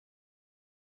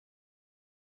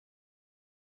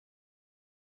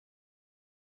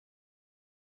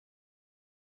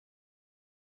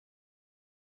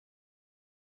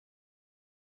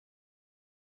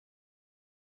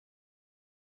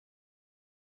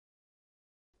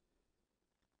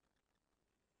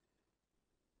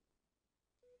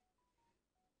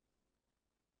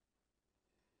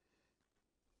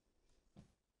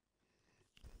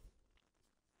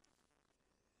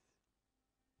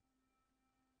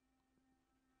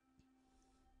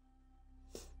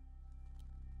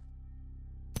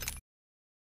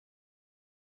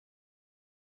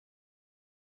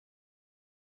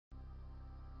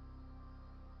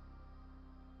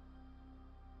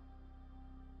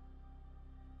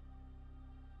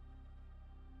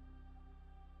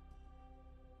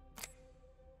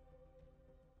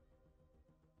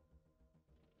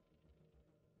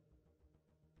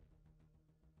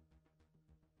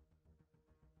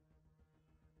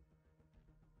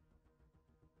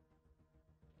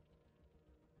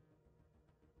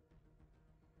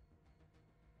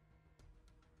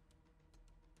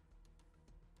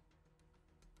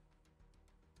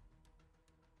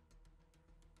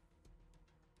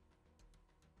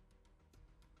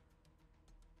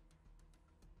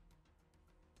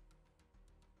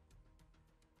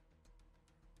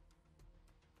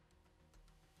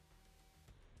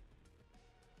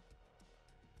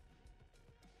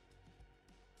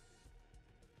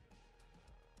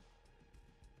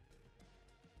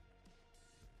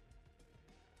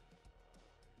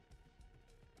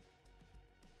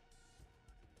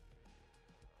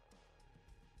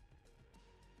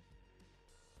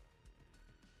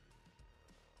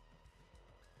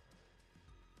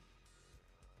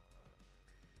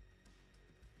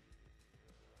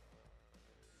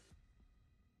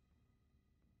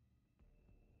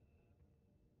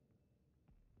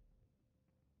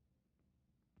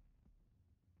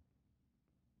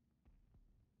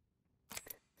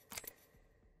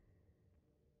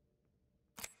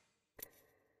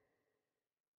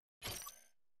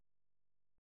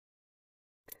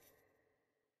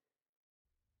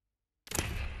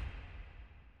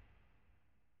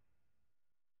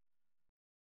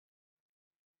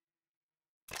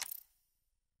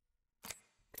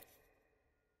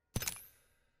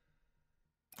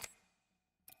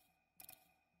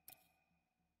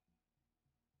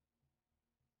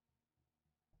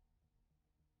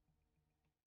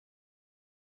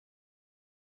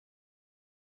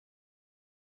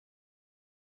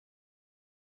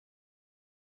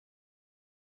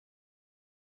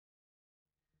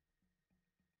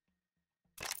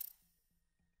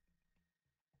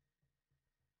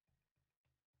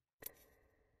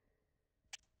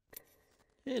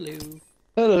Hello.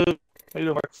 Hello. How you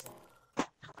doing, Max?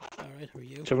 Alright, how are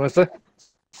you? Should I say?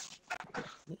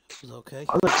 It was okay.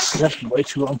 I like slept way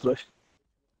too long today.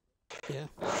 Yeah.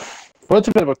 Went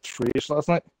to bed about 3ish last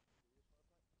night.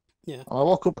 Yeah. And I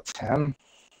woke up at 10.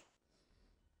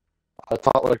 I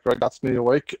thought, like, right, that's me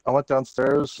awake. I went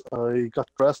downstairs. I got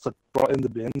dressed. I brought in the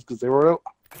bins because they were out.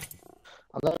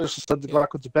 And then I just decided to go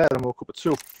back into bed and woke up at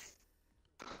 2.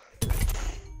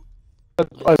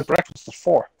 I had breakfast at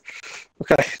 4.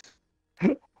 Okay.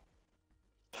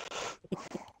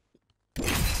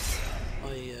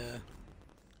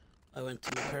 I went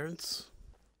to my parents.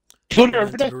 You go I there went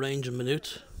every to day? the range in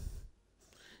Minute.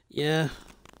 Yeah.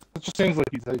 It just seems like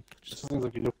you do. It just seems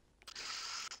like you do.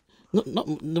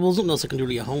 There was nothing else I can do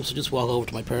really at home, so just walk over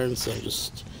to my parents and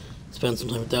just spend some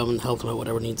time with them and help them out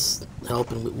whatever needs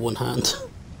helping with one hand.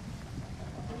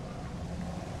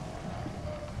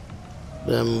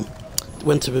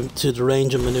 Went to the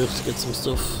range in Minute to get some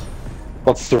stuff.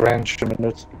 What's the range in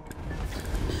minutes?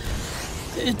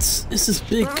 It's this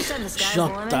big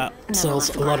shop that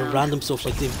sells a lot of random stuff.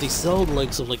 Like they sell the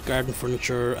likes of like garden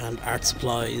furniture and art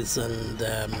supplies and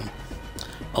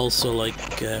also like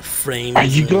frames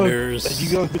and mirrors. Are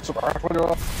you going to put some art on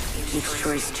your Each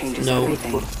choice changes No.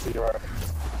 everything.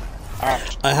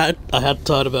 Art. I had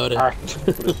thought about it. Art.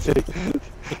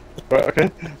 Right,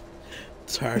 okay.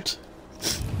 It's hard.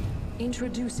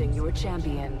 Introducing your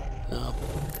champion. No,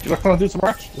 You're not going to do some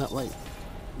art?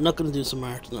 not gonna do some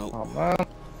art. No. Oh, man.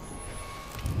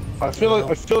 I feel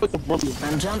like the world is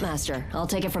I'm Jump Master. I'll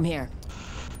take it from here.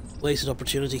 Wasted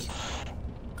opportunity.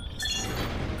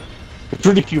 It's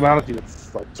really humanity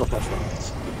that's like so much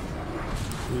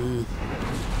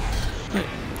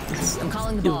I'm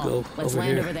calling the Here we ball. go, Let's over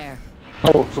land here. over there.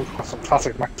 Oh, some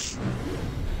classic Max.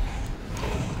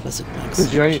 Classic Max.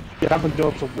 Because you haven't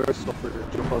done some weird stuff with your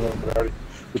jump on them already,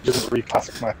 which isn't really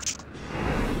classic Max.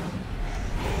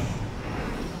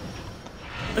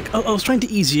 Like I was trying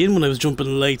to ease you in when I was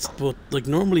jumping late, but like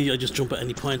normally I just jump at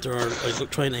any point or I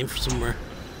try and aim for somewhere.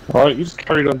 Alright, you just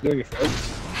carried on doing it, right?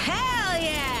 Hell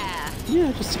yeah!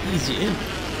 Yeah, just to ease you in.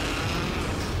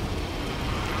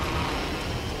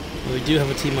 Well, we do have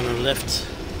a team on our left.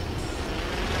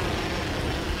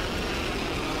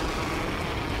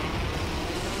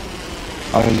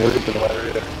 I'm in there, bit of weather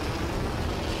either.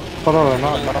 Oh no,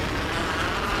 no.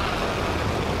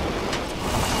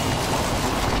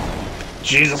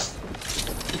 Jesus.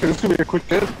 This is gonna be a quick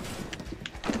game.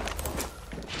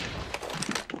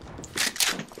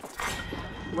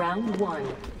 Round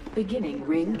 1. Beginning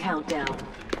ring countdown.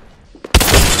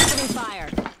 Opening fire.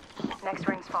 Next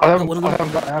ring's I falling.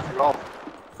 haven't got half a golf.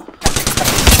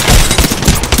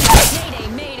 Mayday,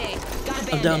 mayday. Got a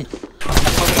bandit. I'm down.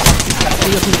 Oh,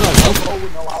 you got some guns. Oh,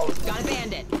 Got a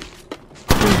bandit.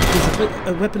 there's a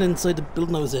weapon inside the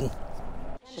building I was in.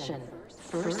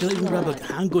 Did I even grab a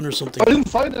handgun or something? I didn't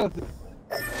find anything.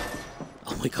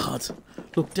 Oh my god.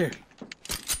 Look there.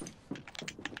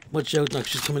 Watch out now,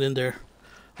 she's coming in there.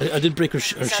 I did break her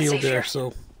shield there,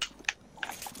 so...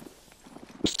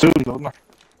 There's two, don't there?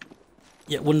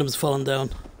 Yeah, one of them's fallen down.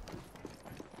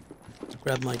 Let's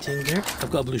grab my thing there.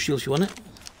 I've got a blue shield if you want it.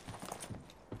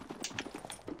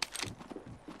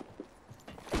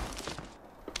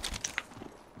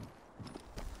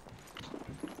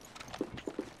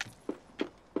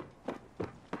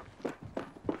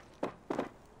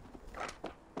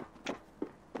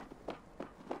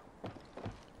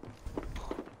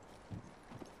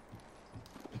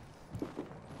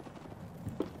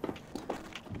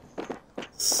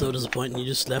 So disappointing, you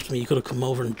just left me. You could have come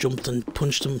over and jumped and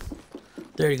punched him.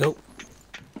 There you go.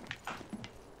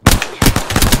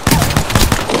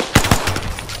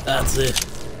 That's it.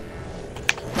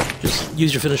 Just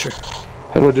use your finisher.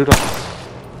 How do I do that?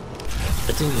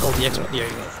 I think you hold the X button. There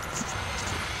you go.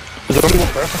 Is there only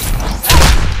one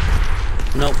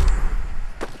person? No.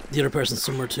 The other person's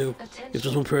somewhere too. If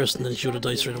there's one person, then shoot a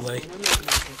dice straight away.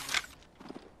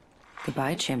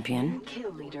 Goodbye, champion.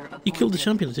 You killed the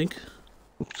champion, I think.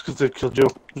 It's because they killed you,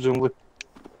 presumably.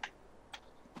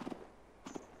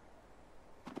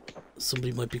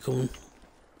 Somebody might be coming.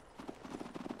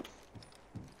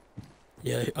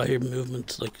 Yeah, I hear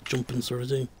movement, like jumping sort of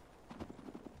thing.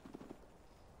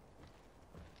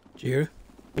 Do you hear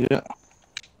it? Yeah.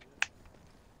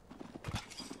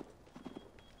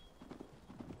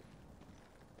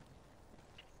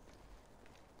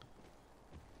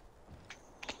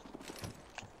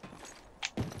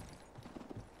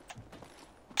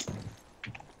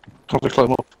 How to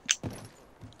climb up?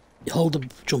 You hold the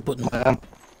jump button. I am.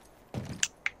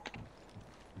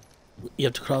 You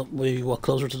have to maybe walk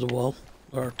closer to the wall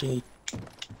or thingy.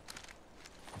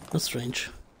 That's strange.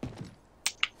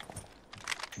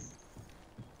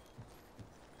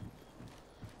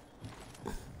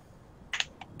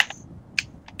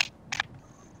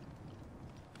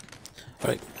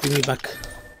 Alright, bring me back.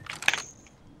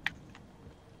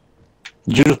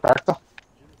 Did you just back that?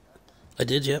 I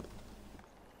did, yep.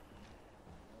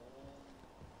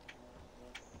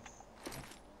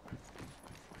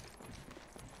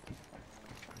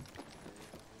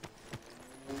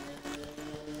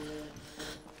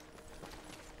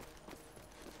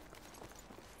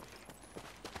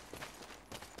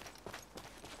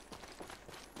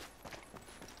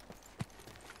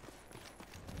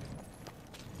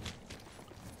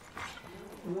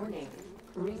 Warning.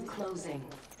 Ring closing.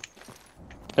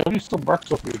 How do you still mark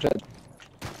stuff when you're dead?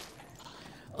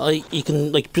 You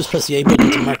can like just press the A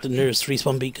button to mark the nearest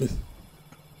respawn beacon.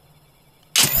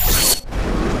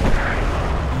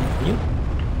 You?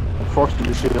 Unfortunately,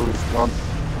 the shield is gone.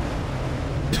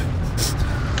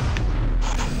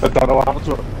 I don't know what happened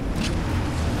to it.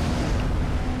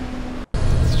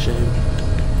 It's a shame.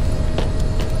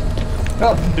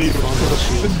 No, didn't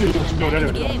do it. Go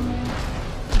anyway.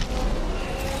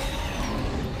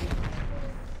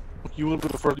 You would have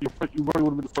been the first. You probably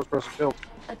would have been the first person killed.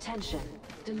 Attention.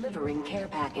 Delivering care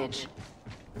package.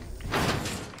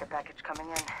 Care package coming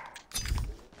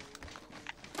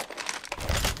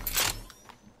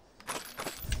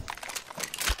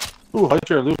in. Ooh, high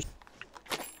chair loose.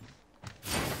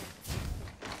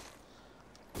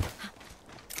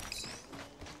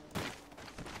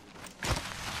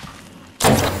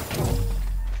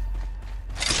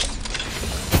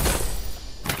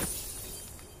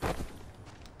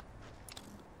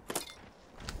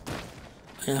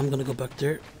 Yeah, I'm gonna go back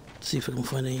there, see if I can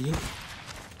find anything.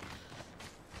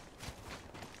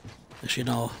 Actually,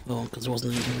 no, because there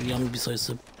wasn't anything really on besides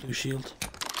the blue shield.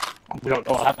 We don't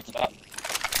know what happened to that.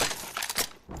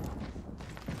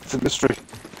 It's a mystery.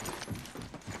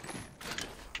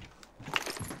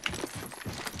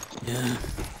 Yeah.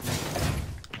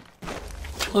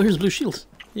 Oh, here's blue shield.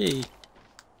 Yay.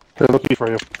 They're looking for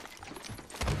you.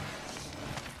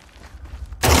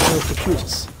 Oh, for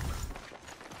Brutus.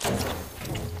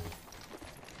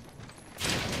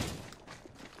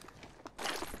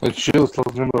 The shield's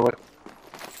closing in by the way.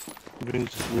 Really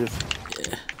just weird.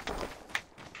 Yeah.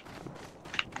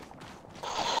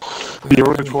 You're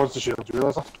running towards the shield, do you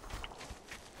realise that?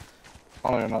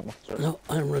 Oh no, you're not. Sorry. No,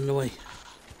 I'm running away.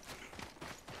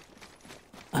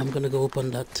 I'm gonna go up on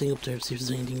that thing up there to see if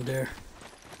there's anything there.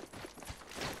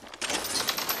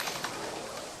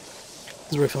 This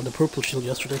is where I found the purple shield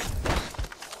yesterday.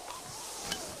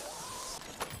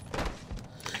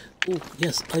 Oh,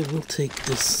 yes, I will take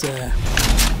this,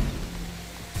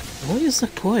 Why is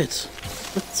that quiet?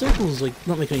 That circle's, like,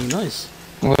 not making any noise.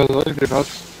 Well, I think you're not.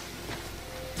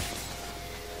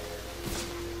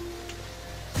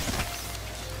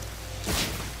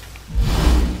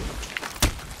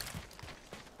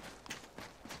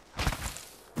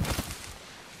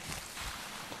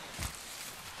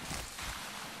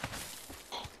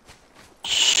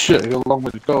 Shit, you got a long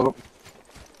way to go.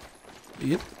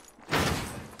 Yep.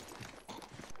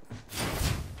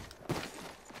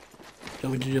 Do you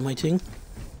want me to do my thing?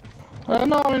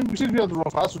 No, I mean, we seem to be able to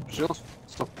run fast with the shields.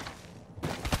 So.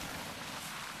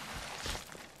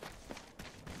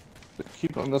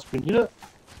 Keep on this, we need it.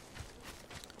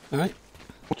 Alright.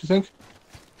 What do you think?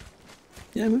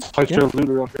 Yeah, man. High chair loot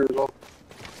around here as well.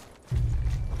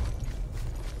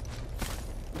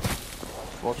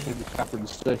 Watch me be captured to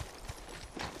stay.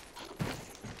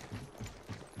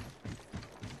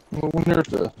 Well, we're near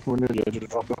the edge of the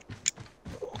drop now.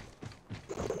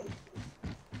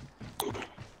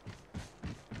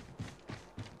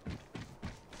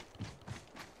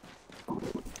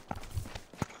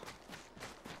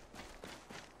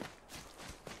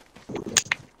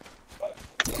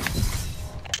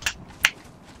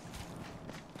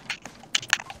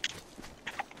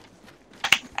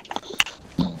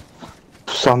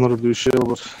 Saw another blue shield,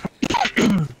 but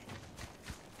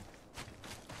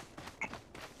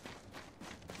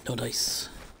No dice.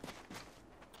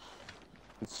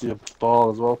 let's see a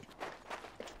ball as well.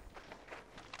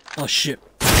 Oh shit.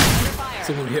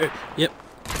 Someone here. Yep.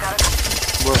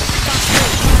 Where?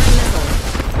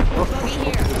 Bogey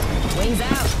here. Wings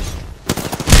out.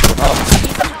 Need some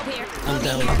help here. I'm Bogey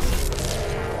down. here.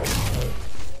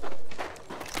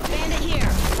 Bandit here.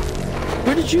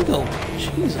 Where did you go?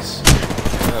 Jesus.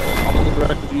 I'm on the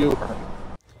back of you.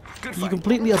 You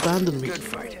completely abandoned me.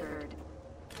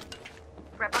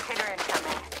 Replicator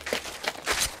incoming.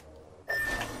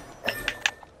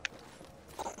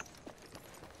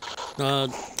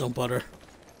 Don't bother.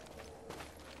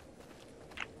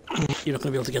 You're not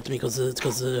gonna be able to get to me because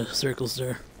the circle's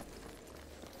there.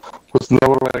 What's the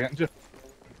other way to get you?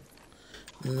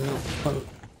 No.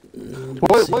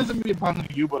 Why is it me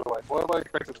abandoning you, by the way? Why am I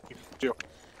expected to keep you?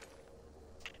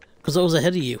 Because I was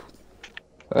ahead of you.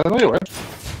 No, you weren't.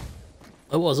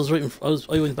 I was right.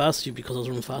 I went past you because I was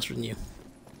running faster than you.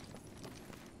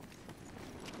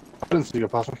 I didn't see you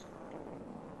past me.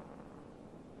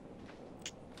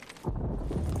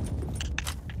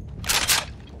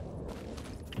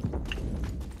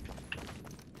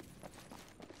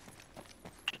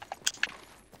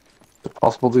 Is it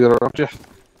possible to get around you?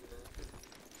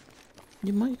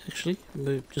 You might actually,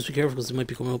 but just be careful because they might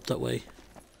be coming up that way.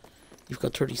 You've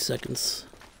got 30 seconds.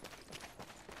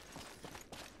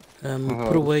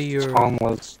 Put away your.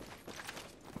 Onwards.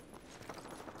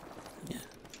 Yeah.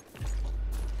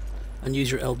 And use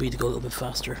your LB to go a little bit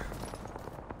faster.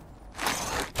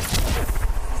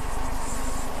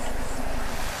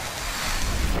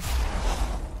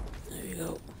 There you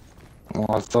go. Oh,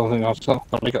 I don't think I'm still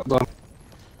gonna make it done.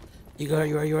 You got it.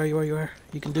 You are.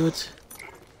 You can do it.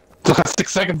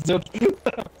 6 seconds, dude.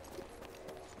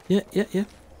 Yeah.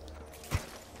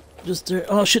 Just there.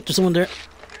 Oh shit! There's someone there.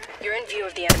 You're in view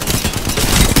of the enemy.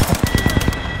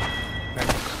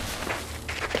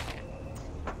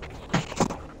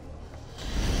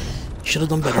 Should have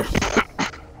done better.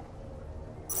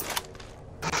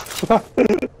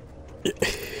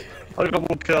 I got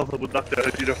one kill that would knock down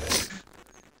a Gino.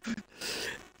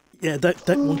 Yeah, that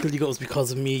one kill you got was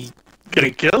because of me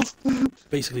Getting killed?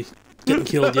 basically getting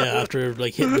killed. Yeah, after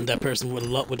like hitting that person with a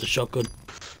lot with the shotgun.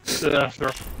 Yeah,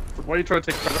 sure. Why are you trying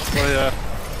to take credit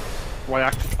for my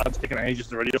action? I'm taking ages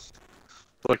in the radio.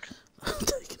 Like,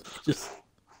 Just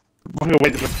I'm gonna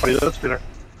wait till 20 minutes, Peter.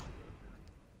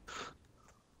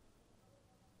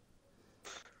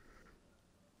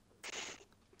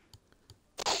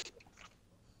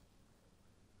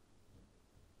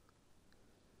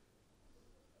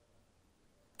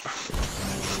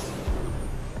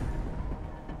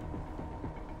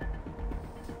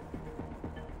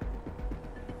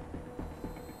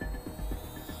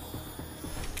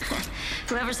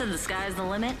 Whoever said the sky's the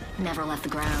limit never left the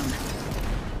ground.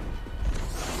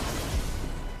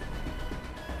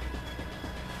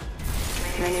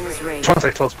 My name is Ray. Trying to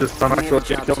stay close to this time, actually,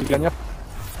 get killed again, yeah?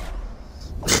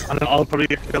 And then I'll probably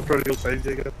get killed for the outside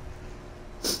again.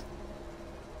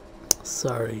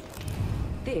 sorry.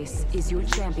 This is your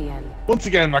champion. Once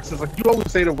again, Max, it's like you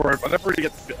always say the word, but I never really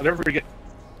get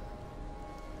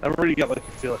like you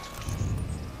feel it.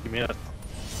 You mean it?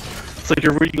 It's like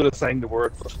you're really good at saying the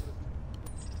word, but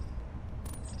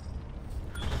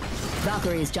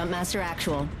Valkyrie's Jumpmaster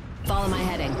Actual. Follow my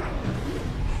heading.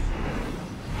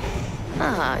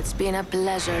 Ah, it's been a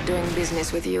pleasure doing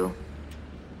business with you.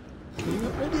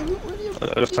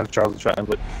 I just sent Charles a chat and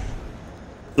like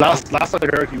last I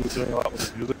heard he was doing a lot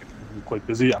with music. He was quite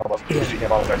busy, and I wasn't busy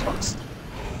him on Xbox.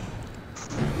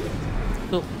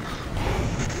 Oh.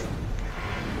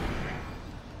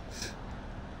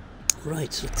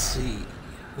 Right, let's see.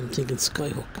 I'm thinking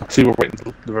Skyhook. See, we're waiting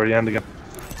till the very end again.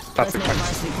 That's Let's the make catch.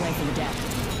 varsity play for the death.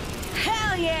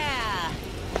 Hell yeah!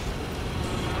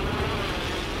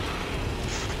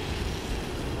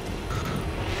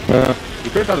 We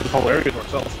could have had this whole area to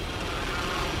ourselves.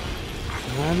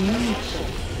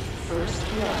 First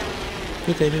blood.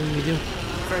 Okay, maybe we do.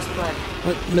 First blood.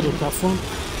 Right, middle platform.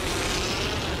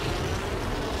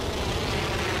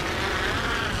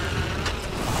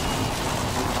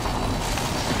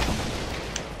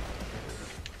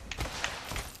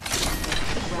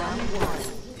 Round one.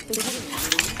 Beginning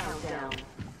countdown.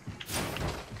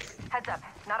 Heads up.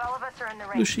 Not all of us are in the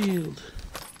Blue range. shield.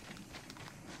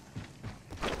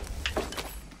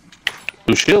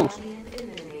 Blue shield. Champion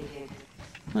eliminated.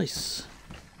 Nice.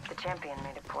 The champion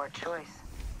made a poor choice.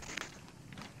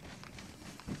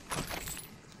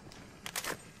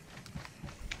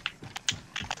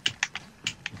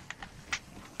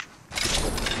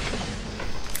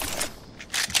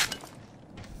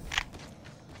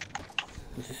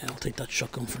 Yeah, I'll take that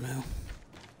shotgun for now.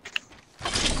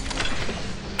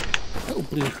 Oh,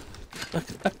 blue.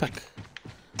 Backpack.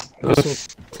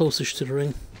 Also closest to the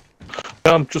ring.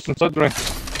 Yeah, I'm just inside the ring.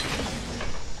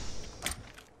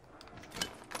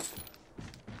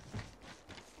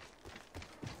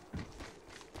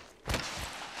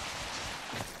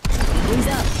 Wings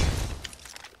up.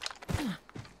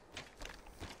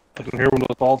 I can hear one of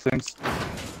the ball things.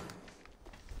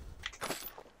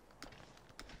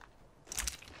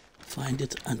 Find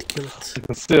it and kill it. I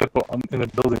can see it, but I'm in a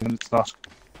building and it's not.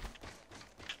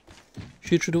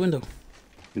 Shoot through the window.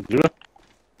 You do it?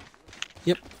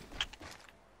 Yep.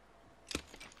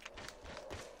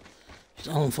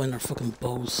 All I'm finding are fucking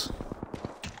bows.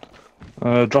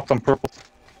 Dropped on purple.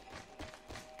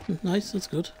 Nice, that's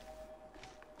good.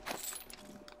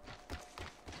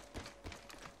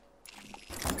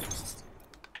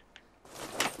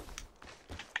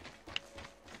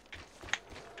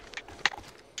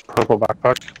 purple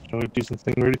backpack. The only decent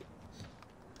thing, really.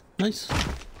 Nice.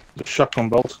 The shotgun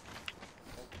belt.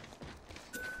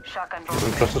 Shotgun I'm bolt.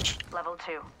 interested. Level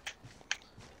 2.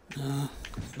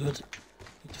 Good. Need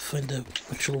to find the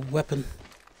actual weapon.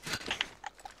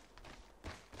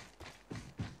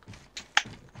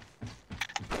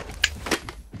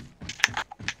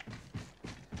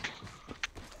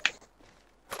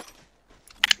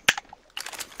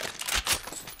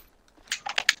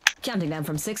 Counting down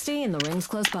from 60 and the ring's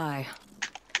close by.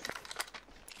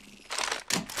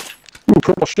 Ooh,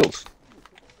 purple shields.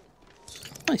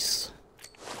 Nice.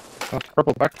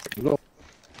 Purple backpack as well.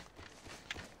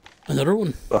 Another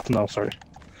one. Oh, no, sorry.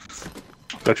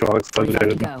 Got you all We excited. got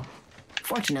to go.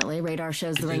 Fortunately, radar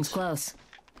shows the ring's close.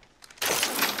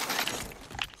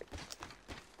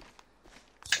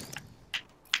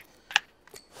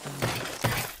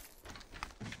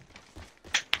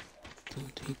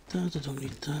 Don't need that, I don't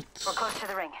need that. We're close to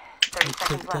the ring. 30 I'll seconds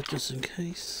take that left. just in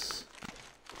case.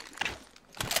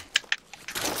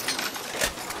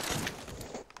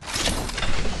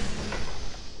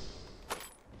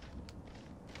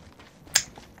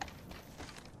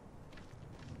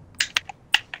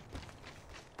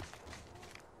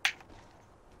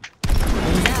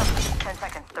 Wings out. 10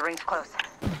 seconds. The ring's close.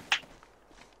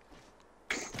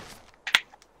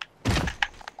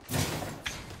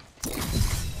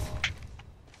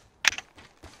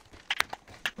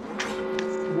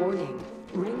 Warning.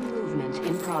 Ring movement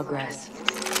in progress.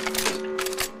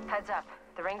 Heads up.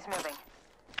 The ring's moving.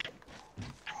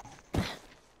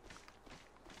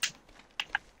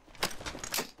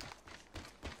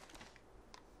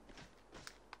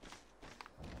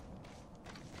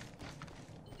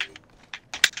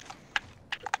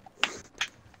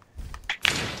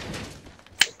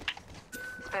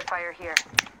 Spitfire here.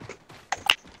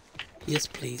 Yes,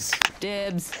 please.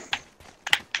 Dibs.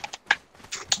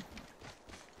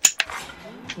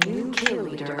 New kill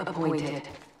leader appointed.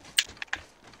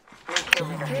 New kill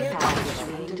leader. Package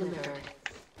being delivered.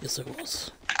 Yes, it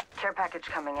was. Care package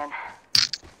coming in.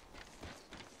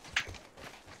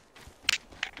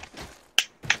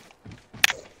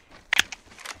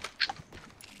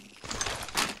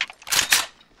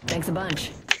 Thanks a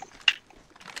bunch.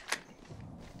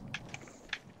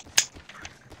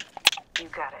 You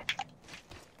got it.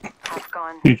 Half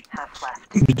gone, half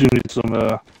left. You do need some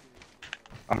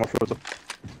ammo for it.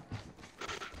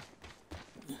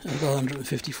 I've got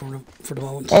 150 for the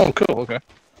moment. Oh, cool, okay.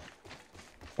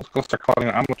 Let's go start calling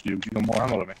it ammo to you. You know more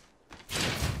ammo than me.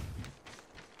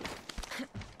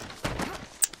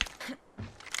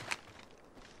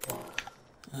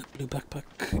 Blue backpack.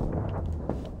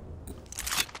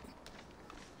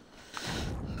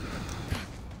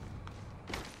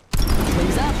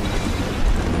 Wings up.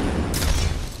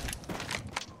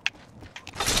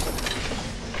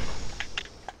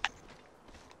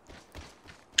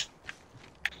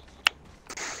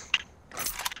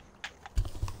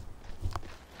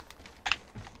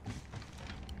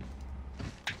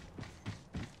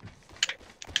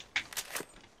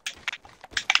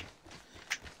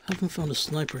 Haven't found a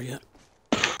sniper yet.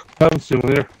 I haven't seen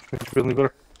one here. Makes you feel any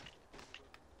better.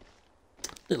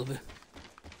 Little bit.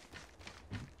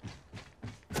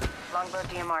 Longbow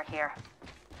DMR here.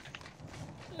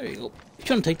 There you go. If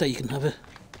you want to take that, you can have it.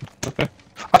 Okay.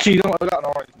 Actually, you know what? I got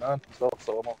an orange man as well,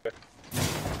 so I'm okay.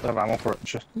 I have ammo for it and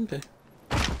shit. Okay.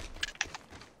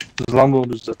 There's a longbow,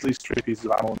 there's at least 3 pieces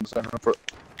of ammo in the center for it.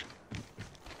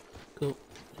 Cool.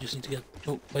 I just need to get.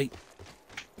 Oh, wait.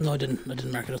 No, I didn't. I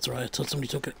didn't mark it. That's alright. I thought somebody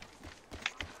took it.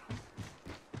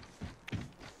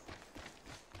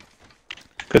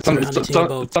 It's on, Is there anything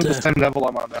about, it's on the same level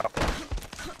I'm on now.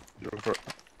 For it.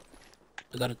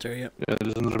 I got it there, yeah. Yeah,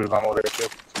 there's a little bit of ammo there too.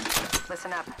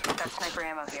 Listen up. Got sniper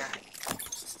ammo here.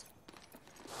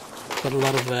 Got a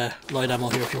lot of light ammo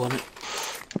here if you want it.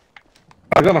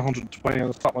 I got 120 on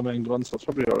the top of my main gun, so it's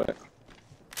probably alright.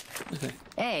 Okay.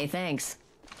 Hey, thanks.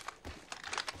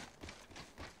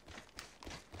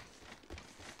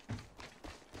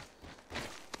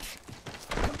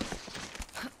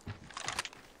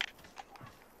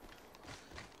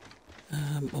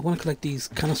 I want to collect these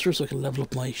canisters so I can level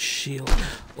up my shield.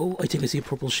 Oh, I think I see a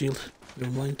purple shield.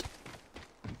 Never mind.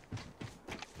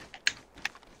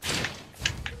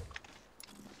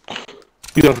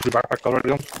 You don't have your backpack already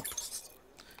on?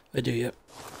 I do, yeah.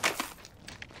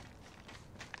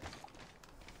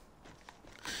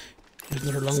 Here's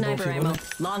another longbow if Sniper you ammo. want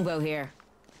it. Longbow here.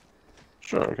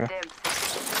 Sure, okay. Dibs.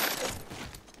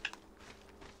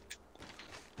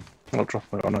 I'll drop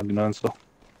my R99 still.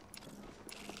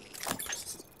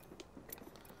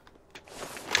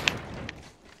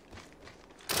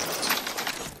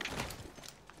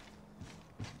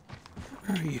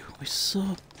 Where are you? I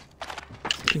saw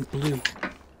something blue.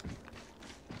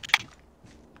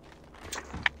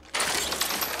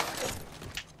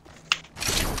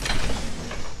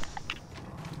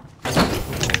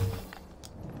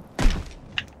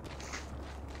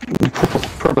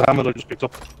 Purple helmet I just picked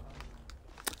up.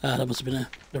 Ah, that must have been a.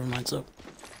 Never mind. So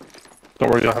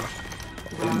Don't worry, I have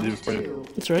it. I didn't leave it for you.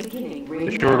 that's right.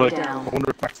 If you were like, I wonder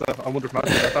if Max got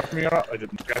that for me or not, I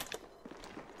didn't get it.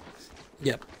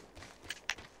 Yep.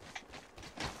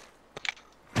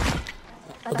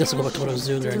 I guess I'll go back to what I was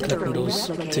doing there and collecting those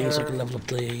things so I can level up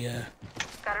the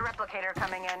Got a replicator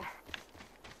coming in.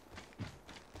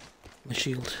 my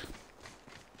shield.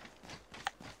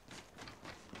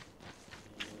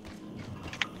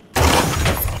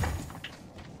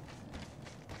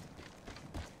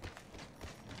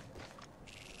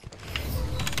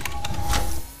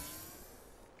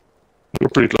 We're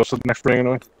pretty close to the next ring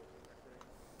anyway.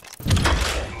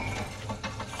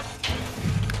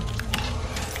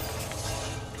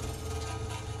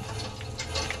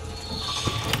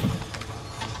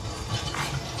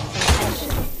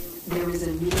 There is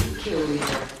a new kill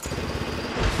leader.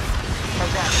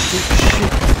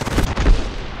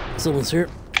 Someone's here.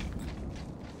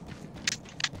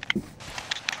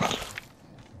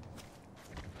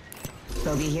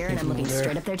 Bogey here, and I'm looking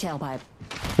straight up their tailpipe.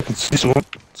 I can see someone.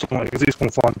 I can see someone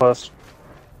flying past.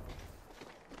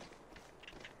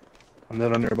 And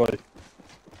then on nearby.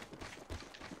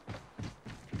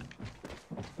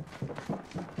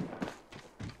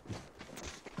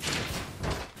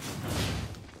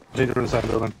 I think they're in the same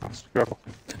building. So be careful.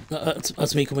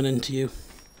 That's me coming into you.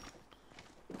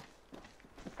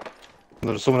 And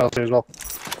there's someone else here as well.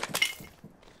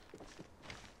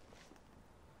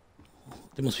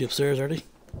 They must be upstairs, are they?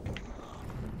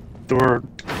 There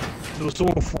was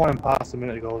someone flying past a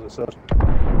minute ago, as I said.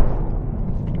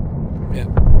 Yeah.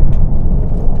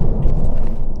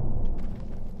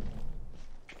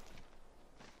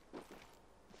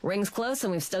 Ring's close,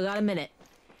 and we've still got a minute.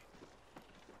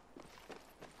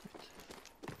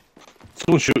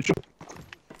 Someone shoot you.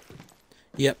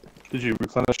 Yep. Did you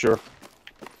replenish your...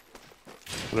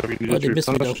 whatever you Oh, needed they to missed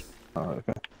me though. replenish? Oh,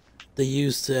 okay. They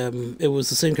used it was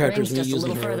the same character Ring's as me just a using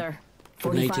little her. further.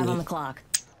 for 45 on 19. the clock.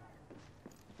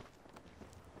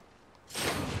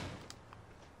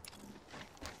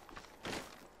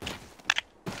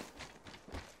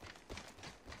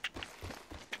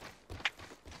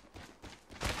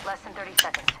 Less than 30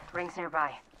 seconds. Ring's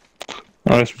nearby.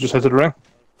 Alright, so we just head to the ring.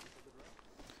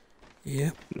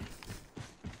 Yeah.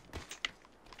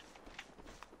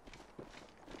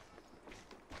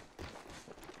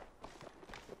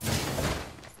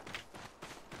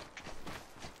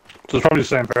 So it's probably the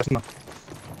same person then.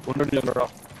 One or the other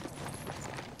off.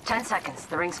 10 seconds.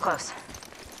 The ring's close.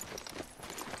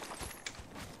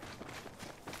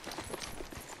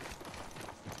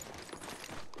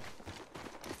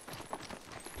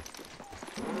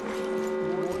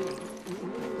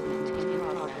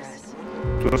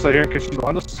 Do you want to stay here in case she's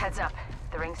behind us? Heads up.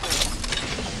 The ring's near.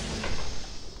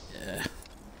 Yeah.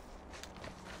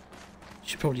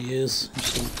 She probably is. I'm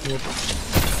just gonna come up.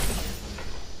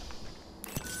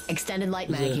 Extended light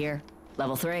Is mag it- here.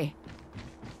 Level 3.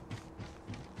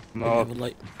 I No, have a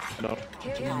light. no.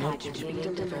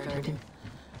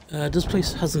 This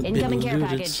place hasn't Incoming been care looted,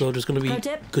 package. so there's going to Pro be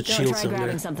tip, good don't shields try down grabbing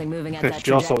there. something moving at Okay, that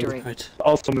she also- trajectory. Right.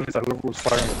 Also means that whoever was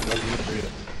firing it wasn't in the area.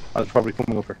 And it's probably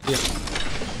coming up here. Yep.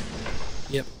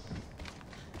 Yep.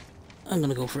 I'm going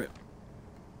to go for it.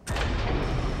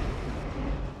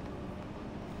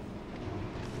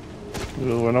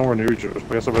 Well, we're nowhere near each other,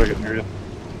 but I guess I better get near you.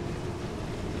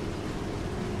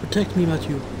 Protect me,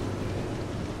 Matthew.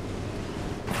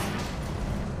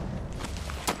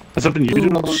 Has that been you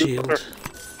doing all Ooh, those? shield.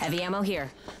 Heavy ammo here.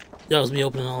 That was me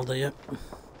opening all day, yep.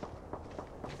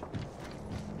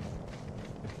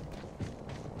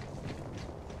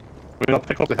 I mean, I'll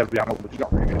pick up the heavy ammo, but you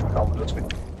don't really need to helmet, that's me.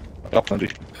 I got plenty.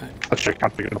 Right. Actually, I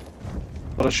can't pick it up.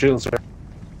 A lot of shields here.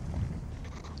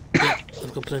 Yeah,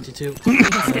 I've got plenty too.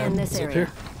 Scan this It's up area. here.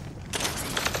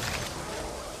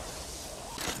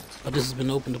 Oh, this has been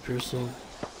opened up here, so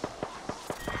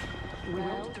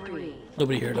Round 3.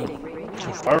 nobody here though.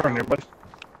 Some firing nearby.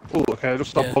 Oh, okay, I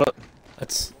just stopped Yeah. bullet.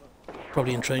 That's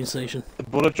probably in train station. The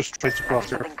bullet just traced across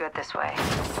here. Something good this way.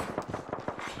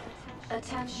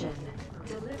 Attention.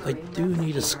 I do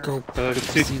need a scope. I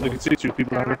can see two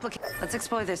people down here. Let's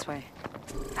explore this way.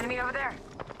 Enemy over there.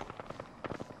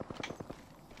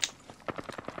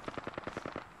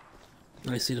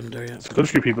 I see them there, yeah. There's a good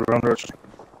few people around there, actually.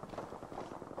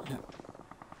 Yeah.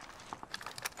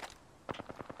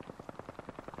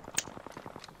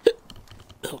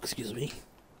 Oh, excuse me.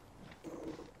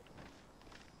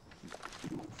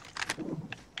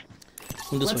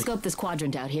 This Let's way. scope this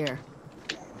quadrant out here.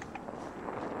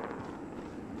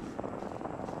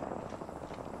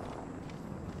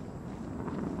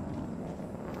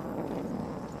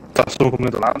 That's still coming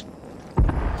into land.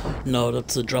 No,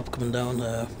 that's a drop coming down,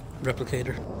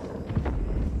 replicator.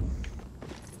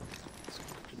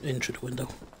 In through the window.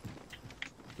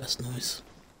 Less noise.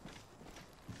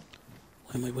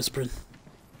 Why am I whispering?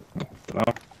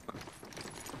 Dunno.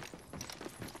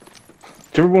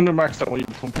 Do you ever wonder, Max, that when you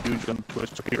become huge on Twitch,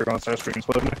 that people are going to start streaming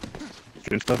suddenly?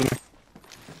 Stream suddenly?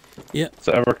 Yeah, Does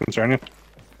that ever concern you?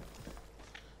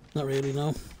 not really,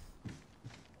 no.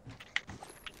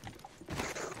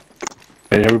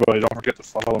 Hey, everybody, don't forget to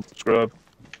follow and subscribe.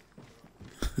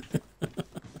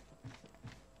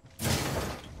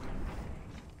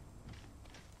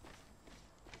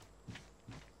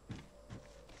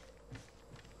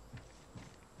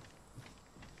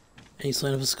 Any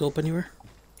sign of a scope anywhere?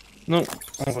 No,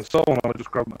 if I saw one, I would just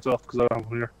grab it myself because I don't have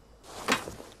one here.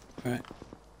 Alright.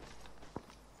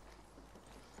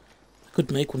 I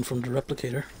could make one from the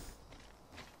replicator.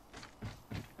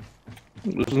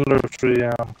 There's another three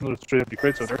empty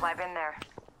crates out there. Supply bin there.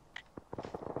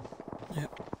 Yeah.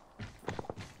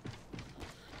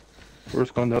 We're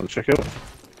just going down to check out.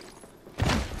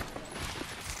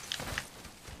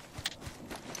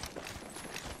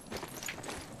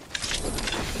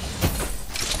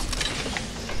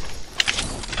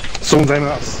 Someone's aiming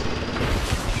at us.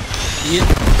 Yeah.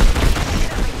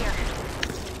 Right here.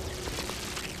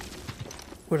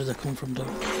 Where does that come from, though?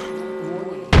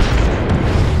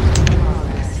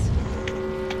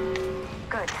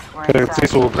 Good. We're Okay, inside.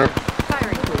 see over there.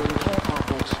 Firing.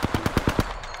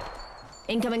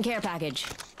 Incoming care package.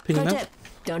 Ping Pro him out. tip: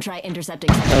 don't try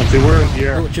intercepting. See, we're in the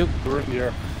air. Oh, Joe. We're in the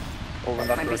air. Over in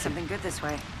that Might be direction. something good this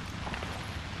way.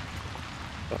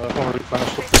 I've already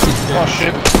finished up. Oh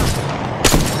shit!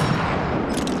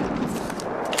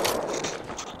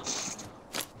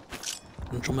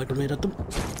 I'm gonna throw my grenade at them.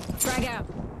 Frag out.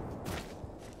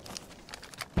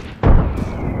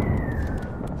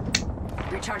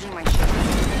 Recharging my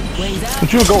shield. Wings up.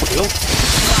 Did you go, Jill?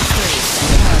 Three.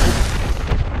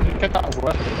 Get that over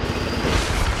with.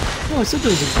 Oh, I said there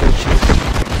was a great shield.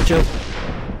 Joe.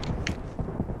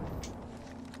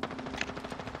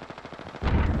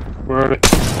 Where are they?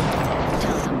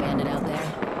 Tell some bandit out there.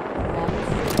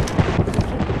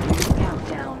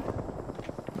 Countdown.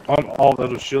 I'm all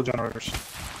out of shield generators.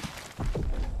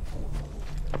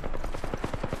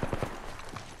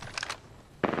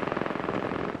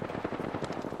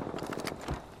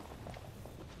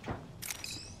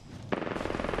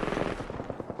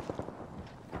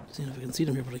 Seeing if I can see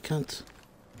them here, but I can't.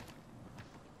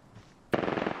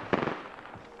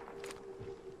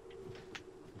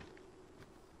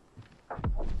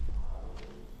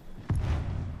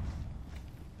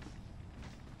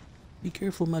 Be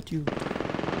careful, Matthew.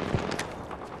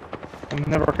 I'm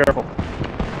never careful.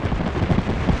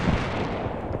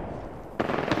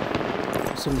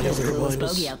 Somebody There's over a here little behind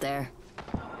us. bogey out there.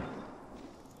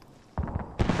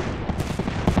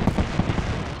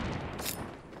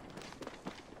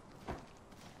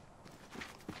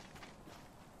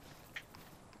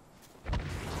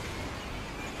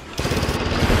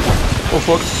 Oh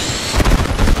fuck.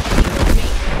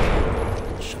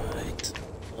 Shite.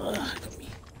 Got me.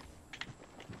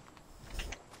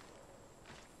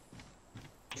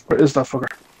 Where is that fucker?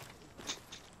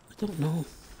 I don't know.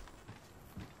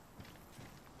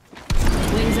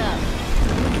 Wings up.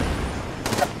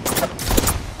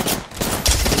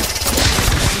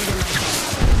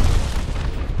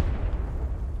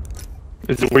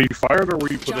 Is it where you fired or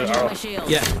where you put the Charging arrow? my shield.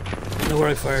 Yeah. I know where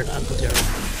I fired and put the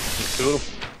arrow. Cool.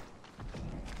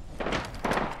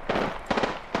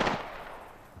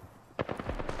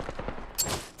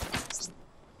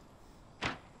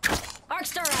 Arc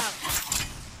star out.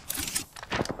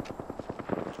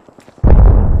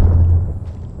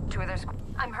 Two others.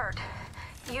 I'm hurt.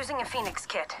 Using a Phoenix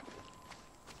kit.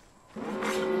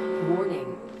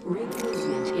 Warning. Rig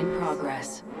movement in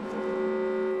progress.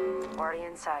 Already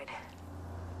inside.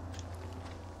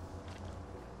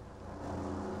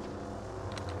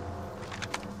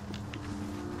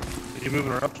 Are you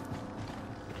moving around?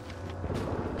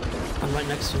 I'm right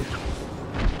next to you.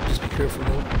 Just be careful,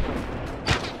 though.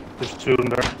 There's two of them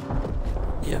there.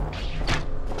 Yeah.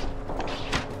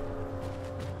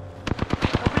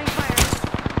 Opening fire.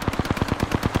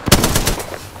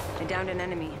 I downed an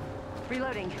enemy.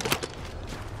 Reloading.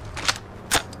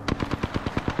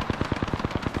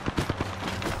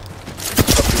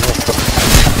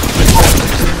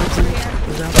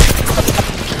 Go down.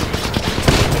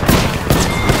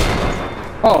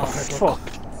 Oh fuck.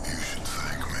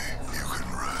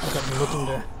 I got nothing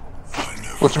there.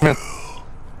 What you mean?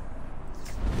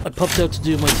 I popped out to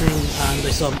do my thing, and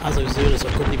I saw him as I was doing it, so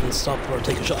I couldn't even stop or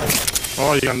take a shot at him.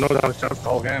 Oh, you got no damage chance the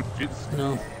whole game. Jesus.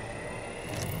 No.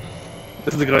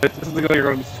 This is the guy you're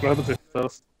going to describe it to.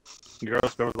 Fellas.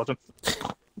 Girls, whoever's watching.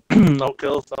 No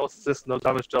kills, no assists, no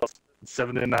damage, just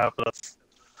 17.5 minutes.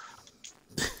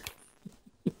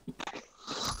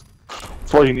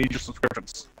 That's why you need your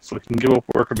subscriptions, so you can give up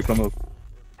work and become a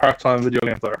part-time video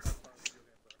game player.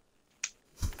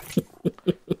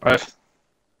 Right.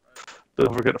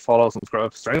 Don't forget to follow,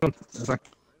 subscribe, streaming.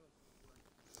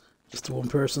 Just to one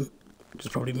person, which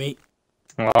is probably me.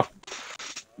 I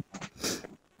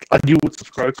knew would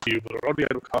subscribe to you, but it only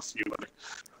had to cost you money.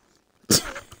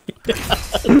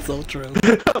 That's so true.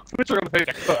 Twitch are gonna pay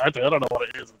that cut. I don't know what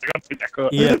it is, but they're gonna pay that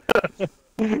cut. Yeah.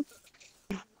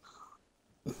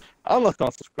 I'm not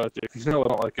gonna subscribe to you because you know I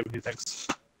don't like it when he thinks.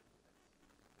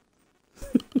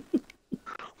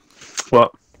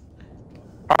 Well,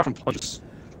 apart from punches,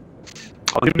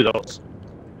 I'll give you those.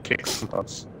 Kicks and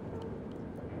punches.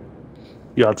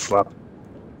 Yeah, I'd slap.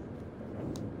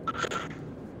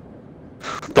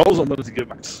 Those are money to give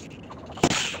back.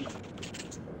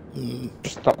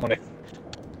 Just not money.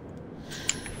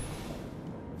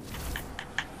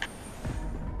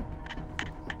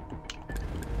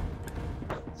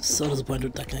 So disappointed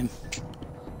with that game.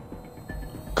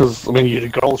 Because, I mean, you had a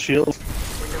gold shield.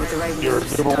 With the right You're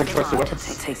moves, number one target choice of locked.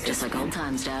 weapons. Take just like old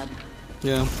times, Dad.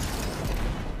 Yeah.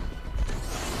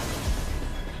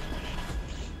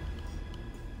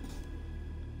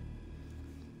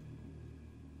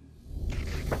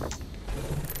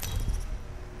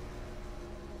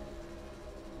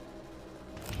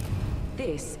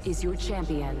 This is your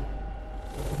champion.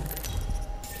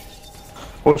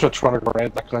 What if I try to go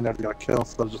around that guy never got a kill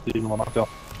instead of just leaving him on that kill?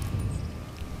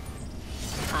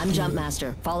 I'm Jump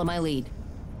Master. Follow my lead.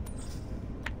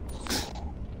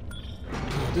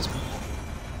 This one.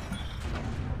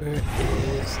 Where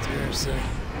is there's a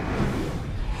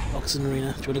boxing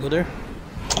arena? Do you want to go there?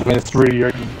 I mean, it's really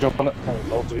hard to jump on it. I would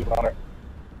love to be on it.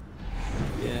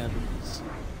 Yeah,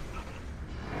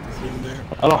 there's in there.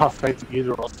 I don't have faith in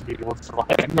either of us to be the one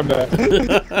surviving.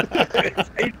 It's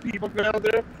 8 people down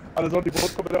there, and there's only one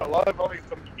coming out alive. I don't think it's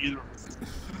going to be either of us.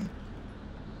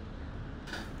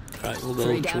 Right, we'll go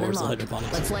 3 down and towards the locked.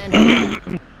 hydroponics. Let's land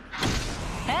it.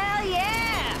 Hell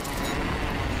yeah!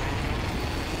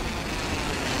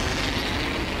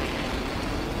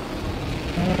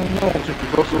 No, just the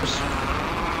brushes.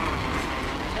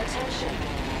 Attention.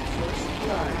 First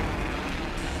blood.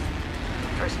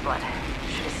 First blood.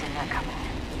 Should have seen that coming.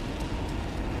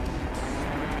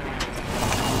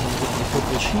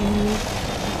 Purple shield.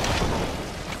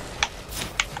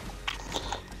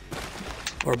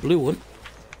 Or a blue one.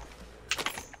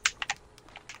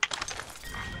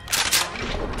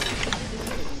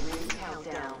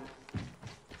 Countdown.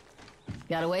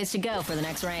 Got a ways to go for the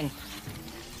next ring.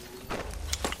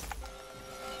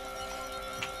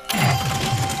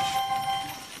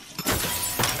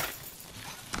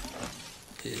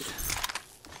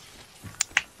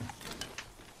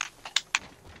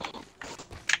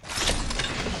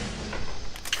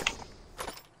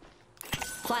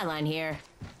 Fly line here.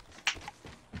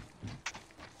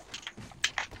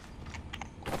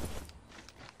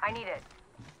 I need it.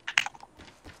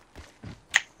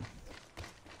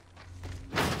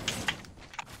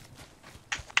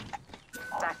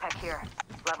 Backpack here.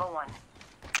 Level 1.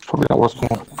 Probably not worth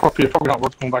going. Probably not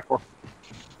worth going back for.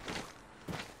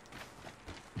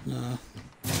 No.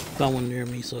 Found one near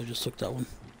me, so I just took that one.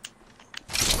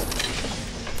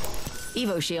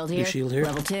 Evo shield here. shield here.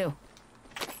 Level 2.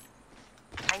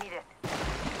 I need it.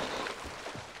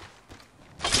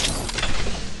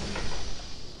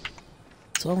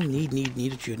 It's all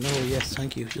needed you. No, yes,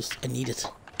 thank you. Just, I need it.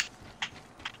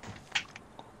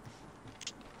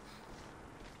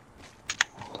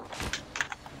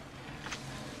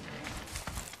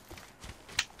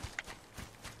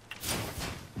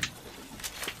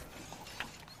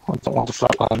 I don't want the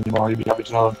flatline anymore. You'd be happy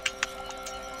to know.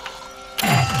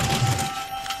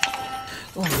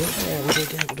 Oh, yeah, what do I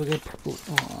get? What do I get? Purple.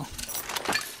 Oh.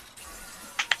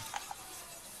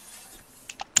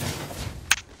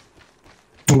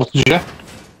 What did you get?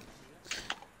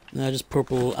 No, just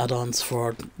purple add-ons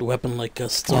for the weapon, like a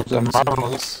stock them and something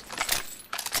add-ons? else.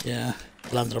 Yeah,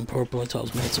 landed on purple. I thought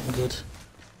it was made something good.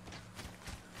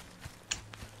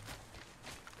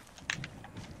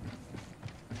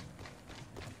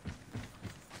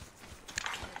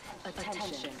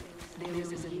 Attention. There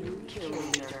is a new kill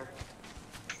leader.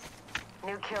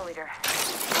 New kill leader.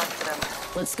 Watch for them.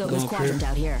 Let's scope Go this up quadrant here.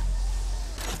 out here.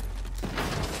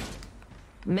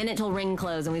 Minute till ring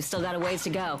close, and we've still got a ways to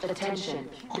go. Attention.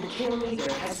 The kill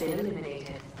leader has been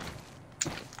eliminated.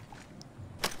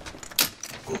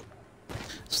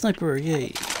 Sniper,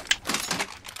 yay.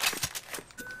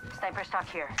 Sniper stock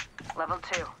here. Level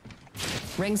 2.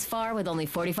 Rings far with only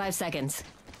 45 seconds.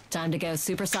 Time to go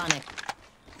supersonic.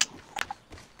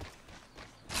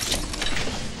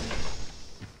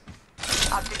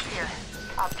 Optics here.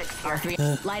 Optics here.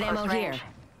 R3. Light ammo Close here. range.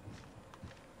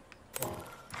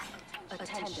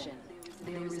 Attention.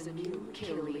 There is a new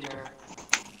kill leader.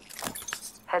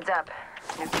 Heads up.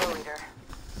 New kill leader.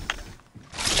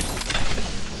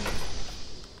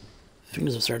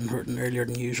 Fingers are starting hurting earlier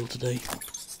than usual today.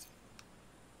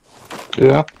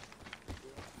 Yeah.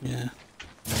 Yeah.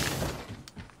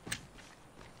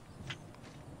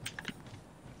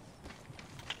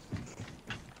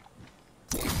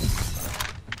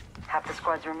 Half the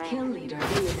squads remain. Kill leader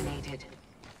eliminated.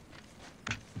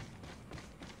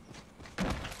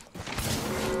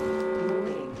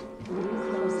 Moving.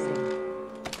 Closing.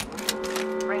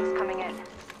 Rings coming in.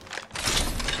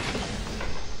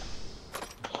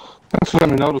 Thanks for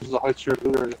letting me know this is a high tier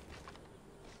loot area.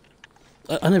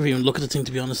 I never even look at the thing,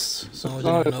 to be honest, so I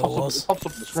didn't even know what it was. It pops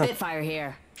up the screen. Spitfire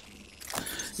here.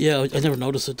 Yeah, I never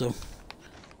noticed it though.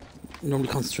 Normally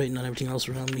concentrating on everything else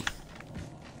around me.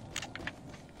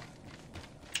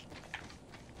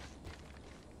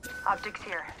 Optics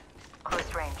here.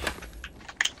 Close range.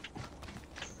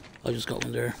 I just got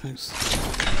one there, thanks.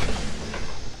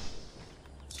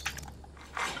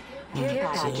 Care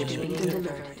package being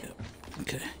delivered.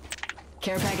 Okay.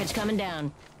 Care package coming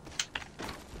down.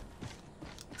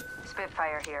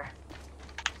 Spitfire here.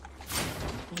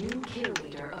 New kill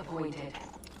leader appointed.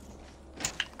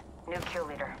 New kill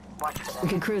leader. Watch for We them.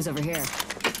 can cruise over here.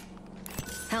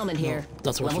 Helmet here.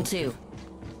 that's what I Level thought. 2.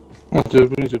 Oh, dude,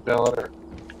 we need to bail out here.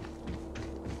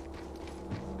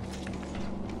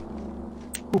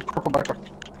 Ooh, purple backpack.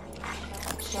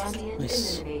 Champion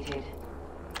Nice. eliminated.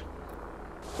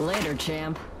 Later,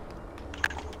 champ.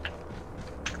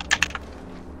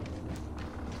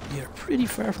 You're pretty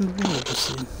far from the room, I've just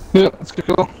seen. Yeah, let's get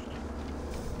going.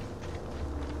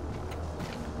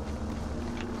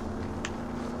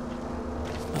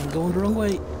 I'm going the wrong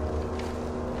way.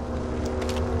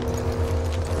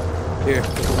 Here,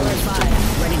 Alert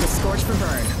 5. Ready to scorch for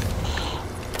burn.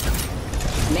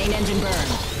 Main engine burn.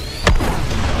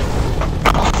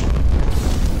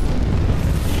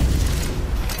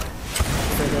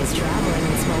 For those traveling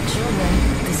with small children,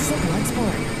 this is a blood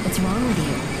sport. What's wrong with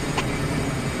you?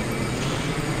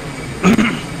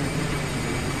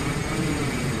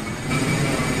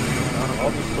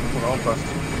 I'll just look for all fast.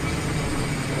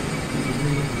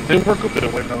 They work a bit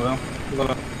away from them. I'm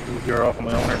gonna gear off on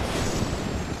my own here.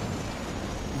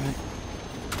 right.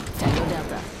 Tango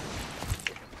Delta.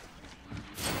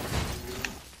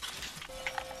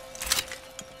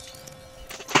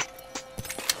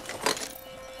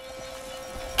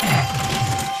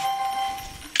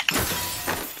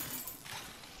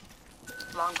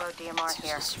 Longbow DMR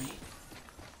here. This is me.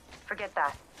 Forget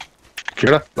that.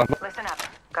 Gear that. Listen up.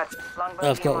 Got longbow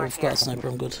I've got DMR here. a sniper,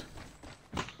 I'm good.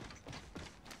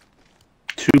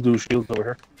 2 blue shields over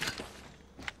here.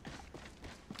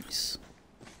 Nice.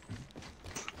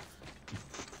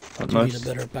 That's I need a nice.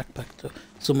 better backpack though.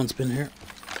 Someone's been here.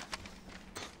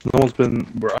 No one's been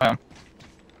where I am.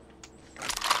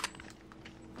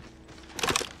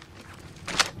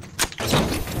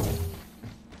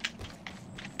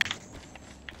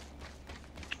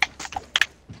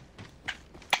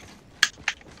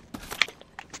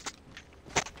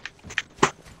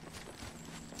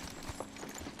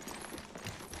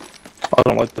 I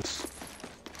don't like this.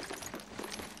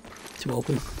 Too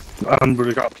open. I haven't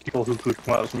really got people who could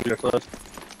come at us from either side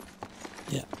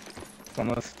Yeah. on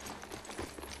this.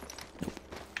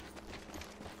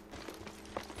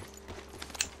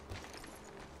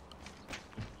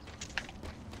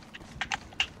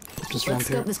 Just around Let's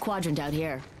here. scope this quadrant out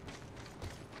here.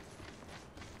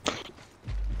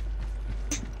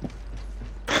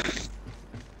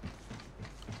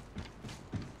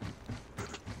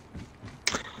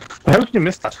 How did you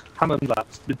miss that? Hammond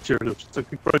Labs, mid-tier loot. It's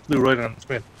like bright blue right on the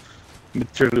screen.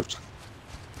 Mid-tier loot.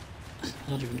 I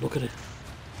don't even look at it.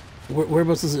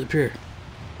 Whereabouts does it appear?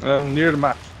 Near the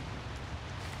map.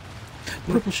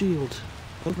 Purple shield.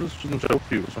 This doesn't show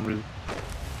for you for some reason.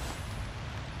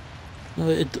 No,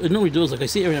 it normally does. Like I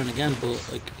see it every now and again, but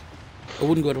like I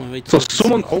wouldn't go out of my way to. So look to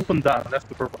someone see. opened that and left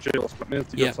the purple shields. That means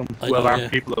to Yeah, get some I know, well-armed yeah.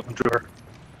 people up and through her.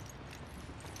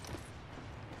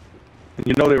 And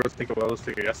you know they were thinking about this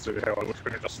thing yesterday, how I wish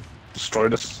we could just destroy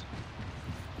this.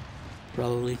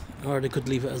 Probably, or they could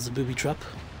leave it as a booby trap,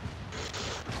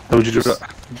 How would you do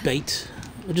that? bait,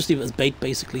 I'll just leave it as bait,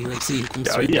 basically, like see who comes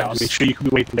through. Yeah, I'll make sure you can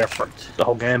be waiting there for the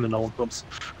whole game and no one comes.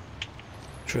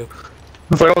 True.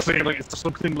 So I was thinking, like, is there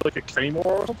something like a claymore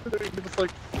or something that you could just,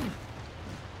 like,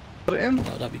 put it in? Oh,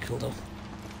 that'd be cool, though.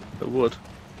 It would.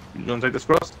 You gonna take this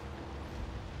cross?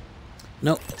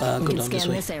 No, We go can down scan this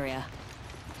way. this area.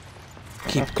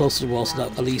 Keep close to the wall so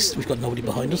that at least we've got nobody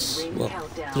behind us. Well,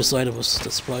 to the side of us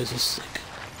that surprises us. Like,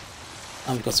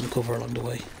 and we've got some cover along the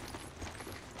way.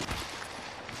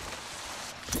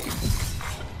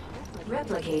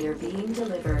 Replicator being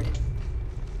delivered.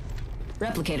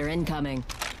 Replicator incoming.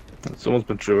 Someone's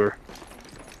been through her.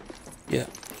 Yeah.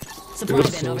 Supply There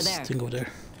is bin over a there. thing over there.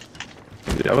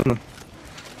 Yeah, haven't they?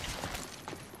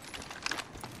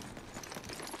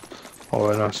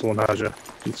 Oh, I know, someone has you. You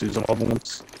can see some other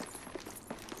ones.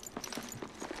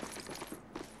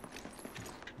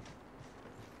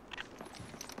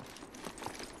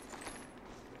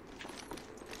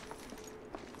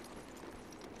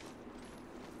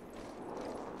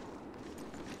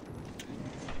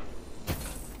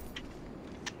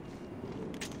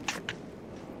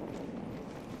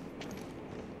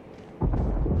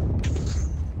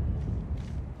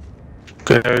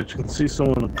 Okay, you can see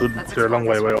someone good. They're a long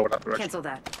way over that direction. Cancel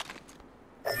that.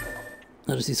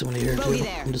 I just see somebody here Bogey too.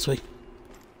 there. In this way.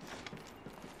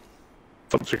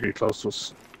 Not particularly close to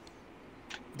us.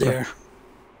 There.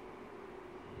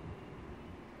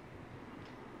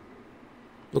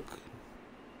 Look.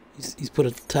 He's put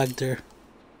a tag there.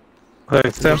 Hey,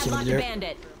 it's them. Somebody Padlock the there.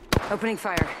 bandit. Opening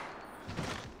fire.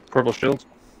 Purple shield.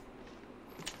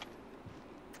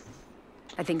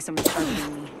 I think someone's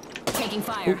targeting me. Taking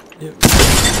fire. Yeah.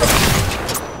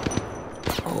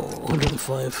 Oh,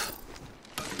 105.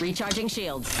 Recharging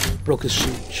shields. Broke his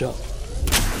shot.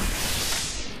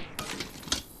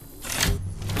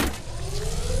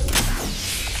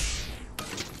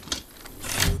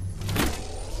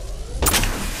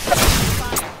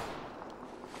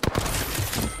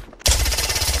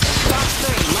 Fox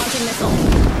 3, launching missile.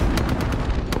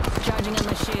 Charging on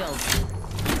my shields.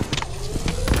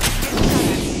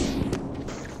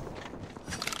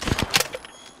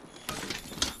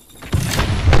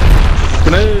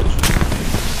 Grenade!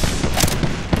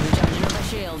 Recharging on my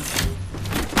shields.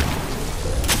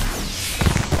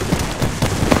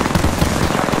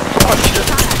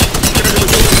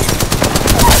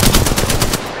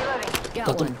 Got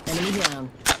Got them. one. Enemy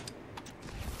down.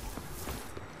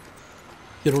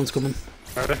 The other one's coming.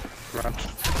 Ready? Run.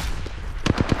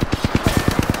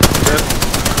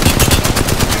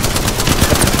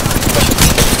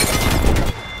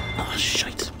 Ah,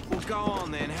 shite. Well, go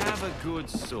on then, have a good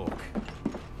sook.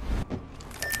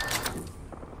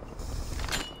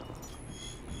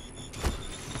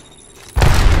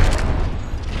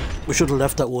 We should have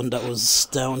left that one that was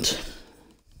downed.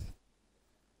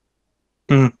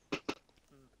 Hmm.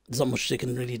 There's not much they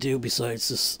can really do besides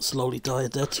just slowly die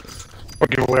at death. Or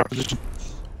give away our position.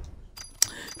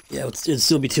 Yeah, it'd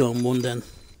still be 2-on-1 then.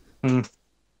 Hmm.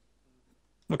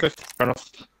 Okay, fair enough.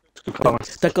 It's a good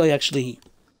comment. That guy actually,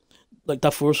 like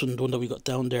that first one, the one that we got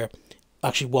down there,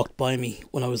 actually walked by me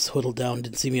when I was huddled down,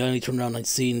 didn't see me. I only turned around and I'd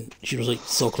seen she was like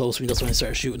so close to me. That's when I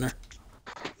started shooting her.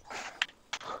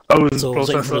 I was So, it was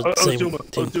like processing. for the I was same doing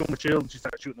thing. my shield and she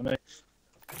started shooting at me.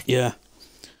 Yeah.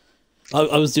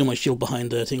 I was doing my shield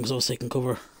behind the thing because I was taking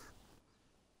cover.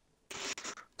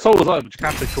 So was I, but you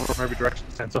can't take cover from every direction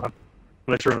at the same time.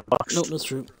 Unless you're in a box. No, that's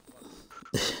true.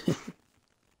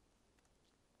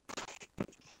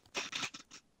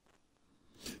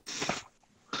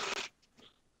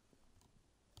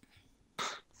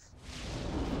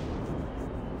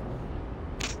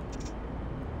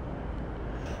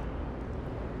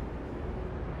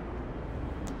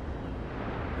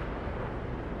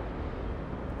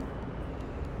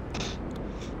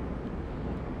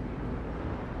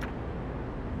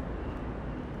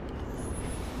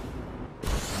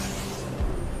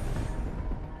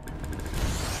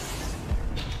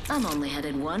 I'm only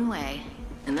headed one way,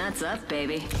 and that's up,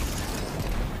 baby.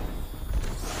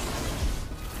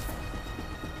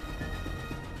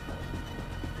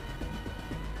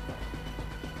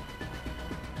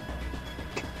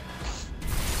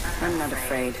 I'm not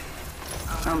afraid.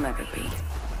 I'll never be.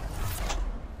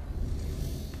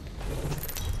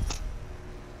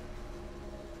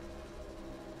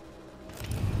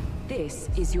 This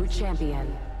is your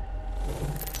champion.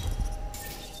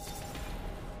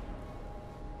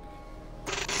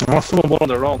 Well, someone won on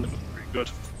their own. It was pretty good.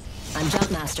 I'm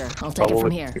jump master. I'll take it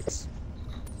from here. Yes.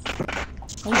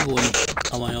 I'm going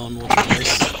on my own one.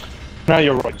 Nice. No,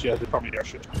 you're right. Yeah, they probably are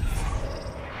shit.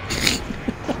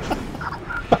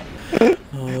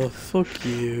 Oh, fuck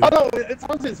you. I know, it's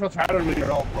honestly it's much harder when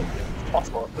you're all broken.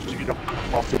 possible, especially if you don't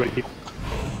off to it.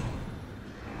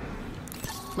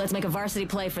 Let's make a varsity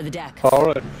play for the deck.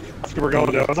 Alright, that's where we're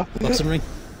going down, is it? Boxing ring.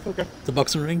 Okay. The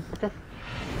boxing ring. Okay.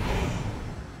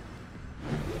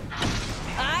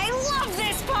 I love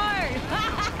this part!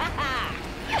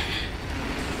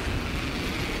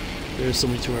 There's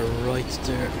somebody to our right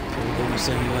there. Probably going the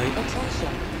same way.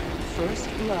 Attention. First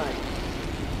blood.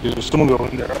 There's someone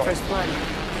going there. First blood.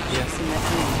 Yeah.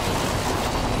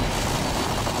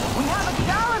 We have a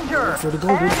challenger! For the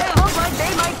gold. And they look like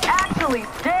they might actually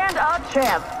stand a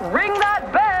chance. Ring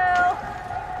that bell!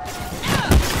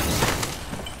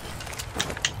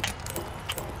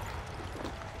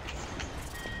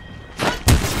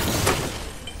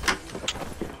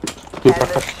 And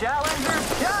the challenger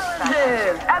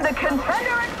challenges! And the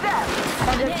contender accepts!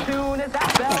 And as soon as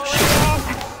that bell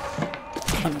rings...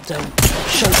 I'm down.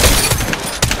 Shut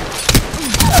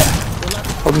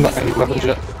I'm not any weapons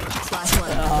yet. Slash one.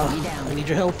 You down. I need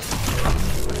your help.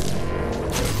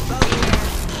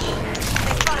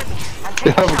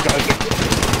 Yeah, we got it.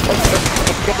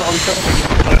 I've got all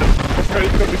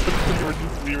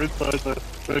the you're inside the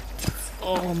thing.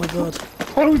 Oh my god.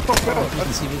 How do we pop out? You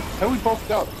can see me. How do we pop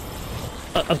out?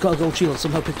 I've got a gold shield.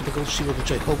 Somehow picked up a gold shield,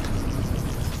 which I hope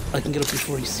I can get up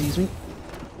before he sees me.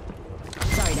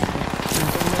 Sorry, Dad.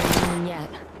 Haven't been yet.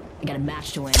 I got a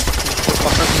match to win.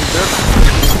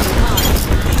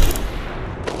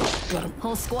 Got him.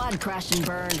 Whole squad crashed and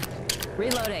burned.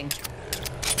 Reloading.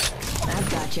 I've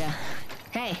gotcha.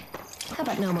 Hey, how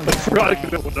about no more guns? Right, I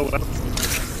don't know what else.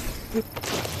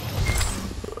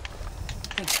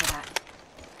 Thanks for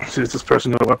that. See, is this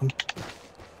person got a weapon?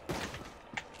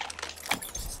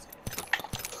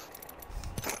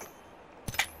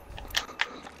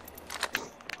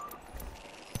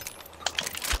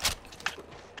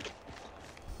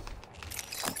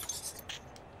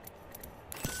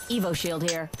 Evo shield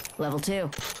here. Level 2.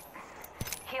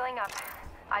 Healing up.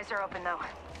 Eyes are open though.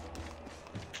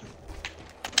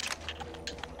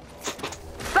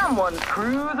 Someone's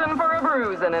cruising for a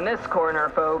bruising in this corner,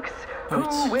 folks.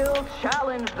 Who will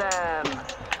challenge them?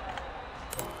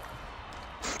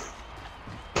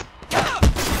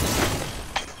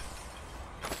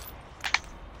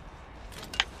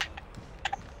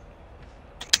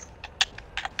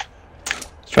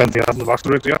 Trying to get out of the box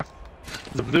right yeah.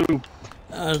 The blue.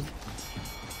 There's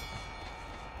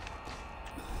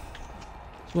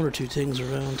one or two things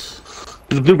around.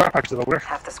 There's a blue backpack still over there.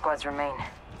 Half the squads remain.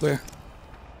 Where?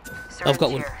 Syringe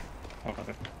got one. here. Oh,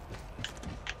 okay.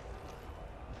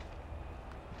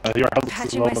 Your health is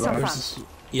Patching low, myself but up. Where's this?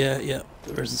 Yeah, yeah.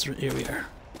 Where's this? Here we are.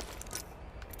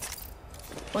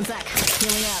 One sec.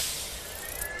 Healing up.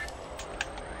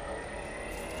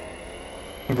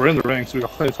 we're in the ring, so we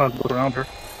got plenty of time to look around here.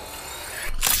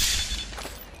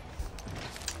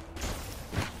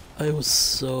 I was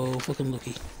so fucking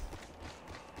lucky.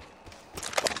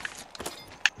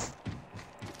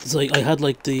 It's like I had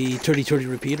like the 30-30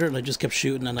 repeater and I just kept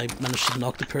shooting and I managed to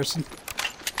knock the person.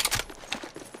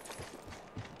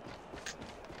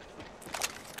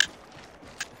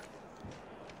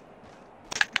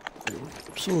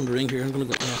 There's someone in the ring here, I'm gonna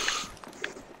go now.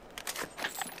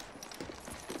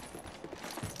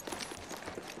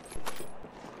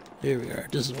 Here we are,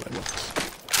 this is what I want.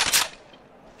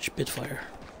 Spitfire.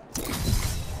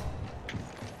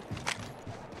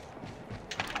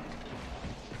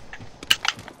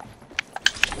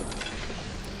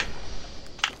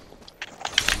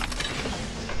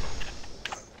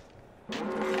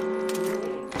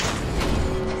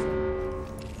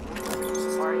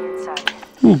 Already inside.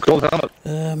 Ooh, gold helmet.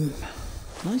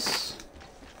 Nice.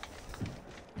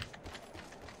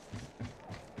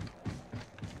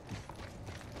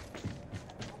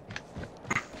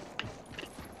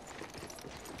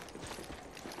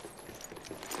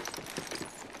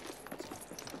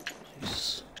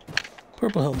 Jeez.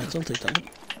 Purple helmets, I'll take that one.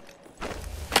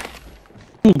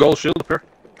 Ooh, gold shield up here.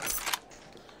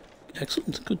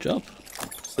 Excellent, good job.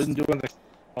 Didn't do anything.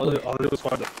 All I did was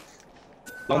find it.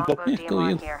 Long Longbow book. Yeah, go DMR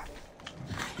you. here.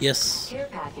 Yes. Care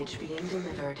package being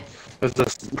delivered. There's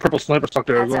this purple sniper stock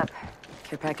there as Heads well. up.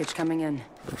 Care package coming in.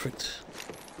 Perfect.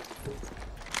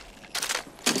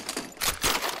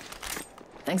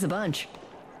 Thanks a bunch.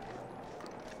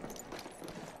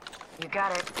 You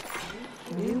got it.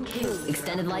 New kill.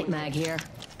 Extended light mag here.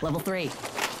 Level 3. No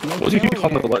What do you keep kill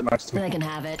calling it the here. light max? Then I can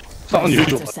have it. It's not My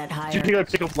unusual. sights are set Do you higher. think I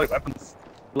pick up light weapons?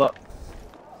 A lot.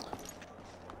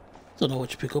 Don't know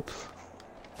what you pick up.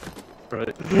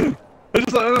 Right. It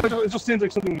just seems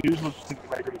like something unusual. Just thinking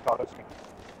like really thought of me.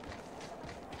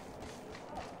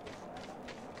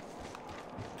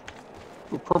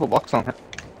 Ooh, purple box on it.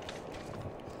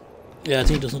 Yeah, I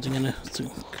think there's nothing in it. So,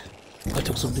 I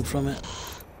took something from it.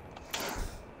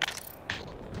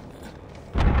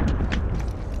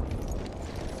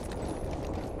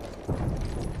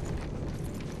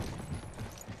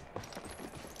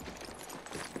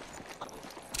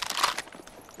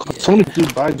 So many blue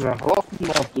bags around. How often do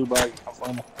you have blue bags? I can't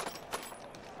find them.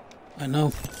 I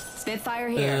know. Spitfire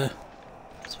here.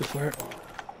 Spitfire.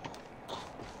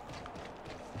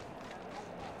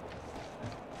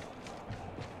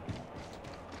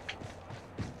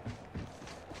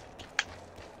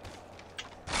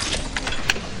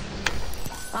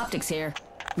 Optics here.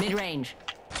 Mid-range.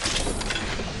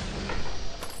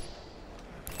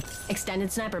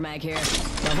 Extended sniper mag here.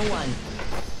 Level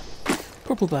 1.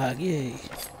 Purple bag, yay.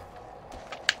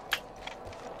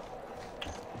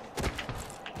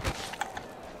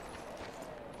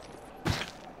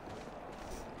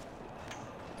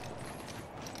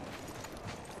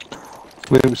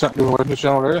 Maybe we start doing a weapons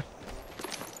channel area.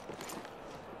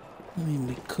 I mean,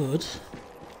 we could.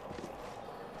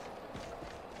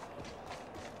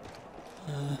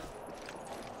 Yeah,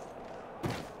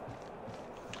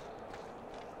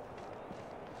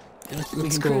 We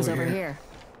let's can go cruise over over here. here.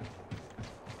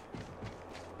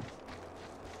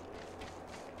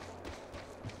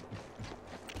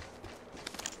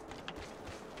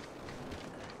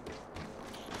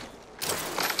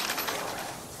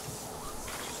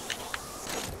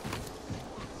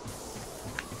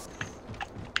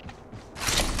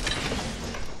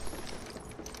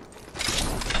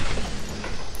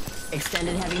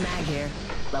 Extended heavy mag here.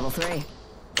 Level 3.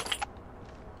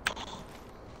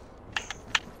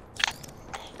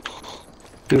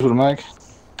 Here's with a mag.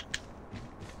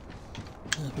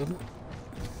 No problem.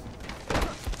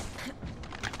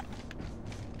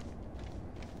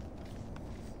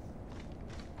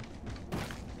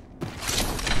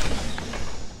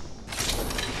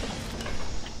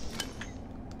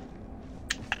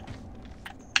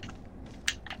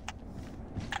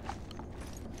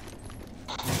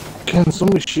 Ken, so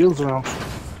many shields around.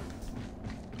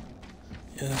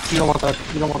 Yeah, You don't want that.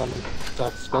 You don't want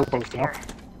that spell post, you know?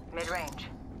 Mid-range.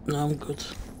 no, I'm good.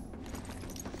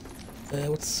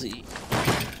 Let's see.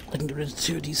 I can get rid of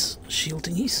 2 of these shield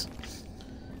thingies.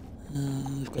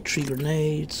 We've got 3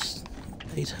 grenades,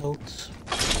 8 health.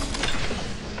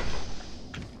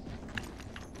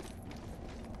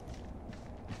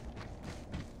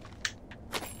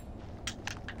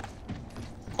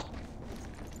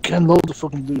 Ken, load the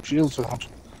fucking blue shields around.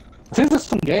 I think there's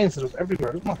some games that are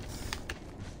everywhere, isn't there?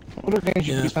 Other games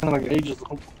you Yeah. can be spending like ages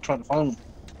trying to find them.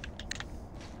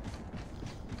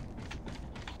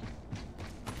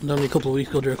 And only a couple of weeks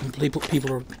ago, there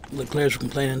were players were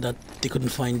complaining that they couldn't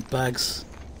find bags,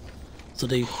 so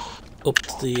they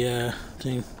upped the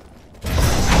thing.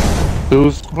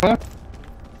 Who's playing?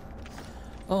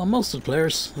 Oh, most of the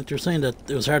players, like, they were saying that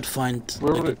it was hard to find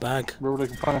Where like, were a bag Where were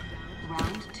they playing?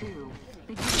 Round 2.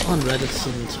 on Reddit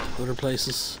and other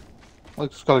places. I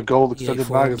just got a gold EA extended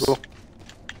bag as well. forums.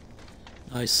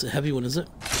 Nice, a heavy one, is it?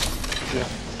 Yeah.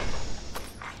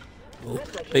 Oh,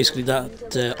 basically,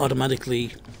 that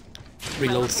automatically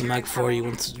reloads the mag for you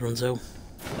once it runs out.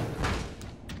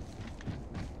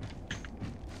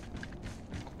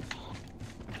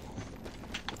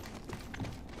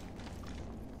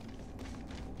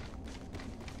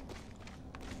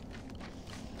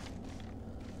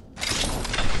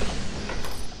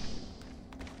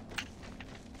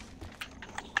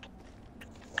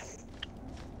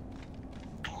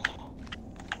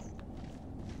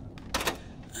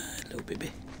 Hello,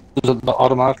 baby. Does it not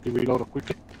automatically reload it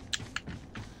quickly?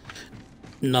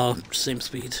 No, same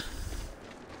speed.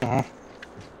 Uh-huh.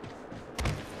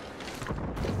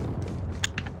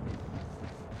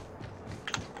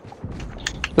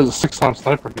 There's a 6-time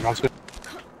sniper, to be honest with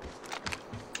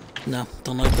you. No,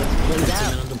 don't like that. I like to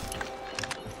zoom in on them.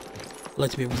 I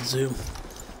like to be able to zoom.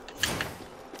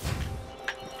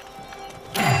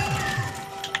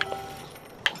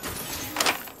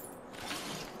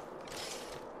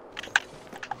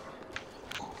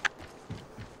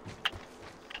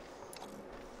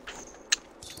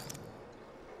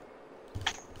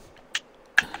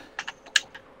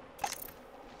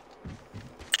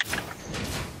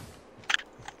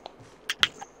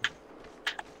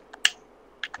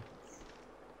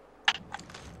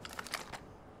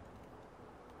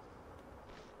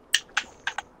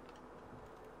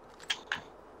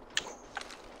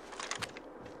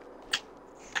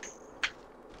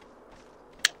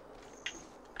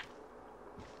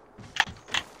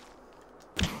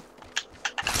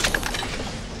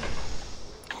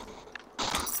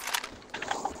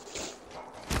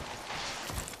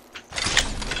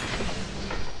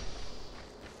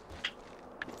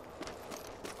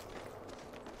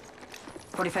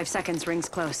 45 seconds, rings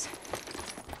close.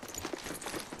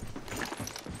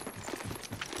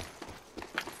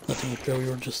 Nothing, Joe, you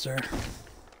were just there.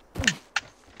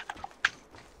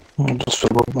 I'm just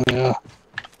filled up my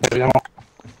heavy ammo.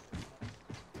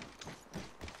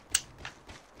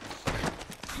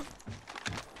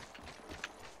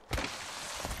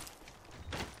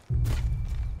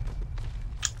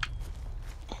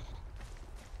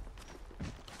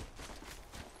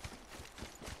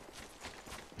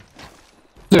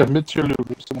 Yeah, mid-tier loot,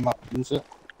 there's some map, isn't it?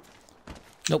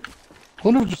 Nope. I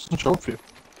wonder if it just doesn't show up for you.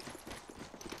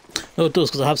 No, it does,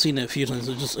 because I have seen it a few times.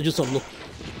 I just don't look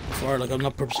far, like, I'm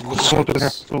not purposely looking Smoke for in here,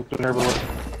 it. smoke in here, but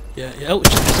Yeah, yeah, oh,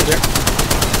 it's still there.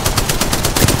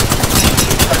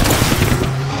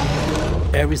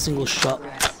 Every single shot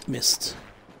missed.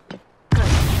 Good.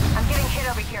 I'm getting hit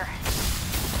over here.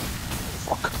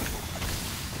 fuck.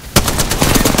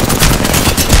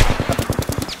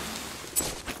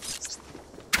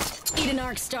 Eat an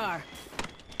arc star.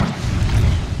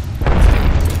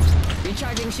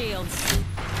 Recharging shields.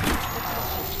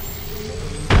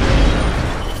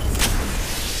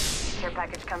 Care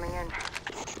package coming in.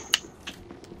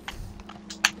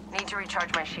 Need to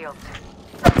recharge my shields.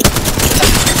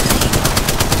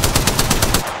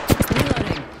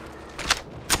 Reloading.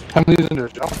 How many is in there,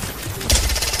 Joe?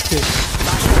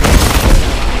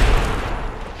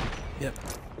 Yep.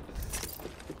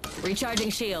 Recharging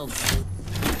shields.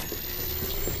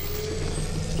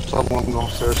 Just saw one of them go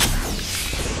upstairs.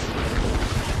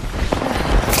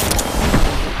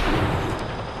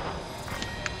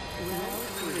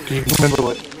 Do you remember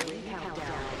what?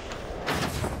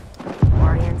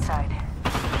 Already inside.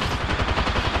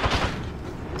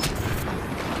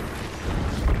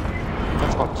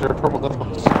 That's box here, purple death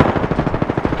box.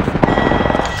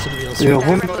 Somebody else. Yeah, That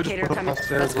one guy just replicator put up coming.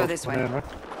 upstairs. Let's go this way. Right?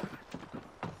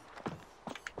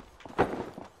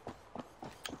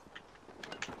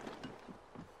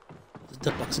 There's a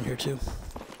death box in here too.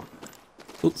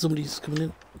 Oh, somebody's coming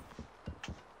in.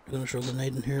 I'm gonna throw a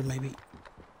grenade in here, maybe.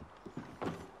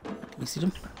 Can you see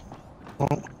them? Oh.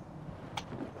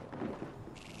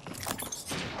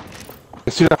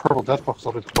 You see that purple death box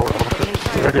over the door?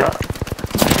 There you are.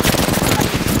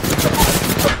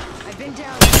 I've been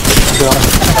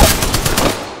down.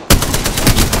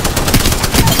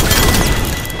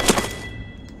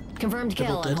 Confirmed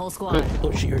kill on dead. whole squad.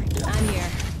 Oh, she already did. I'm here.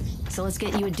 So let's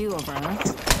get you a do-over, huh?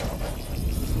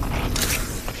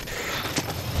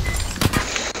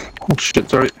 Oh shit,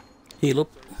 sorry. Heal up.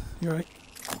 You're right.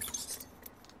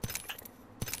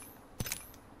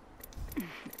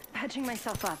 Patching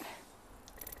myself up.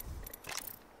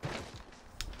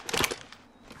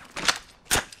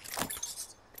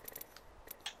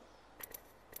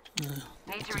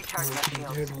 Need to recharge my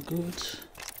shield. There, no good.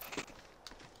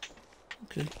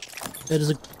 Okay.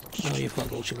 There's a. Oh, you've got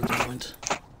gold shield, never mind.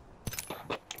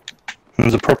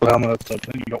 There's a purple helmet outside.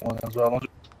 I think you got one as well, don't you?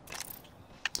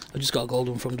 I just got a gold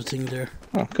one from the thing there.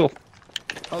 Oh, cool.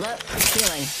 Hold up.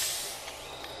 Healing.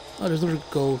 Oh, there's another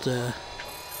gold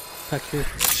pack here.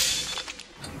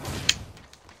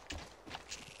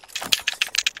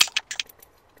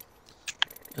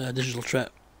 Digital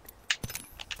trap.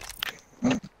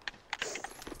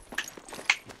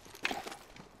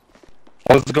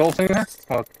 What's the gold thing there?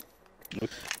 Oh,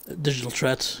 Digital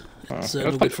threat. It's Oh,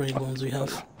 no good for any bones we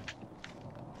have.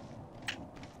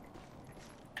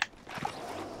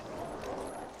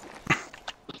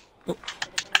 Oh,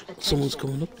 someone's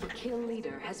coming up. The kill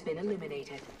leader has been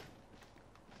eliminated.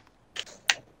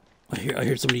 I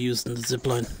hear somebody using the zip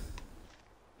line.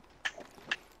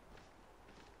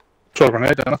 throw a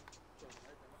grenade down it.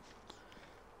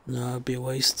 No, it'd be a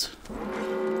waste.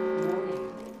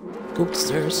 Go up the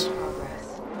stairs.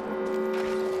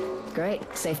 Great.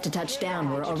 Safe to touch down.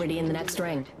 We're already in the next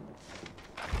ring.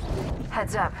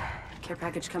 Heads up. Care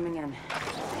package coming in.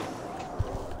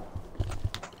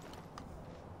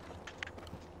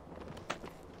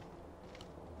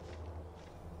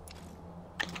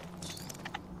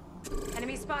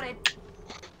 Enemy spotted.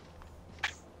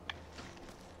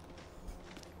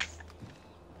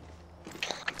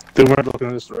 They weren't looking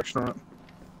in this direction, right?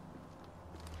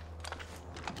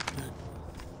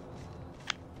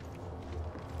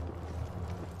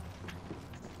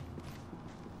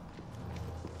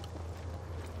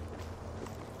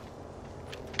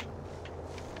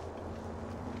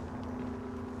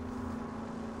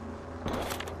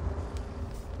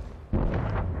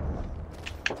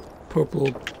 Purple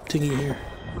thingy here.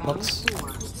 Box.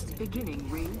 Beginning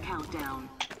ring countdown.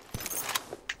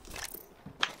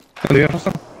 Anything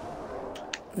interesting?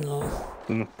 No.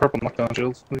 The purple knockdown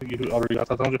shields. You already got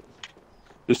that, don't you?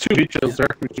 There's two heat shields there,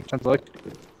 which you tend to like.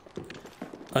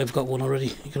 I've got one already.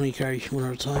 You can only carry one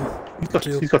at a time. He's got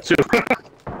two.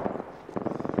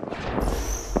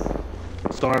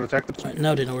 Still not detected. Right,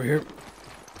 now they know we're here.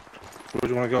 Where do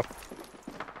you want to go?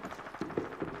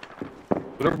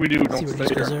 Whatever we do, See don't where stay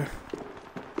these guys here.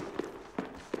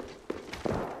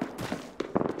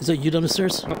 are. Is that you down the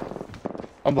stairs?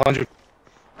 I'm behind you.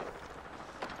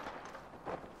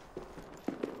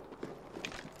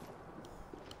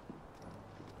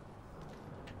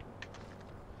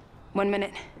 One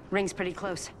minute. Ring's pretty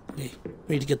close. Okay.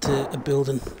 We need to get to a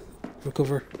building.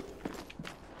 Recover.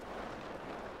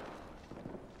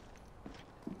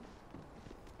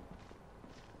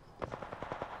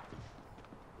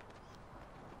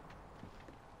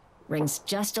 Ring's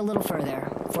just a little further.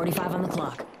 45 on the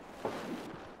clock.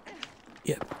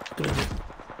 Yeah, good idea.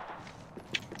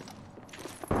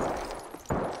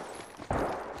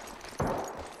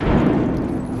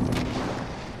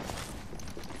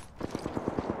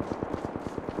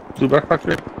 Blue backpack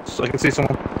here, so I can see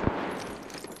someone.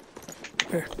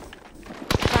 Here.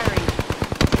 Firing.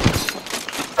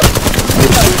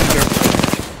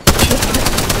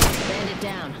 Bandit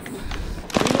down.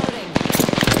 Reloading.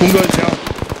 One guy down.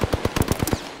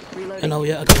 I know,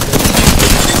 yeah, I got it.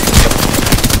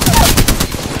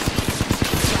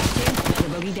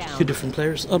 Another bogey down. Two different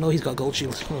players. Oh no, he's got gold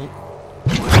shield. Hold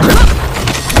on.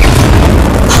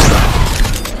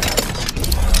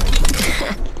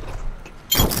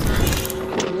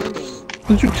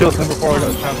 Didn't you kill him before I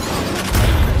got a chance?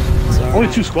 Sorry.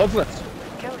 Only 2 squads left.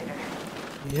 Kill leader.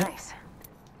 Yeah. Nice.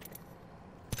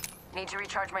 Need to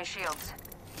recharge my shields.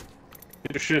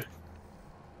 Your shit.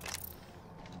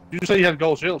 You say you had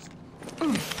gold shields? I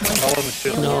wasn't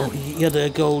shield. No, he had a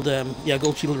gold, yeah,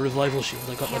 gold shield revival shield.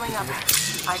 I got Healing up.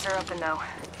 that. Eyes are open though.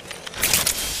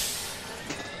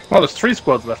 Oh, there's 3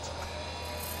 squads left.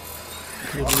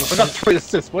 I got 3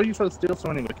 assists. Why are you trying to steal so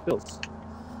many of my kills?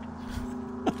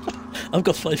 I've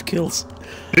got 5 kills.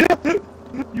 Yeah,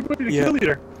 you might be the kill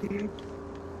leader.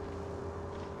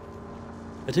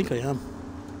 I think I am.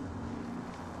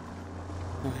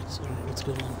 Alright, so what's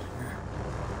going on here?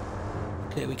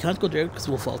 Okay, we can't go there because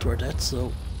we'll fall to our death,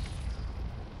 so...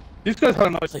 These guys had a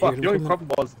nice I spot. hear The only them problem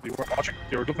was they weren't watching.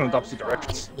 They were looking in the opposite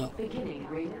directions. No. Beginning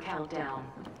ring countdown.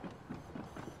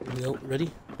 Here we go,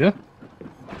 ready? Yeah.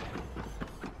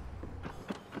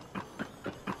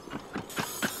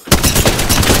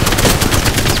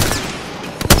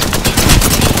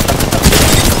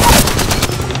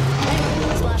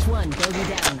 Slash one.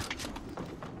 Bogey down.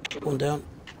 One down.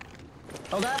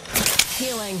 Hold up.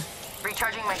 Healing.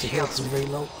 Recharging my The shields. health is very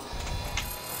low.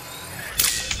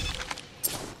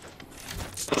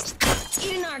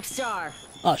 Eat an arc star.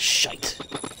 Ah, shite.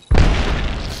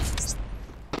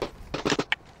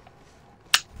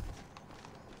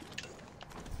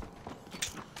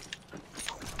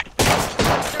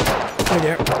 Right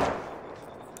there.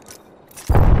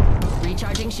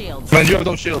 Recharging shields. Man, you have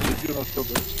no shield. You have no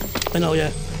shield. I know,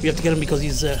 yeah. We have to get him because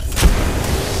he's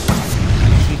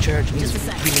recharging. He's Just a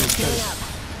sec. healing his Healing status.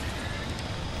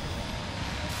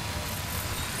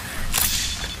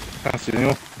 up. Can't see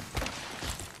anyone.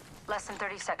 Less than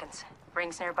 30 seconds.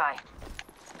 Rings nearby.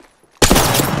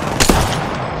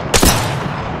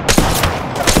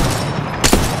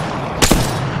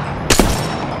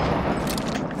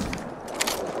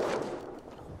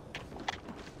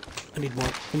 I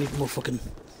need more fucking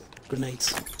grenades.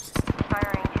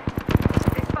 Firing.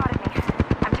 They spotted me.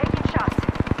 I'm taking shots.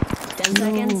 10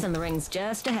 seconds and the ring's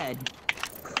just ahead.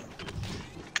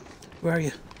 Where are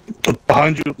you?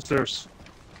 Behind you upstairs.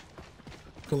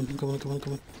 Come on, come on, come on,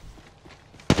 come on.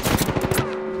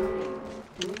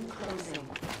 Closing.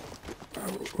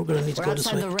 We're gonna need to We're go this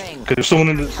outside way. the ring. Okay, there's someone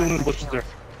in the bushes there.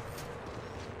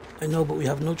 I know, but we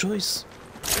have no choice.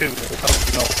 Okay, we'll have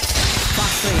to know.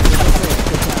 Fox 3. Good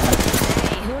job.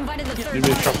 Hey, who invited the third You may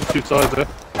trap party? the 2 sides there.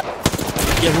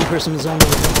 Yeah, one person is on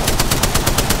there.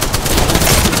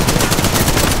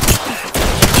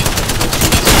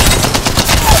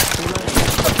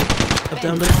 Up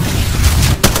down there.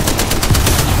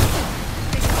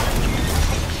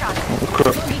 Oh,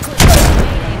 crap.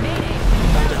 Mayday, mayday.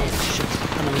 I'm down. Shit.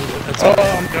 I'm on the Oh, outside.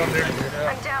 I'm down there.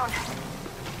 I'm down.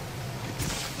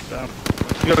 Damn.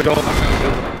 You gotta go.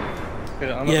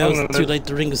 Yeah, I'm Yeah, I'm it gonna was too live. late.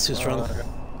 The ring is too strong. Okay.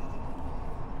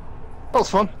 That was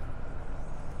fun.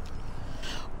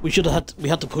 We had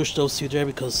to push those two there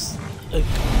because like,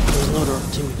 there was no other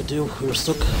thing we could do. We were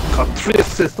stuck. Got 3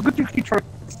 assists. Look at you keep trying to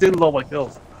steal all my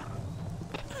kills.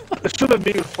 It should have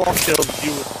been with 4 kills if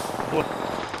you were 1.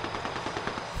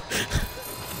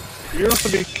 You're not to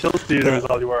be kill stealer is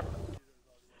all you are.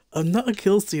 I'm not a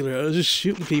kill stealer. I was just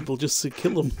shooting people just to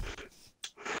kill them.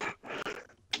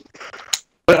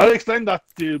 I explained that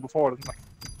to you before, didn't I?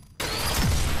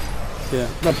 Yeah.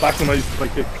 Not back when I used to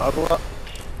like get caught a lot.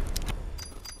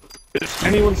 If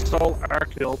anyone stole our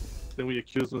kill, then we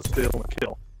accused them of stealing a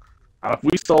kill. And if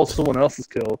we stole someone else's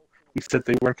kill, we said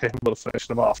they weren't capable of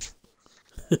finishing them off.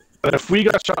 And if we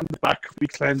got shot in the back, we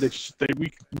claimed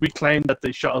we claimed that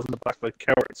they shot us in the back like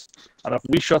cowards. And if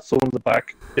we shot someone in the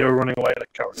back, they were running away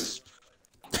like cowards.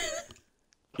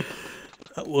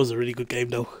 That was a really good game,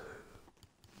 though.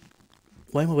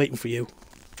 Why am I waiting for you?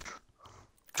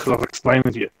 Because I'm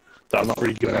explaining to you that I'm not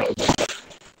really getting out of it.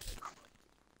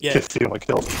 Yeah, Just stealing my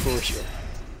kills. of course you are.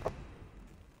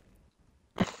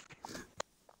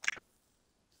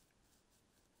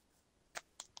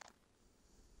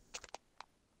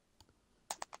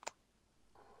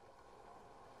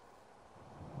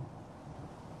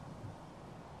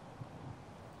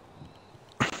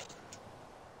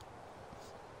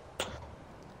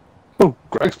 Oh,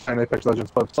 Greg's playing Apex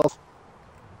Legends by himself.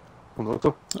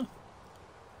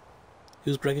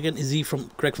 Who's Greg again? Is he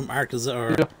from Greg from Ark? Is it,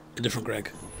 or Yeah. a different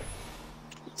Greg?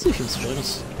 Let's see if he wants to join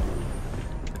us.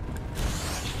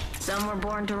 Some were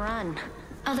born to run.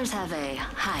 Others have a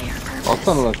higher purpose. I'll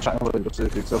send him a channel and just see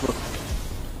if he accepts it.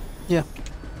 Yeah.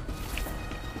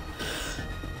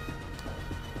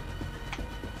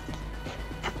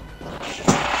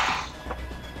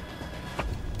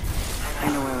 I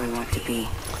know where we want to be.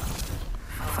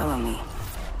 Follow me.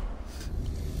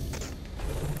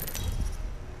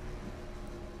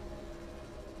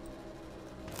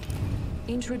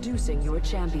 Introducing your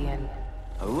champion.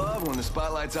 I love when the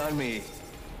spotlight's on me.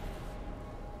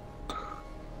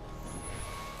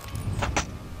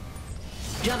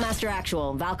 Jumpmaster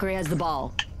Actual. Valkyrie has the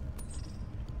ball.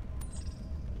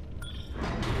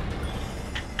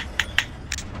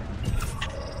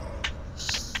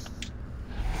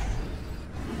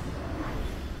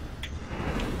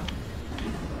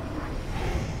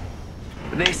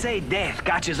 They say death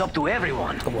catches up to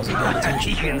everyone. I wasn't paying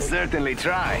attention. He can certainly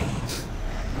try.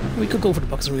 We could go for the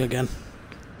boxing ring again.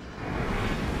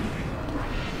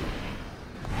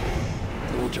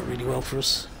 That will do really well for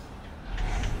us.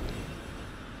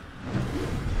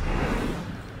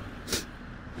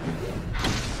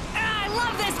 I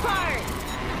love this part!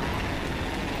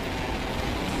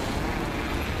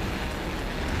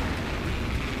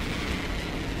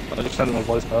 I just sent him a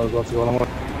voicemail as well to go on.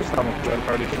 Just having a dread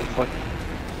party for this fight.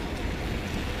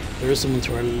 There is someone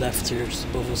to our left here, just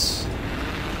above us.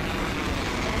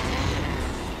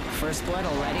 First blood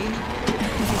already?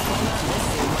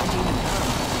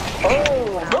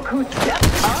 Oh, look who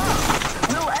stepped up!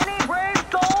 Will any brave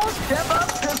soul step up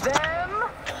to them?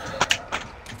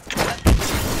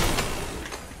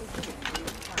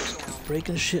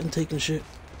 Breaking shit and taking shit.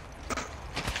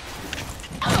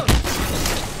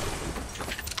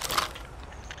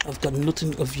 I've got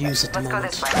nothing of use at the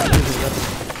moment.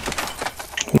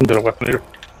 Get a weapon here.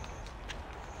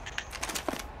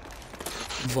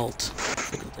 Vault.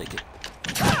 I can take it.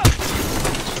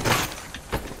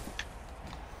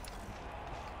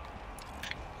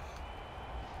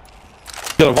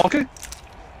 Get a walkie?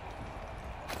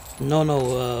 No,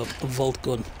 a vault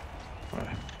gun. Right.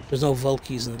 There's no vault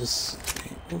keys in this.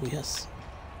 Oh yes,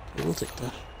 I will take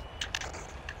that.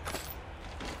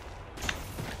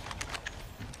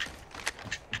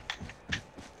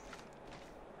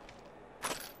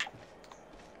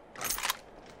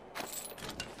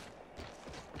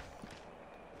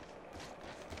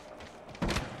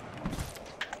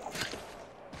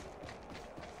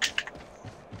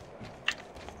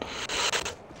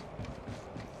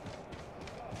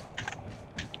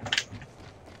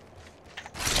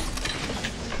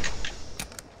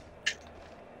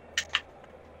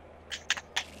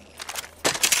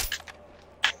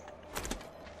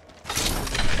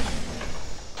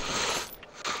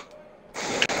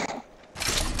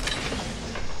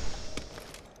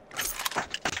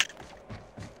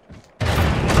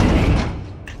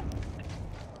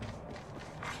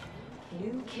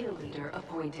 New kill leader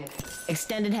appointed.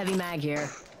 Extended heavy mag here.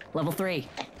 Level 3.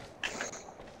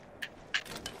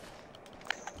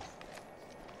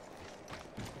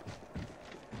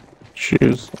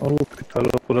 Cheers. I'll pick that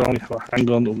up, but I only have a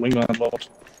handgun and wingman load.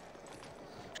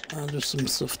 And there's some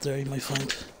stuff there you might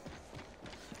find.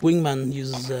 Wingman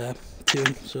uses 2,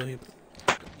 so you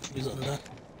use it on that.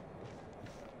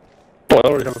 Oh, I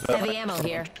already have a Heavy ammo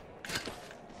here.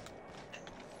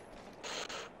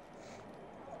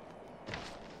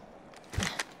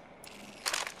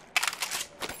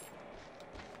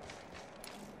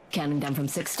 Counting down from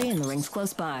 60 and the ring's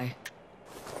close by.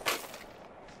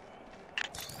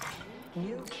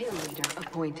 New kill leader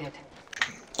appointed.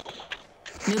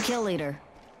 New kill leader.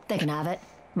 They can have it.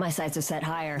 My sights are set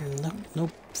higher. No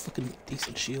fucking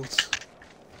decent shields.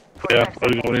 Yeah, I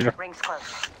was going in here. Rings close.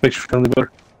 Makes you feel any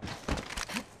better.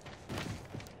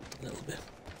 A little bit.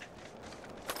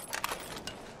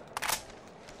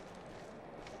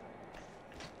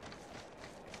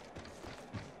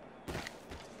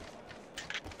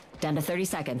 Down to 30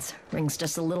 seconds. Rings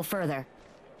just a little further.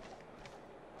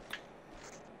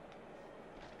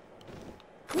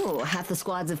 Ooh, half the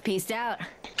squads have pieced out.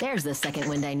 There's the second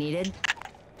wind I needed.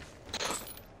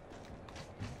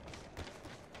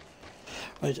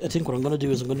 Right, I think what I'm going to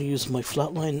do is I'm going to use my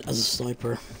flatline as a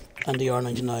sniper and the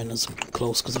R99 as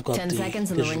close because I've got 10 the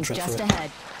seconds and the vision ring's threat just for it.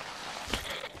 ahead.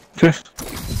 Okay.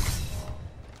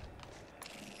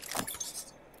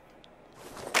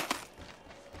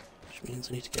 Which means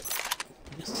I need to get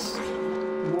this.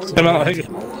 Hey man, I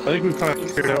think we've kind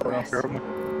of figured it out right here, haven't we?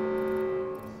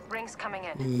 Rings coming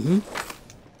in. Mm-hmm.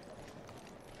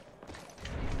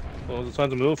 Well, it's time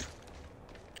to move.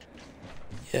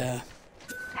 Yeah.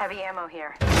 Heavy ammo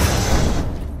here.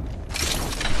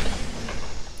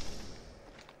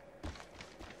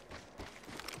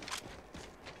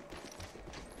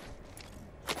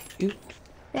 You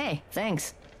Hey,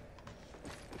 thanks.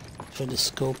 find the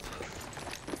scope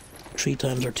 3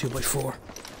 times or 2x4.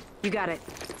 You got it.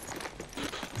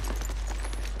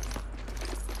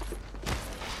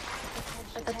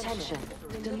 Attention.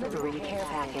 Delivery care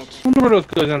package. I wonder where those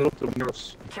guys ended up doing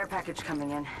this. Care package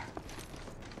coming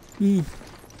in.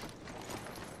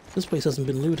 This place hasn't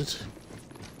been looted.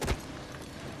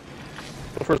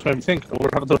 The first made me think, where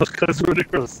have those guys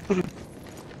ridiculous?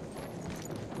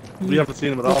 We haven't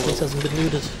seen them at all. This place hasn't been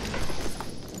looted.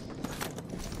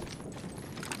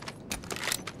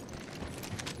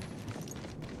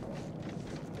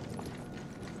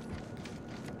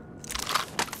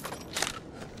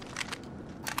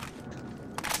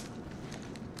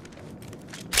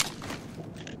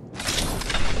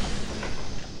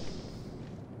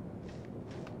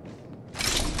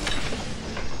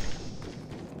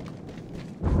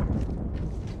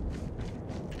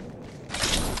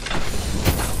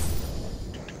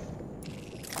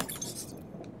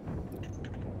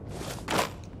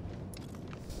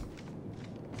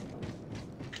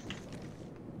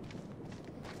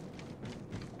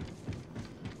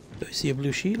 Do I see a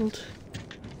blue shield?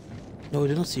 No, I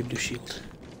do not see a blue shield.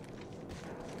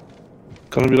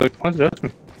 Gonna be like, why did that me?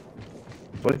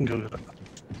 What can do with that?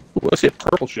 Ooh, I see a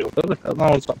purple shield. No,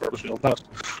 it's not purple shield. No. I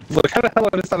was like, how the hell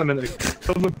did I miss that a minute ago?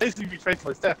 So I'm basically retracing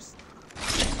my steps.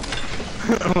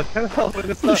 I'm like, how the hell did I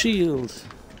miss Blue that? shield!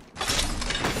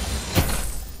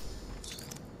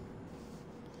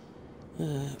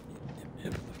 Yep,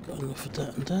 I've got enough of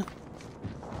that and that.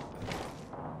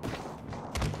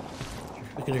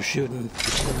 Freaking are shooting.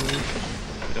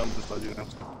 Yeah, I'm just letting you know.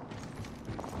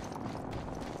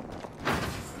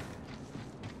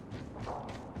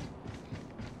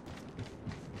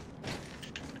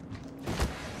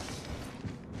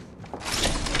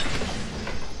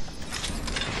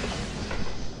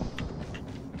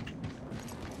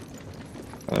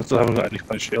 I still haven't got any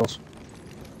kind of shields,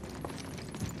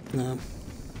 No.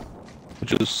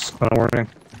 which is kind of worrying.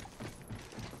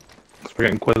 Because we're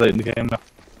getting quite late in the game now.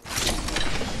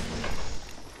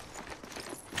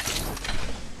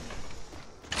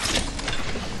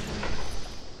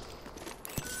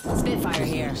 Spitfire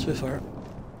here. Spitfire.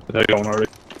 They're going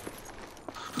already.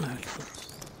 Alright.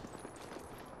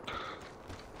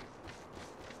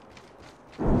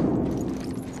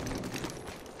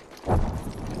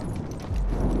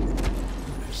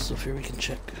 There's stuff here we can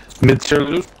check. Mid-tier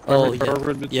loot. Oh, Remember yeah.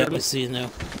 over at mid-tier Yeah, I loot? see it now.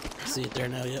 I see it there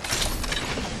now, yeah.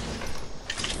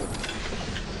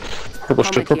 Purple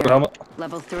shit, purple helmet.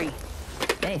 Level 3.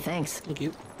 Hey, thanks. Thank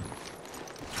you.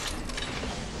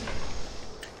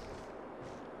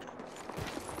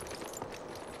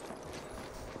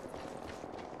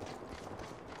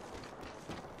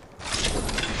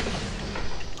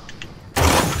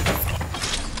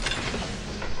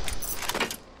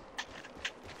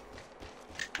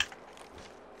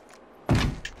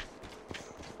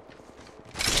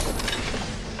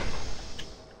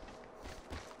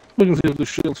 We can see if the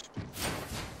shields.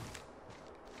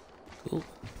 Cool.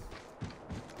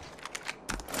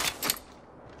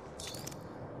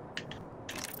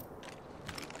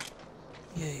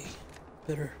 Yay.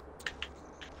 Better.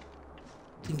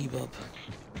 Thingy bob.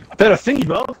 I bet a thingy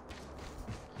bob.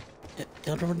 Yeah, I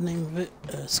don't remember the name of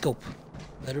it. Scope.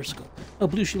 Better scope. Oh,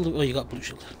 blue shield. Oh, you got blue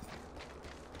shield.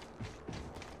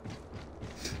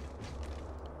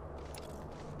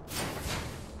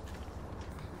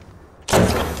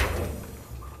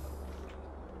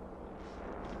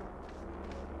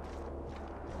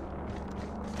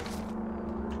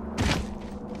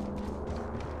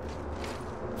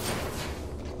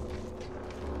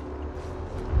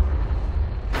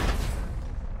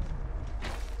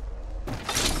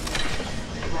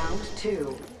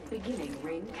 2. Beginning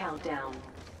ring countdown.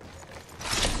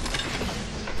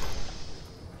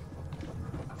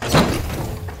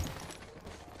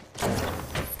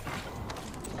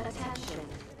 Attention.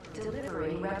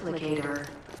 Delivering replicator.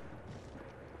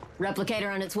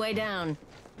 Replicator on its way down.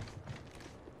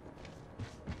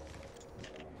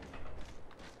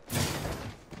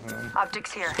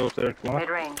 Optics here. Go up there, come on.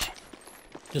 Mid-range.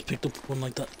 Just picked up one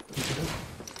like that.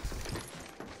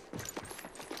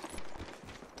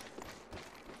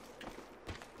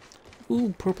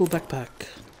 Ooh, purple backpack.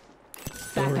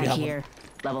 Already Backpack have here.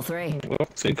 Level 3. Well, I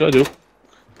think I do.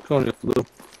 Go on, you blue.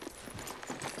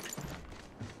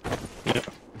 Yeah.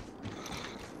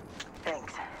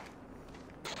 Thanks.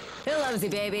 Who loves you,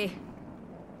 baby?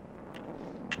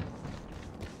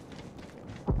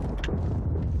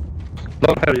 A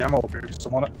lot of heavy ammo over here, just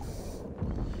on it.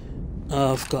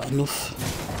 I've got enough.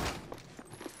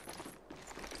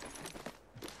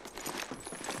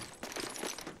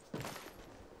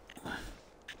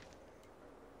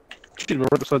 Shit, we're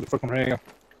right beside the fucking ring. And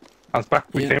it's back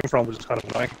where we came from, which is kind of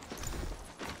annoying.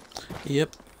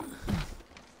 Yep.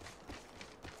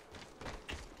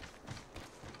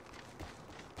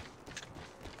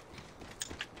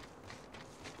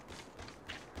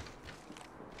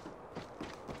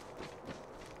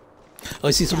 Oh,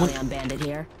 I see someone. Tally on bandit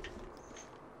here.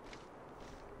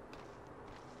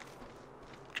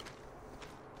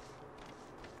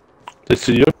 They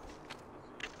see you?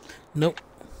 Nope.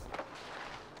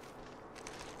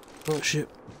 Oh shit.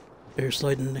 They're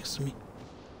sliding next to me.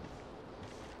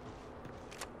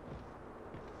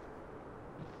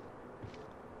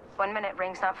 One minute,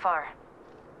 ring's not far.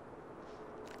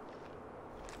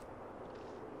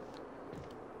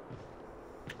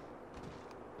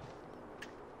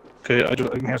 Okay, I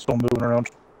can hear someone moving around.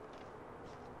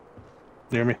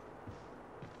 Near me.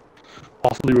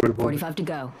 Possibly right above me. 45 to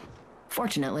go.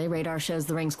 Fortunately, radar shows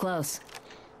the ring's close.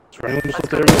 Is there anyone just up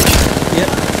there? Yep.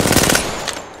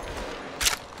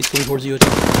 He's coming towards you. Reloading.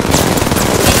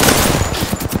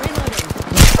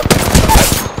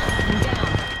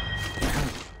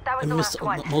 That was I the missed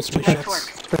last one. most of my Nice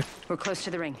shots. work. We're close to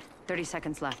the ring. 30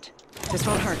 seconds left. This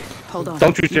won't hurt. Hold on.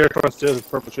 Don't you dare try to steal the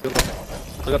purple shield.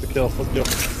 I got the kill. Fuck you.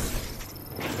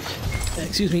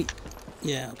 Excuse me.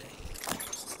 Yeah, okay.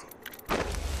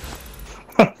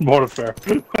 More than fair.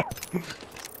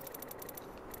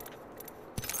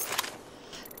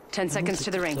 10 seconds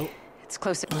to the ring. It's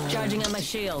close. Charging on my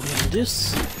shield.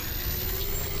 This.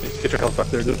 Get your health back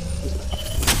there, dude.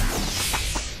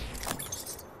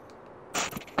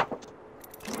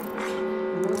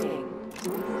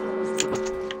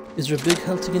 Is there a big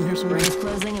health in here somewhere? Ring's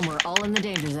closing and we're all in the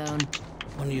danger zone.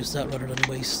 I want to use that rather than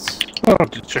waste Oh,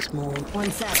 just check. small.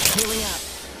 1 sec. Healing up.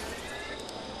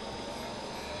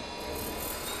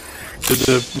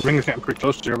 The ring is getting pretty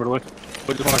close to here, by the way.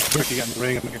 But just want to quickly get in the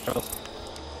ring and make it fast.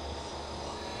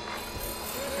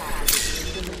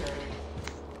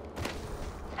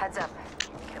 Heads up.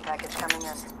 Care package coming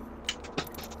in.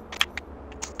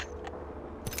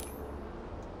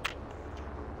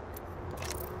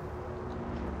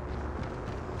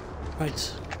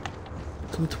 Right.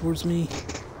 Come towards me.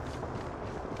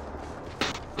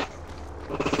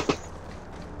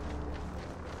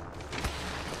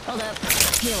 Hold up.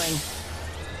 Healing.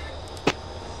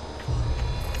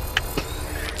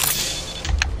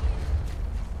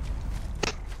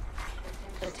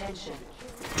 Attention.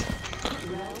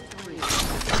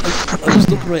 I was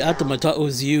looking right at them. I thought it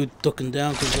was you ducking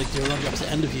down because like they were on the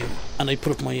opposite end of you. And I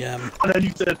put up my And then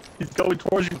you said he's going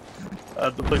towards you.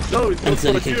 And I'm like, no, he's and going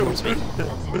said he towards came you.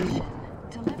 towards me.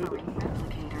 Delivering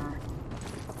replicator.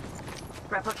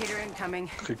 Replicator incoming.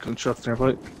 Okay, gunshots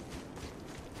nearby. Do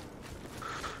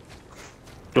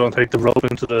you want to take the rope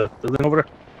into the building over there?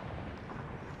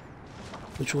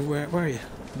 Which one? Where are you?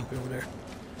 Okay, over there.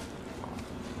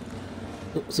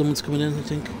 Oh, someone's coming in, I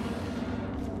think.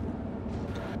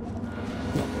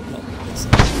 No, it's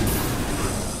not.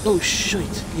 Oh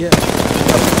shit! Yeah.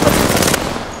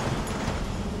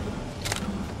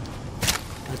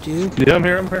 That you? Yeah, I'm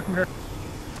here.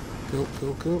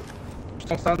 Cool. Just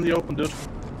don't stand in the open, dude.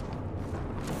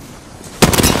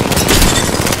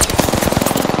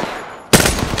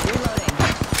 Reloading.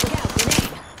 Look out.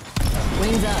 Grenade.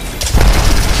 Wings up.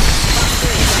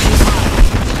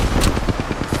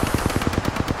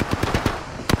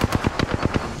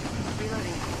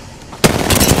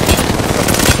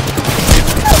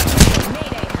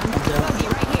 Mayday. Bogey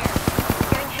right here.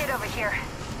 Getting hit over here.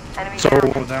 Enemy So down.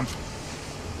 one of them.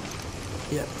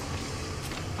 Yeah.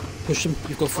 Push him.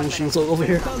 You've got full shields over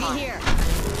here. Bogey here.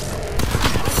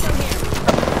 Let's go here.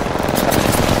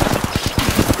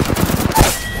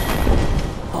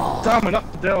 Sam, I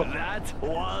knocked it down. That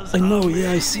was I know,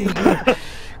 yeah, I see it there.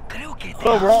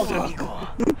 Oh, we're all dead.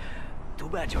 Too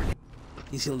bad you're...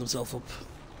 He's healed himself up.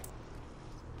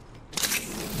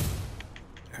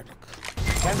 There, look.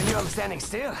 Can't believe I'm standing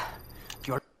still.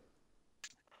 You're...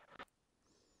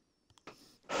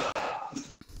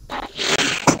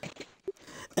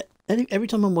 Every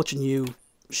time I'm watching you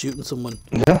shooting someone,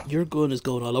 Yeah? your gun is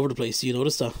going all over the place. Do you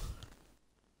notice that?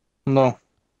 No.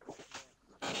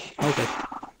 Okay.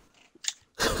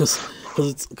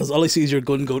 Because all I see is your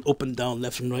gun going up and down,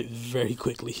 left and right very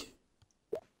quickly.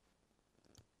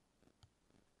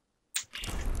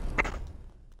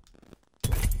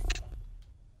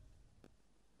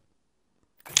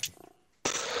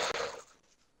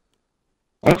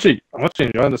 I'm actually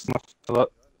enjoying this not a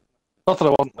lot. Not that I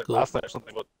wasn't like Cool. last night or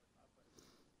something, but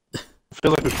I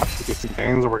feel like we've had to get some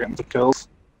gains or we're getting some kills.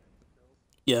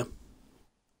 Yeah.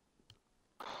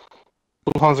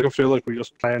 Sometimes I can feel like we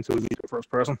just play until we meet the first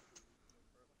person.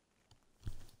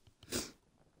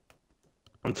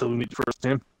 Until we meet the first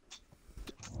team.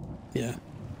 Yeah.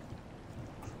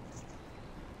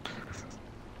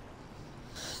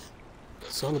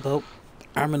 It's all about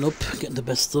arming up, getting the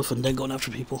best stuff, and then going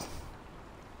after people.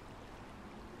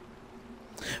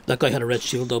 That guy had a red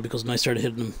shield though, because when I started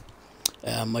hitting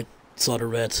him, I saw the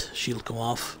red shield come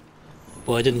off.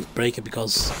 But I didn't break it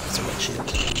because it's a red shield.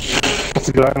 That's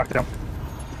a good eye knockdown.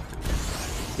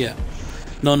 Yeah.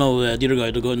 No, the other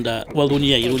guy, the gun that... Well, the one,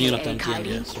 yeah, the one you knocked down at the end,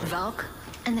 yeah. Sorry. Valk,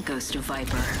 and the Ghost of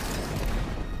Viper.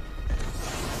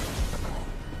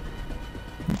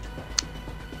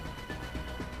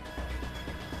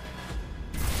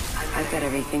 I've got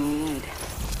everything you need.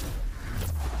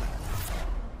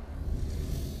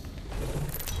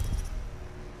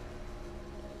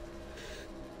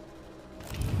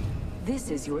 This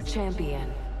is your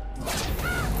champion.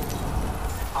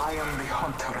 I am the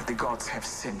hunter the gods have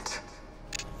sent.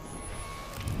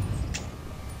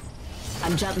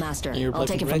 I'm Jumpmaster. you're I'll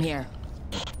take it playing from Greg?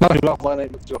 here. No, you're not line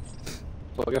 8 with Joe.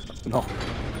 So I guess that's no.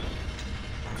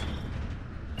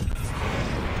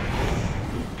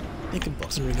 I'm thinking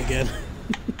boxing ring again.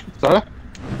 Sorry?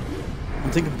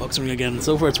 I'm thinking boxing ring again.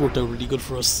 So far it's worked out really good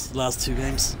for us the last 2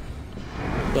 games.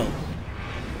 Well,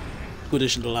 good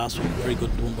addition to the last one, very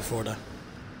good the one before that.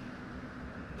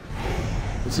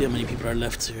 We'll see how many people are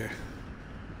left here.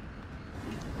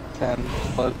 10,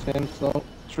 5 teams, no,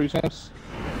 3 teams.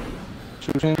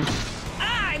 2 teams.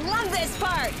 I love this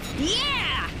part!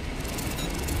 Yeah!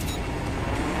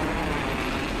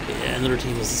 Yeah, another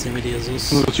team has the same idea as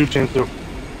us. What do 2 teams do?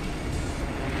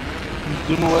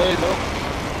 Doing away, no?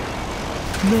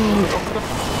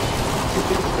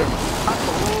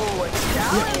 Oh, a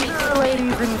challenger,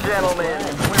 ladies and gentlemen. We're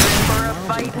in for a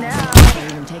fight now.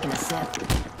 I'm even taking a sip.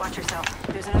 Watch yourself.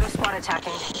 There's another squad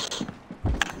attacking.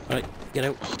 Alright, get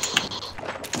out.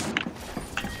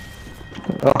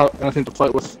 I don't have anything to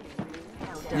fight with.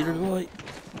 Neither do I.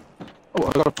 Oh,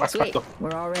 I got a backpack Sweet. though.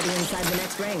 We're already inside the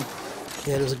next ring.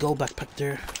 Yeah, there's a gold backpack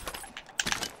there.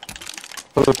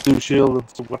 I got a blue shield and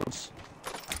some weapons.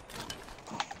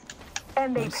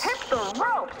 And they've hit the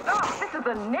ropes. Oh, this is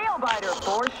a nail biter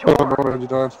for Oh, I've sure. already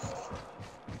died.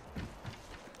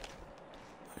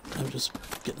 I'm just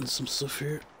getting some stuff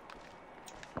here.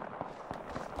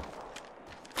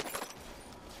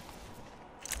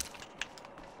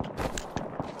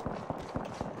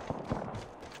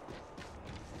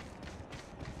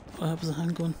 What happens to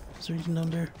handgun? Is there anything down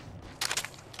there?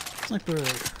 Sniper.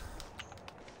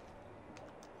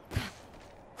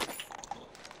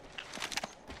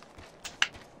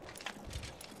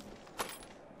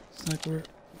 Sniper,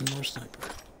 and more sniper.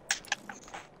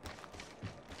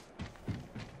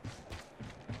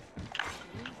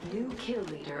 New kill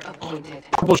leader appointed.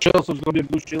 Couple shields, so there's gonna be a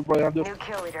blue shield right under. New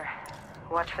kill leader.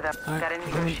 Watch for them. Alright, Got a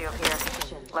new shield here.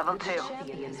 Level 2.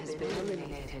 Champion has been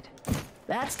eliminated.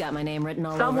 That's got my name written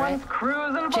all over Someone's it.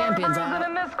 cruising for Champions a out.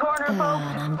 in this corner, And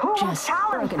folks. I'm Who just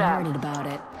challenged broken them? hearted about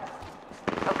it.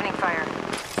 Opening fire.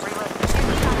 Reload.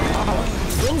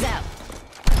 Wings out.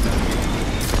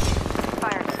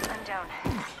 Fire. I'm down.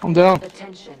 I'm down.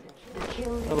 Attention. The kill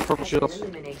the leader purple has shields. been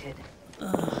eliminated.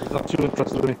 He's not too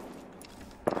interested in me.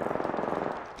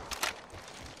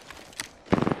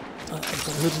 I've got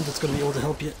a hoodie that's going to be able to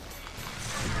help you.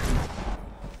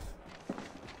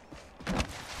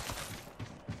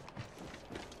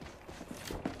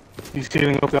 He's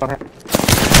healing up down here.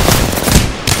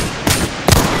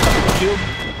 Shield.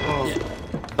 Oh.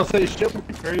 I'll say his shield would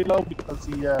be very low because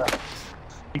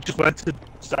he just went to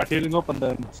start healing up and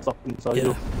then stopped inside Yeah.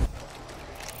 you.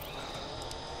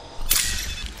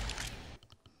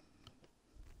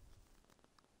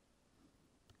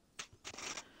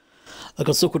 I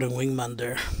got stuck with a wingman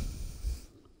there.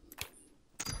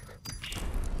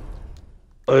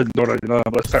 I didn't know that, you know,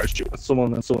 but I started shooting at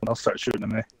someone and someone else started shooting at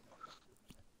me.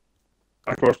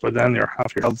 Of course, by then you're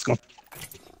half your health's gone.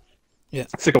 Yeah.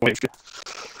 Sick of waiting for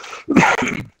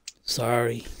you.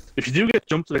 Sorry. If you do get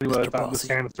jumped anywhere like that in this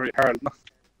game, it's very hard, isn't it?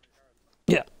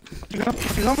 Yeah. You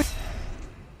know me?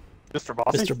 Mr.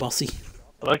 Bossy? Mr. Bossy.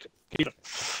 I like it. Keep it.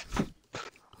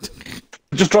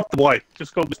 Just drop the Y.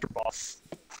 Just go Mr. Boss.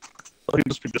 I think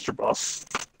just be Mr. Boss.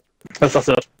 That's it.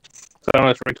 So I don't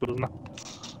have to ring to it, isn't it?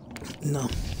 No.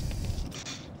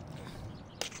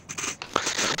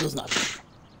 It does not.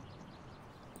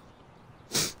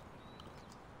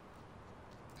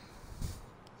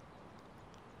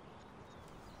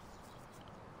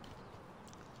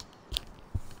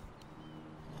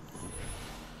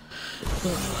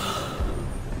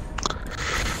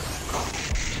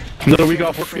 Another week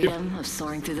off work for you. Freedom of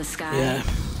soaring through the sky. Yeah.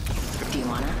 Do you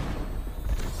wanna?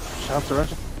 Chance to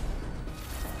rent it.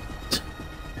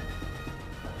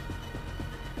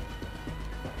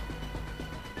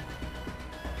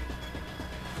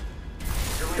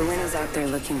 The wind is out there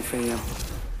looking for you.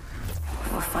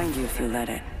 It will find you if you let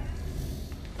it.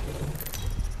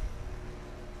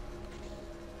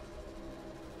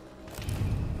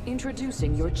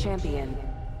 Introducing your champion.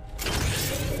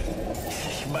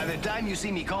 By the time you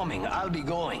see me coming, I'll be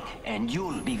going, and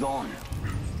you'll be gone.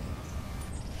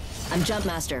 I'm Jump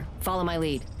Master. Follow my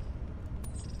lead.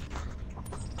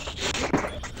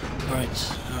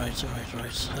 Alright. I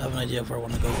have an idea of where I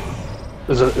want to go.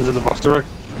 Is it the box direct?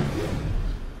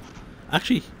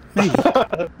 Actually, maybe.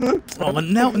 Oh, but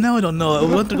now I don't know. I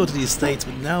want to go to the estates,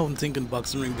 but now I'm thinking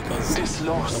Boxing Ring because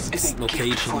of its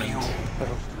location and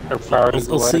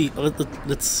I'll see.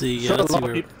 Let's see. Yeah, let's see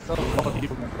where.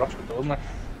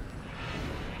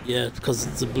 Yeah, because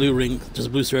it's a blue ring. There's a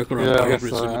blue circle around the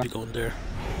bridge, so we'll be going there.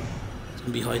 It's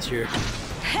gonna be high tier.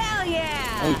 Hell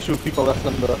yeah! Only 2 people left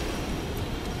in the.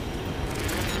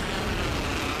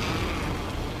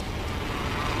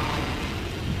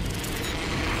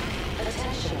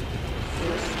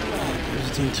 There's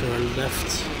a team to our left.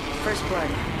 First blood.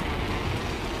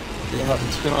 They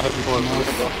haven't. They don't have people in the.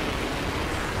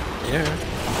 There.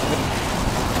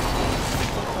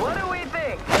 What do we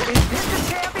think? Is this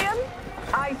a champion?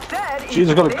 I said.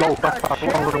 She's gonna go back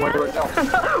longer than right now.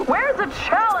 Where's a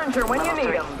challenger when you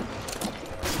need him?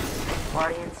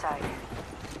 Party inside.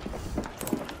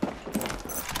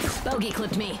 Bogey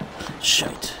clipped me.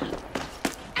 Shite.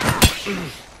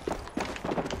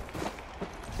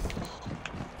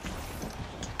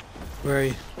 Where are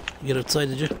you? You get outside,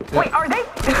 did you? Wait, are they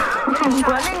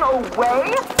running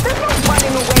away? There's no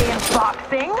running away in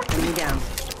boxing. Enemy down.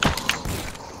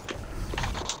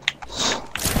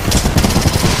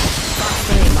 Box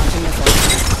 3, launching missile.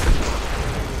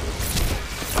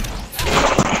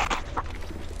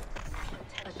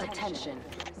 Attention.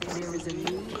 There is a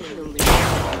new kill leader.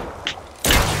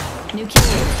 New kill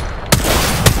leader.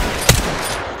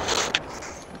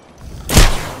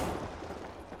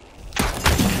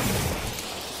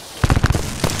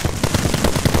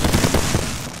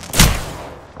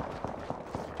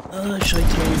 Shite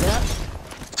throws up.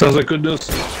 Sounds like good news.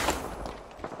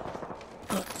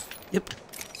 Yep.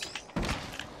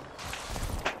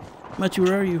 Matthew,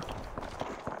 where are you?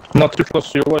 Not too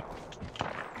close to your way.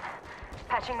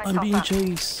 Patching I'm myself being up.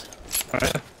 chased.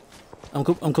 Alright. I'm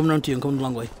coming around to you. I'm coming a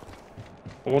long way.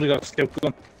 I've only got a scout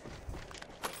gun.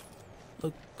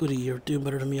 Oh, goody, you're doing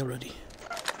better than me already.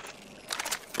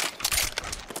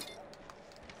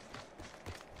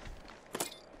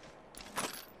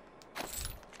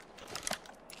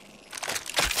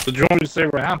 Did you want me to say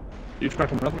where I am? You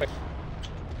expect me to run me?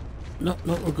 No,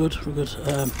 we're good. We're good.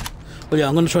 Well, yeah,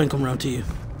 I'm gonna try and come around to you.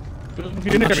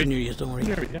 I'm actually near you. Don't worry.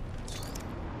 Yeah.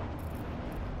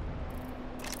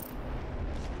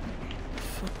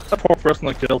 That poor person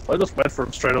I killed, I just went for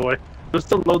him straight away. There's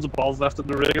still loads of balls left in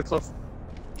the rig and stuff.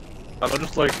 And I'm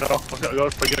just like, no, I gotta go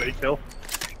if I get a kill.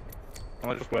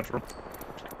 And I just went for him.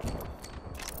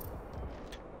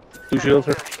 2 shields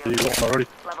here. You got one already.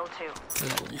 Level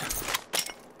 2. Yeah.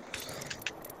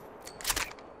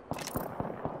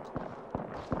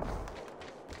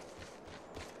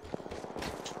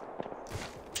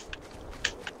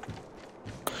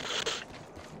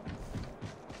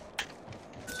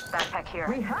 Backpack here.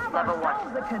 We have level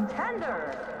 1. The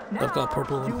contender. Now, I've got a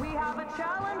purple one. do we have a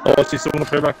challenge? Oh, I see someone up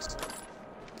here back.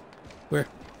 Where?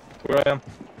 Where I am.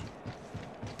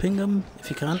 Ping them if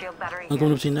you can. Shield battery I'm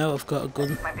going up to you now. I've got a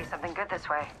gun. Might be something good this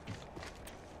way.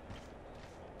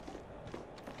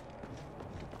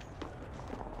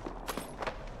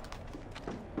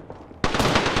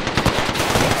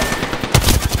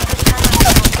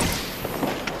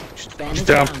 She's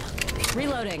down.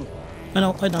 Reloading. I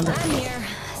know. I done that. I'm here.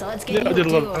 So let's get Yeah, I you did a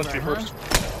lot of do-over, penalty first.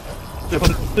 Did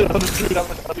 102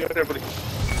 damage, I'll be out there, buddy.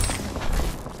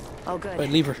 Oh, good.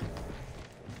 Right, leave her.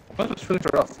 I'll just finish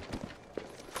her off.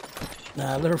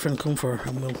 Nah, let her friend come for her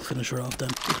and we'll finish her off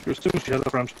then. You're still she has a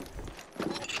friend.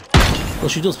 Well,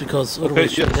 she does because Okay,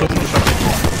 otherwise yeah, she'll someone just shot me.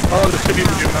 Oh, there's two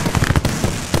people doing that.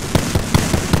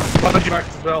 Behind you,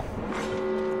 Max, as well.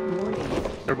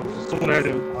 There's someone there,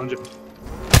 dude, behind you.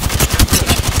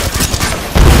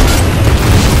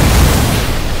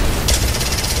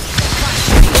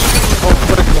 Oh,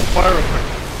 quick, on fire up there.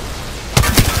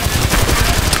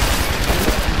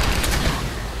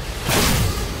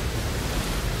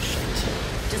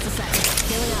 Just a sec.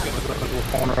 Healing up. Little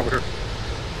corner over here.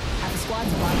 Have a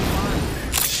squad's body farm.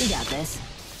 We got this.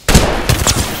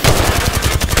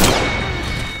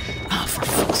 Ah, for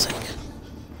fuck's sake.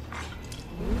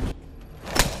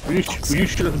 Were you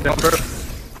shooting down there?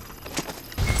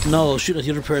 No, I was shooting at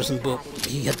the other person, but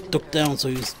he had ducked down, so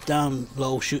he was down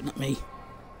low shooting at me.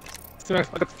 I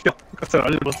got the kill. I said I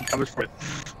didn't want the damage for it.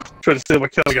 Trying to steal my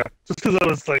kill again. Just because I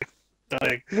was like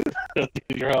dying. Need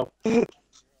your help.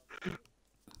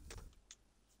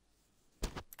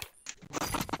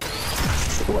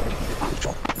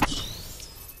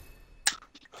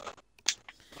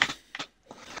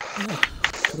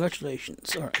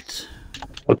 Congratulations, alright.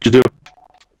 What'd you do?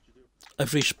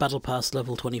 I've reached Battle Pass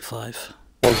level 25.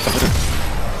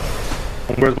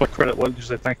 Where's my credit? Why did you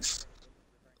say thanks?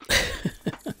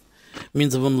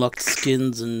 Means I've unlocked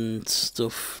skins and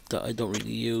stuff that I don't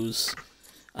really use.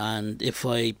 And if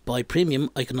I buy premium,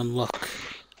 I can unlock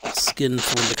a skin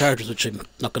for one of the characters, which I'm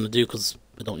not going to do because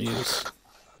I don't use.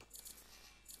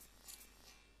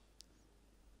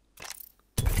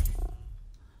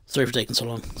 Sorry for taking so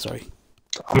long, sorry.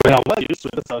 I mean, I'm not used to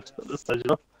it at this stage, you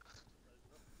know?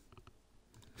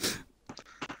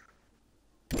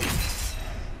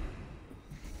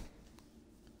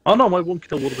 Oh no, my one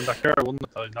kill would have been that guy, wouldn't it?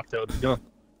 I knocked out at the beginning.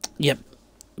 Yep,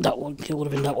 that one kill would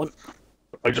have been that one.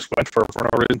 I just went for no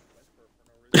reason.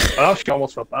 I actually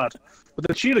almost felt bad. But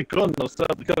then she had a gun, though, so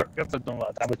the killer guess I'd done a lot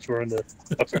of damage to her in the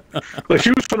boxer. Like, she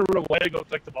was trying to run away and go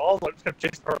collect the ball, so I just kept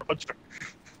chasing her and punched her.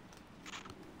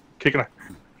 Kicking her.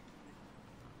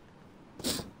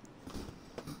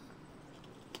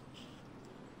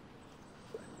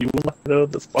 You will not know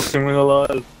this boxing ring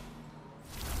alive.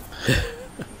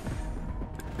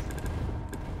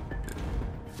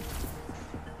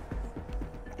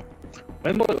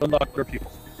 When will it unlock other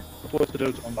people? What to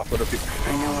do to unlock other people?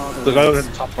 I know all The guy in the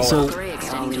top row. So,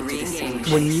 the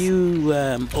when you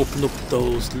open up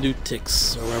those loot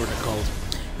ticks, or whatever they're called,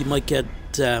 you might get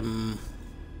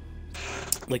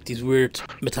like these weird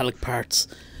metallic parts.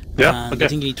 Yeah, and okay. I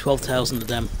think you need 12,000 of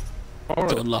them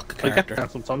to unlock a I get character.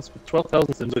 that sometimes, but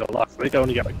 12,000 seems like a lot. So they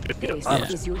only get like 50 at a time.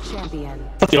 is your champion.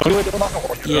 That's the only way to unlock a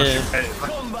horse. Yeah.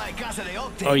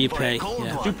 Or Or you pay,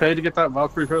 yeah. Did you pay to get that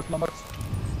Valkyrie person on that?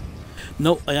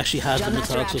 No, I actually had the Jumpmaster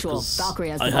metallics Actual. because Valkyrie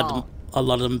has I the had ball. them, a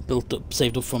lot of them built up,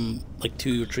 saved up from like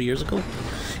 2 or 3 years ago.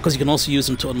 Because you can also use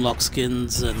them to unlock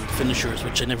skins and finishers,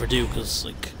 which I never do because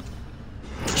like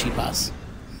cheap ass.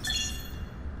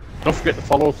 Don't forget to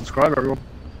follow and subscribe, everyone.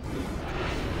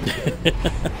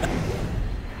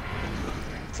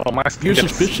 So Your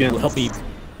subscription will help me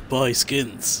buy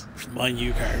skins for my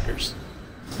new characters.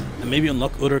 And maybe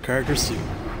unlock other characters too.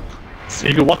 So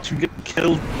you can watch him get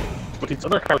killed with these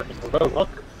other characters as well, look.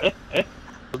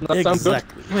 Doesn't that sound good?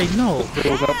 Exactly. Wait, no.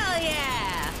 Hell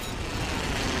yeah!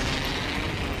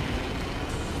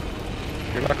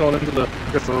 You're not going into the...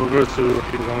 I guess there's two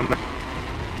people going in there.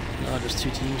 No, there's 2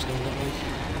 teams going that way.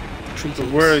 3 So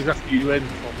teams. where exactly are you aiming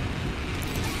for?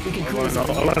 We can I cruise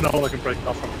want to know all I can break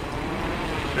off from.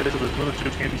 Okay, so there's 1 or 2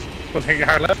 teams. One thing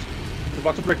hard left. The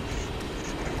bottom brick.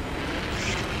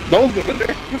 No one's going in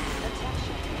there.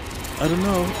 I don't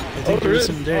know. I think there is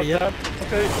some there, yeah.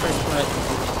 Okay.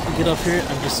 Right. Get off here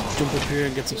and just jump up here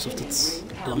and get some stuff that's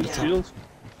along the top. Shield.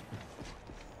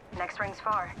 Next ring's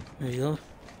far. There you go.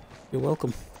 You're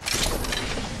welcome.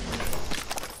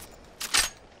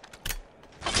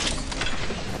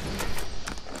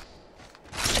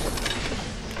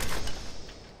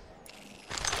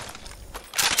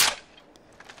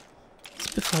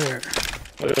 Spitfire.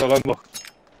 Oh, yeah, look.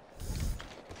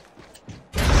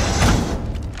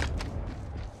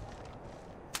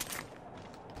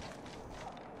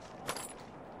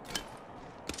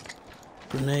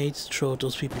 Grenades, throw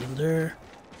those people in there.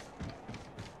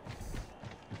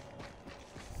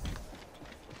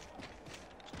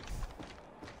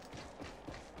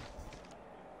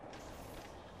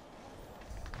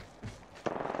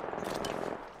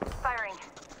 Firing.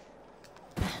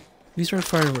 You start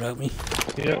firing without me.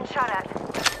 Yeah. Shot at.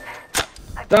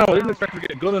 Damn, I didn't expect to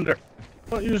get a gun in there.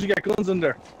 don't usually get guns in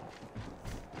there.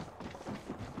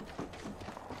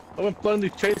 I went blindly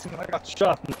chasing and I got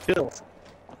shot and killed.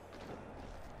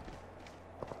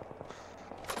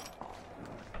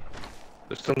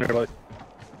 They're still near life.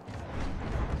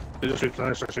 They just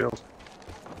replenished their shield.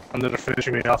 And then they're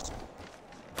finishing me off.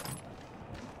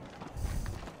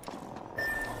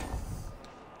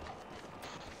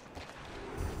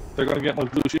 They're gonna get my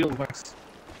blue shield next.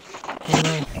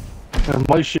 And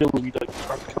my shield will be like,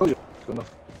 hard to kill you. Good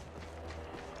enough.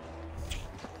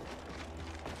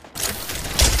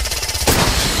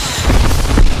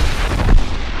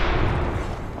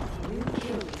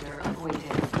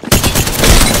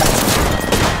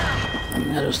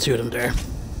 Yeah, there's two of them there.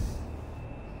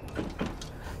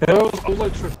 Yeah, I was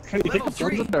like, can you pick up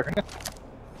guns in there? Can you?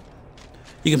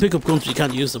 You can pick up guns, but you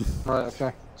can't use them. Right,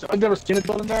 okay. So I've never seen a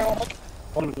gun in there.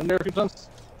 One of them in there a few times.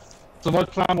 So my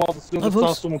plan was as soon as I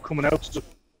saw someone coming out to just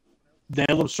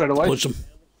nail them straight away. Punch them.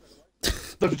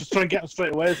 They would just try and get them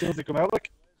straight away as soon as they come out, like.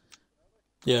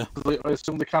 Yeah. I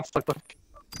assume they can't fight back.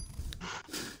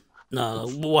 No,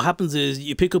 what happens is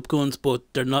you pick up guns, but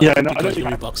they're not because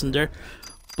you're boxing there.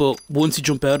 But once you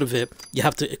jump out of it, you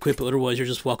have to equip it, otherwise you're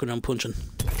just walking around punching.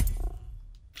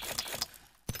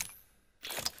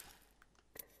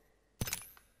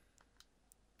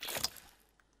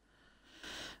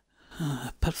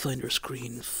 Pathfinder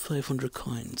screen, 500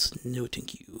 coins. No,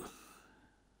 thank you.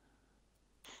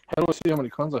 How do I see how many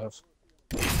coins I have?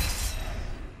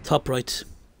 Top right.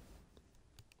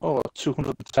 Oh,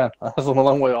 210. That's a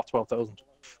long way off 12,000.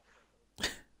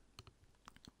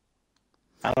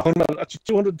 And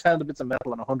 210 bits of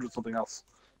metal and 100 something else.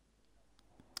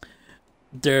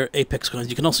 They're Apex coins.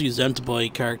 You can also use them to buy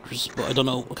characters, but I don't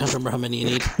know. I can't remember how many you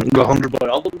need. 100 by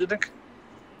all of them, do you think?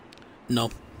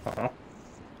 No.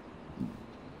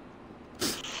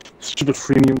 Stupid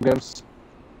freemium games.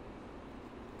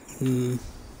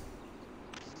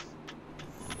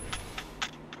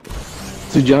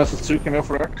 So Genesis 2 came out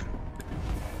for Ark?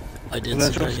 I did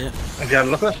see that, yeah. Have you had a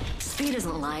look at it? Speed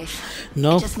isn't life.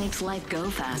 No. It just makes life go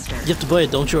faster. You have to buy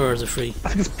it, don't you, or is it free? I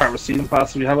think it's part of a season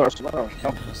pass if you have it or something. I don't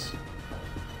know.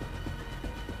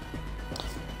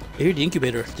 I hear the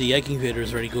incubator, the egg incubator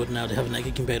is very good now. They have an egg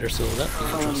incubator, so that'd be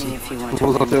interesting. If you want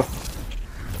What was that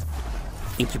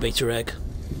do? Incubate your egg.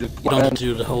 You don't have to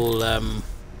do the whole,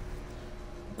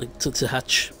 like, to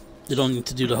hatch. You don't need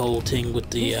to do the whole thing with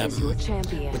the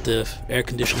air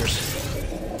conditioners.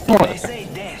 They say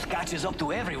death catches up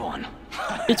to everyone.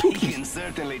 It's Wookiee. You can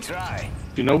certainly try.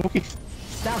 Do you know Wookiee?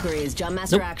 Valkyrie is Jump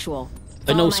Master Actual.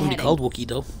 I know somebody called Wookiee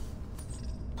though.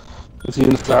 Is he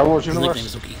in the Star Wars His universe? nickname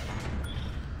is Wookiee.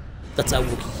 That's our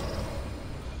Wookiee.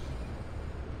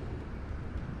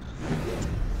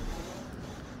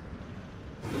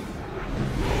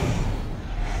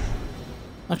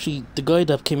 Actually, the guy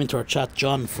that came into our chat,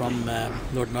 John from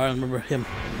Northern Ireland, remember him?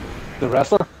 The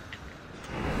wrestler?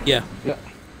 Yeah. Yeah.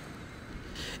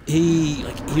 He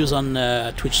was on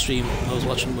Twitch stream. We were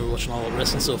watching all the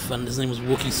wrestling stuff, and his name was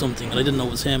Wookiee something, and I didn't know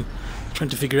it was him. I was trying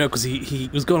to figure it out because he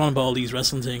was going on about all these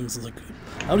wrestling things. I was like,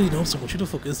 how do you know so much? Who the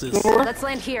fuck is this? Let's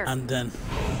land here. And then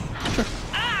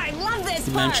I love this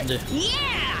he part. mentioned it.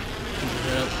 Yeah.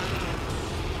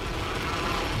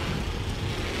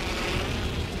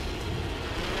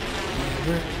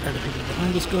 Where are the people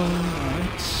behind us going?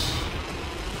 Alright.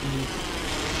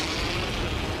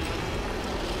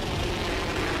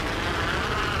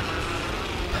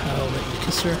 I'll let you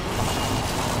kiss her.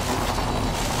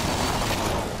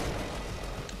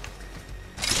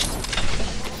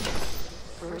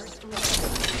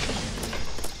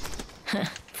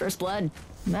 First blood.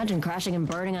 Imagine crashing and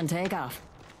burning on takeoff.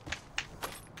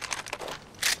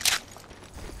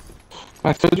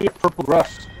 I told you purple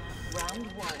grass.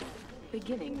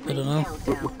 I don't know.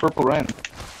 With purple rain.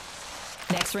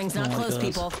 Next ring's not close,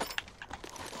 people.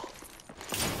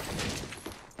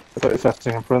 I thought you said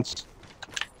Singing Prince.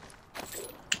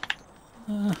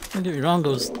 Don't get me wrong, I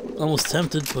was almost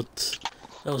tempted, but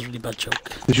that was a really bad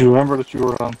joke. Did you remember that you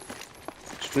were on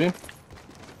stream?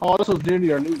 Oh, this was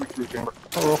nearly our new recruit chamber.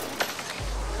 Oh well.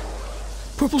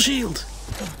 Purple shield!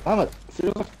 Damn it.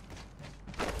 Seriously?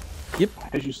 Yep. I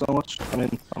hate you so much. I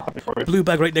mean, I'm happy for you. Blue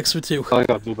bag right next to it too. I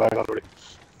got a blue bag already.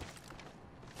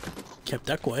 Kept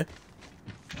that quiet.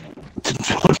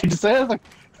 What did you say? I was like...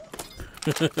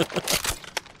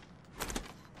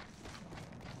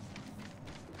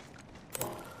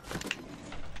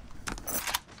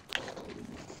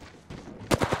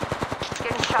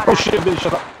 Oh shit, Billy,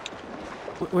 shut up.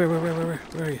 Where are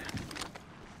you?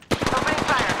 Opening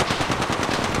fire.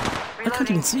 I can't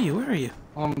even see you, where are you?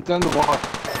 I'm down the water.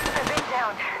 I'm being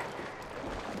down.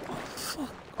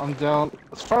 I'm down.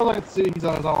 As far as I can see, he's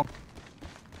on his own.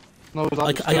 No,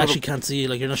 I actually can't see you,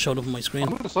 like you're not showing up on my screen.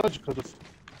 I'm on the side because of...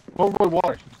 Over by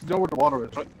water. You know where the water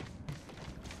is, right?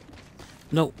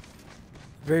 No.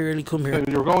 Very rarely come here.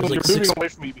 You're going, like you're moving away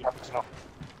from me, you'd be happy to know.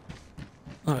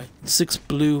 Alright, 6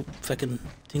 blue fucking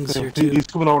things here too. He's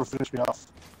coming over to finish me off.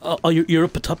 Oh, you're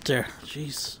up atop there.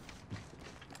 Jeez.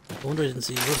 I wonder I didn't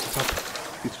see you. Where's the top?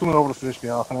 He's coming over to finish me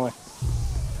off anyway.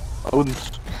 I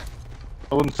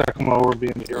wouldn't say coming over and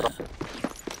being the hero.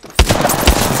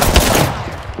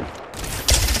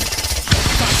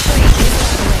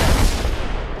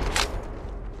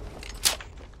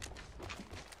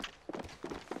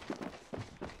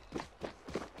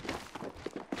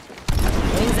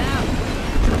 Wings out.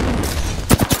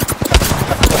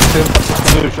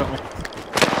 Shot me.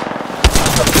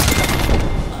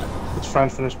 It's trying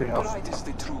to finish me off. Pride is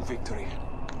the true victory.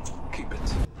 Keep it.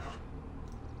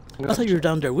 I thought you were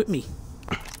down there with me.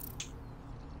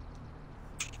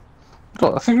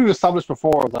 God, I think we established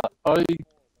before that I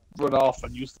run off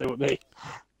and you stay with me.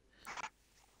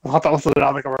 I thought that was the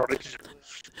dynamic of our relationship.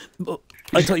 But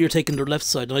I thought you were taking the left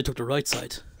side and I took the right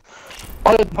side.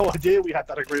 I had no idea we had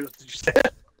that agreement, did you say?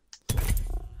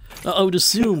 I would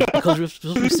assume, because we're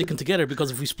supposed to be sticking together, because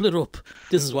if we split up,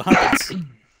 this is what happens.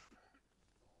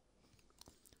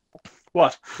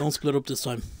 What? Don't split up this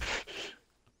time.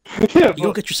 Yeah, you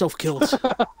don't get yourself killed.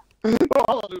 No,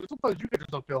 hold on, sometimes you get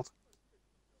yourself killed.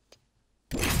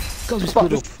 Because we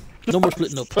split up. No more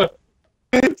splitting up.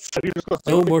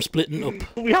 No more splitting up.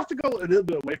 We have to go a little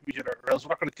bit away from each other, or else we're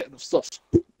not going to get enough stuff.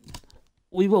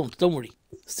 We won't, don't worry.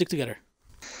 Stick together.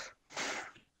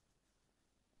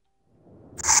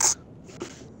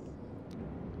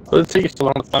 I didn't think you still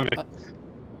on the family.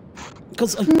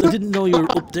 Because I didn't know you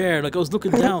were up there. Like, I was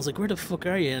looking down. I was like, where the fuck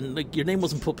are you? And, like, your name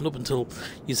wasn't popping up until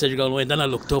you said you're going away. And then I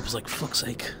looked up. I was like, fuck's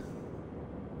sake.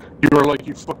 You were like,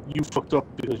 you fucked up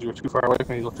because you were too far away from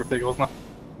me. You looked your big, wasn't it?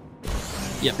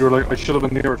 Yeah. You were like, I should have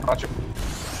been nearer to match you.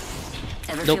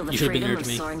 Ever Nope, feel the you should have been freedom near of to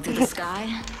me. soaring through the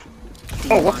sky?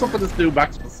 Oh, what's up with this new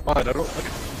back to the spine? I don't like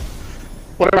it.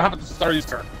 Whatever happened to Starry's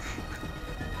turn?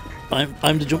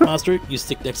 I'm the jump master. You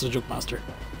stick next to the jump master.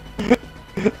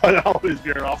 I always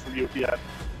veer off from you at the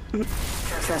end.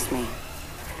 Trust me,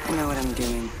 I know what I'm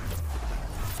doing.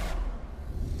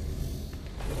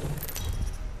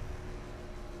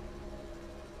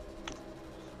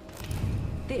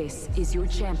 This is your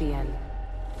champion.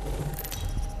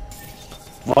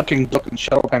 Viking Duck and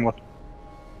Shadow Penguin.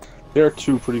 They're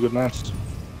two pretty good names, to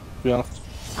be honest.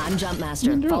 I'm jump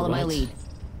master. Follow my lead.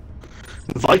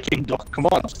 Viking Duck, come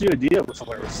on, that's the idea. It was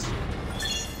hilarious.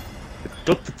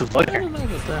 Duck the Viking. I don't know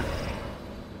about that.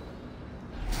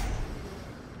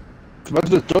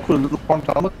 Imagine this duck with a little horned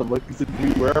helmet that Vikings didn't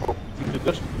really wear, but we did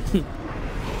it.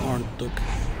 Horned duck.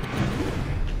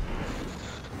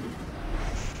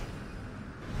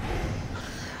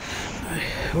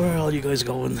 Where are all you guys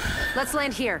going? Let's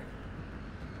land here.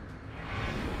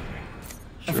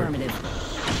 Sure. Affirmative.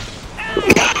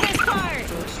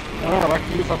 Oh, I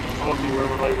can use that to follow me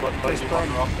wherever I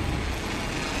wander off.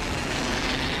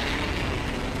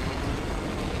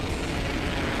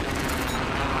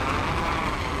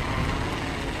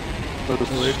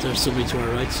 There's somebody to our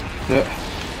right. Yeah.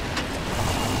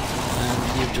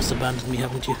 And you've just abandoned me,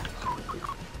 haven't you?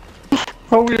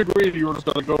 Oh, we agreed you were just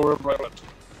gonna go wherever I went.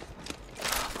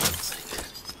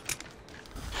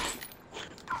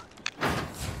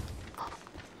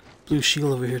 Blue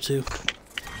shield over here too.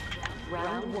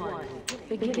 Round 1.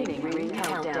 Beginning ring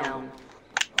countdown.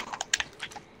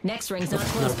 Next ring's not Not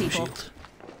close, a blue people. shield.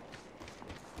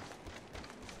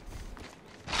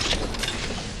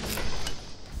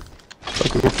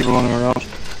 Like we've got people running around.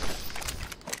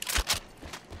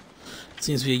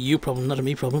 Seems to be a you problem, not a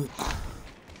me problem.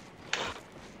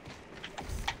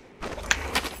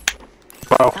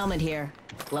 Wow. Helmet here.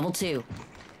 Level 2.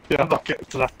 Yeah, I'm not getting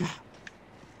to that.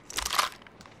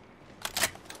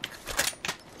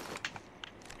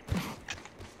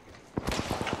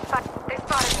 They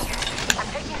spotted me. I'm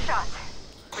taking shots.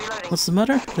 Reloading. What's the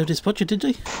matter? Did they spot you, did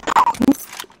they?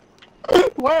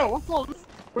 Wow, what's all this?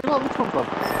 Where did all this come from?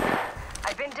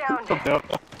 I've been downed. Come down.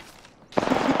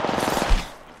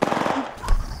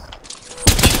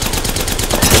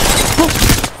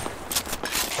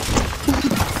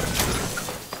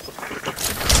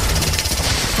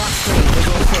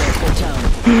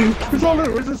 Where's all this?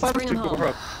 Where's this attitude coming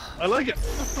from? I like it.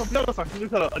 To be honest, I do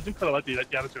kind of like the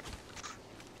attitude.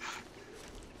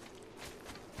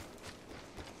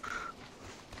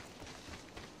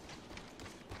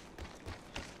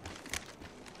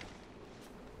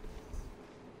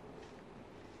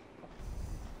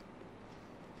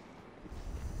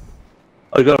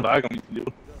 I got a bag on you.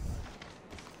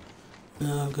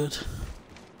 Oh, good.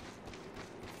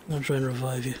 I'm trying to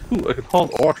revive you. Ooh, I can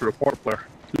hold R to report player.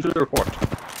 Who did the report?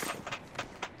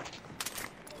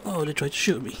 Oh, they tried to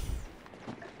shoot me.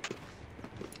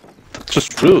 That's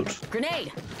just rude.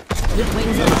 Grenade!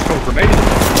 Wings up. Let's throw a grenade.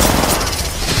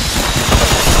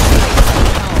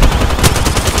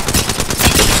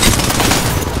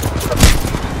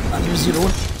 And here's the other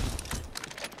one.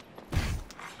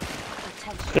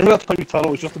 Remember that time you thought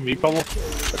it was just a me problem?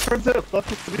 It turns out that's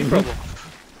just a me problem.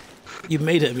 You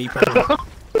made it a me problem.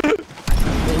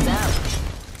 Wings out.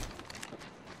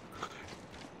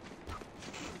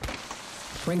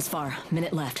 Rings far.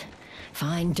 Minute left.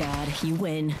 Fine, Dad. You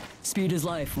win. Speed is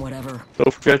life. Whatever.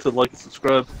 Don't forget to like and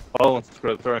subscribe. Follow and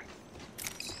subscribe, sorry.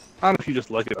 And if you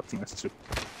just like it, that's nice too.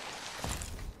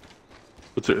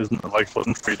 But there isn't a like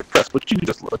button for you to press, but you can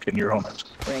just look in your own house.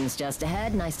 Rings just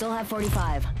ahead, and I still have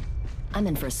 45. I'm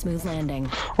in for a smooth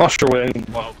landing. Not sure why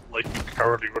anyone would like you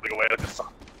cowardly running away like this.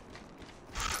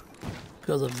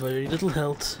 Because of very little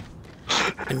health,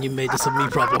 and you made this a me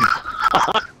problem.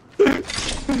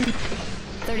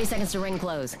 30 seconds to ring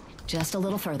close. Just a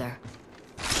little further.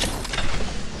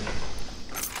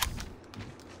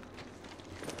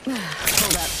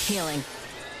 Hold up, healing.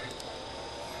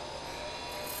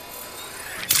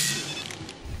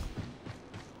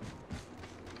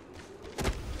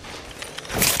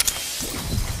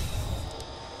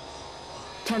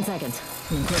 Ten seconds.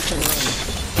 I'm close to the ring.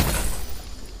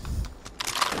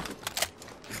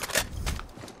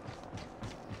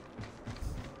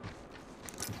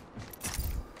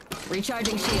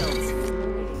 Recharging shields.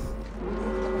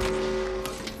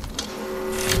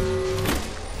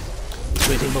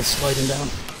 Waiting about sliding down.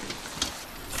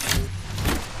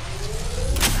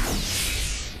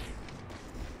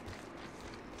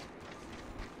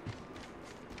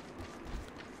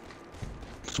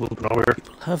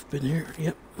 People have been here,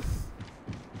 yep.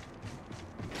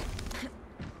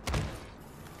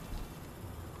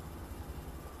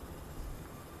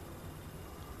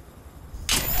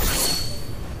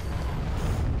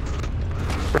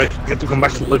 Right, get to come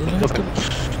back to live.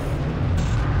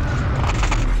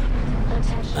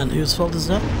 And whose fault is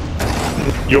that?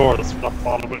 Yours, not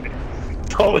following me.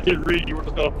 Oh, I didn't read, you were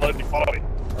just gonna blindly follow me.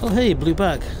 Oh hey, blue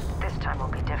bag. This time will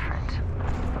be different.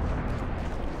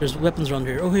 There's weapons around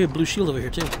here. Oh hey, a blue shield over here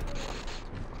too.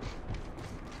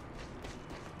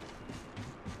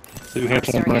 So you can hear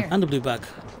someone running. And a blue bag.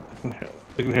 You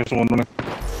can hear someone running.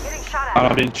 Getting shot at. And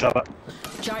I'm being shot at.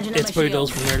 It's probably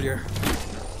those from earlier.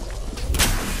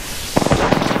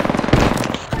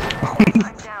 I'm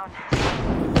down.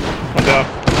 I'm down.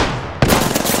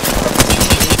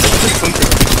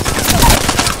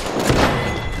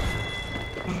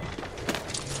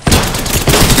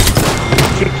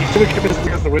 Should we keep it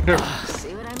against the window?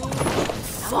 See what I mean?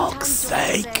 Fuck's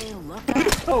sake!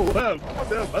 Oh wow, come on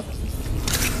down, man.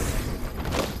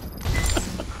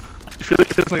 You feel like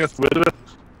it's against the window?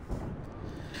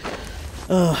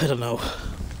 I don't know.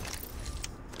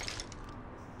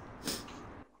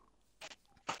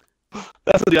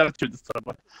 That's the attitude this time,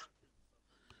 man.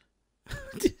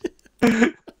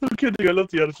 I'm kidding, I love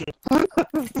the attitude.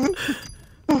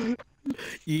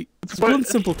 It's one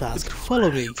simple task.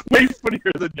 Follow me. It's way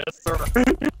funnier than yes, sir.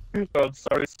 Oh, I'm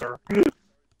sorry, sir.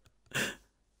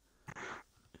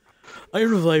 I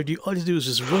revived you. All you do is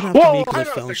just run after me because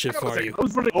I found shit for you. I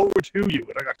was running over to you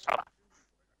and I got shot.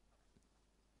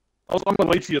 I was on my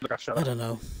way to you and I got shot. I don't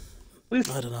know. I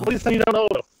don't know. What are you saying you don't know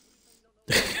though?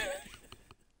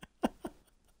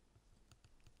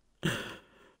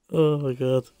 Oh my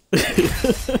god. I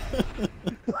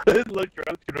didn't like your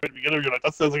attitude right at the beginning. You're like,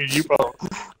 that sounds like a U-boat.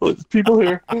 Well, there's people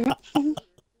here. I'm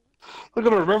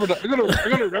gonna remember that. I'm gonna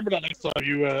remember that next time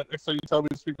you tell me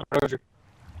to speak to pleasure.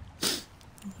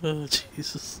 Oh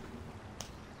Jesus.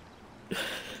 Ever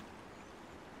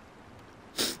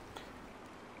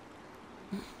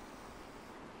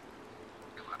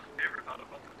thought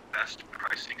about the best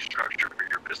pricing structure for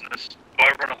your business? So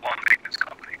I run a lawn maintenance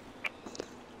company.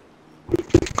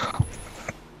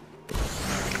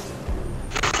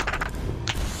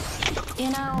 You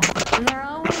know, they're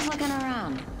always looking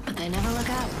around, but they never look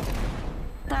up.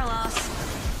 They're lost.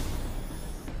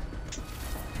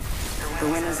 The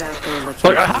winner's out there looking.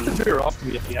 Like, I have to veer off to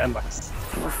me at the end, Max.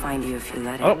 We'll find you if you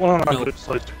let it. I don't want to No.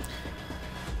 outside.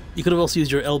 You could have also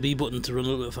used your LB button to run a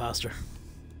little bit faster.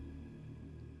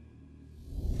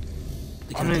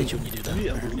 They can't teach you when you do that.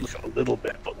 Yeah, a little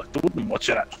bit, but like, there wasn't much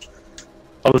in it.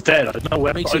 I was dead. I had no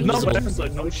weapons. I had no weapons. I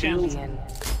had no shields.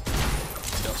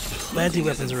 Plenty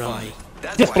weapons around me.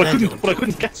 Yes, but I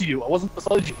couldn't get to you. I wasn't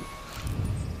beside you.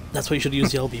 That's why you should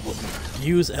use the LB button.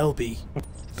 Use LB.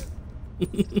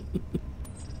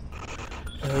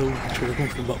 Oh, sure, we're going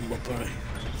for the bottom up, alright.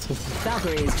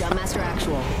 Valkyries, Jumpmaster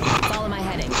Actual. Follow my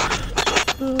heading.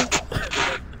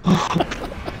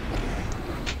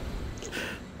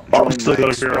 I'm still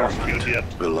gonna be around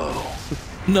yet. Below.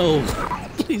 No,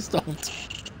 please don't.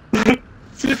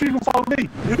 See if you can follow me.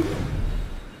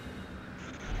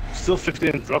 Still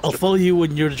 15 drops. I'll follow you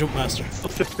when you're the jump master. Still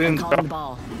 15 Calling the drops.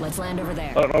 ball. Let's land over there.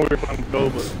 I don't know where you're planning to go,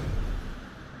 but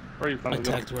where are you I planning to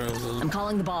go? tagged where I was going. I'm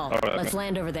calling the ball. Alright, Let's okay.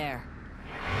 land over there.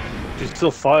 She's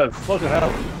still 5. Fucking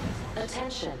hell.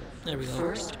 Attention. There we go.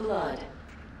 First blood.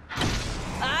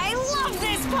 I love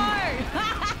this part!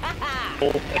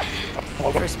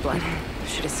 First blood.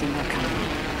 Should have seen that coming.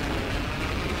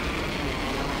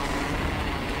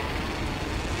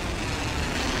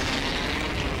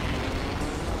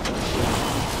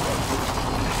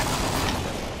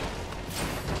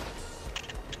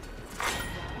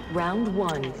 Round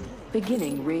 1.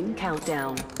 Beginning ring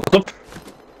countdown. What's up?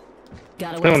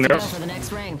 Got a Hang on ways to go there. for the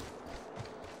next ring.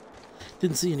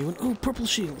 Didn't see anyone. Oh, purple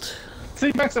shield.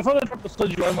 See, Max, if I had triple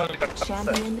stood you, I might have got that.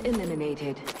 Champion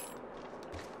eliminated.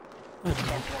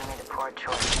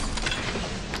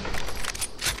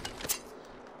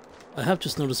 I have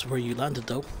just noticed where you landed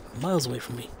though. Miles away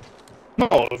from me. No,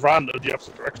 it was random. The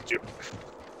opposite direction to you.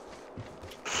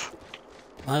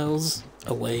 Miles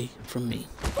away from me.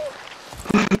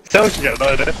 Sounds like you got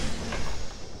an idea.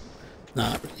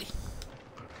 Nah, not really.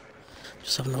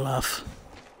 Just having a laugh.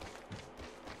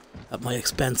 At my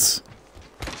expense.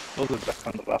 Those are the best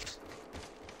kind of laughs.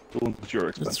 The ones at your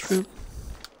expense. That's true.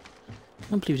 I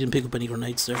can't believe you didn't pick up any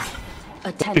grenades there.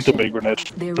 Picked a big grenade.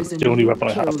 There That's is a the only new weapon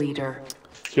I kill have. leader.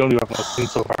 It's the only weapon I've seen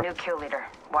so far. New kill leader.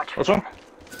 Watch. What's wrong?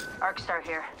 Arcstar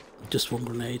here. Just one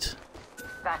grenade.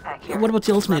 Backpack here. What about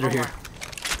the alternator Level here?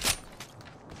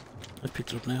 I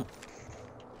picked it up now.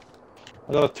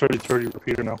 I got a 30-30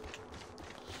 repeater now.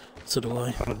 So do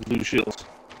I. And a blue shield.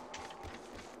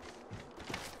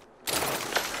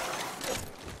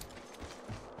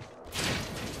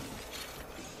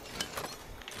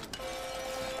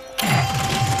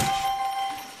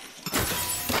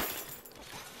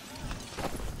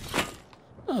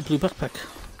 Ah, blue backpack.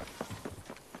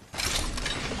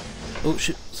 Oh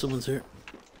shit, someone's here.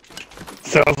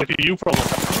 Sounds like a you problem.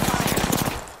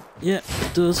 Yeah,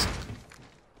 it does.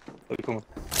 Where you coming?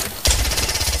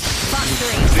 Fox 3,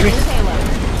 starting the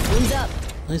payload. Wings up.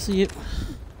 I see you.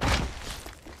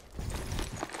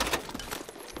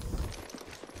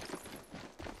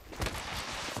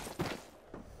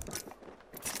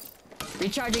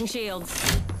 Recharging shields.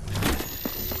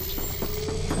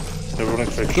 They're running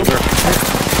straight sugar.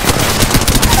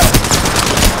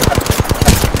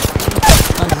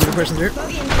 Another person there.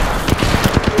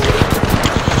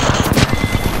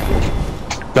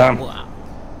 Damn. Wow.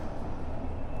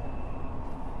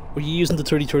 Were you using the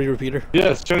 30-30 repeater? Yeah,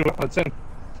 it's the only weapon it's in.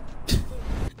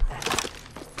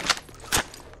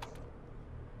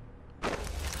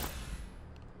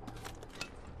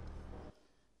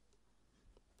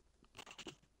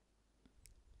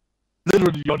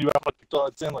 Literally the only weapon I picked up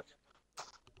it's in, like.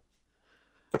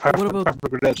 Apart What from about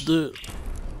grenades. the?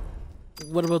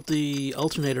 What about the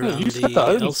alternator Yeah, and you the said that,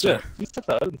 I didn't say Elstar? it. You said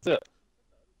that, I didn't say it.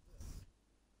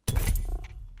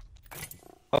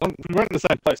 We weren't in the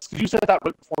same place. You said that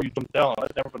right before you jumped down.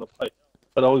 I'd never been up high.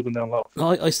 I'd always been down low.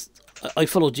 No, I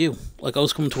followed you. Like I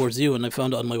was coming towards you, and I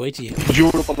found it on my way to you. But you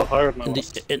were up a lot higher than I In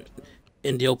was. the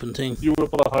in the open thing. You were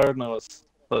up a lot higher than I was.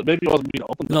 But maybe it wasn't being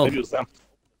open, No. maybe it was them.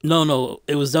 No,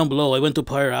 it was down below. I went up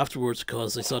higher afterwards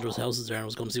because I saw there was houses there, and I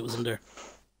was going to see what was in there.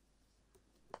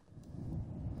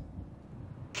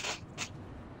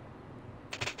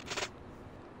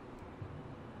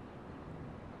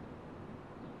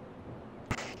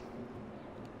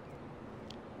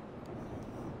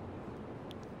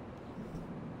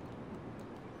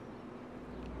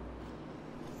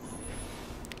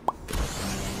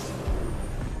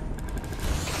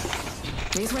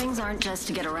 These rings aren't just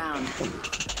to get around.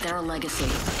 They're a legacy.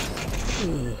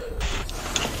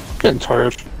 Getting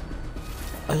tired.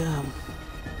 I am.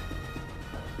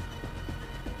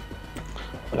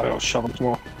 I gotta go shopping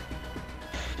tomorrow.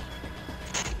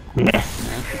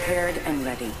 Prepared and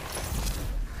ready.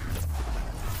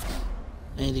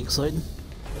 Anything exciting?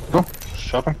 No,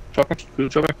 shopping,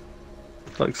 food shopping.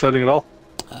 Not exciting at all.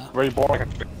 Very boring.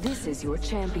 This is your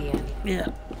champion. Yeah.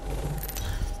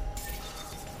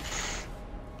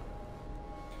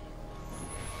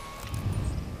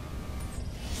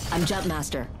 I'm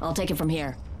Jumpmaster. I'll take it from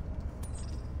here.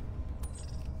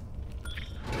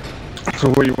 So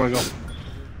where you wanna go?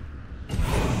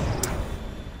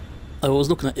 I was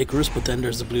looking at Icarus, but then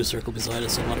there's a blue circle beside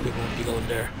it, so a lot of people won't be going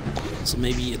there. So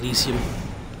maybe Elysium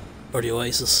or the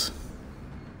Oasis.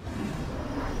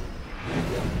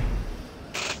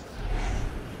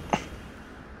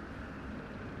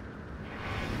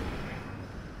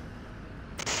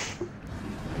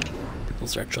 We'll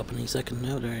start dropping any second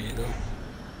now. There you go.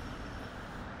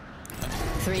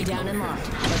 3 down and locked.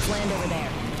 Let's land over there.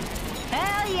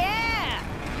 Hell yeah!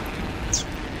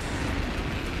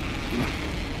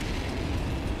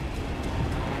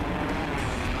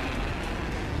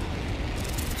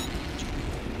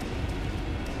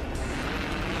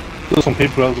 There's some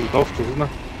people out of the golf course, isn't there?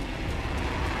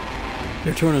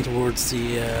 They're turning towards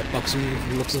the boxing from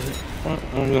the looks of it.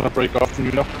 I'm gonna break off from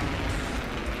you now.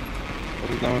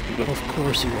 Of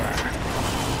course you are.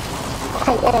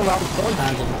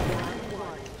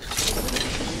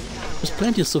 There's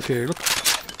plenty of stuff here, look.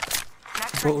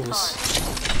 Both of us.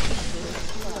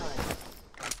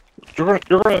 You're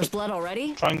gonna There's blood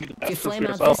already? try and get the best If you for flame out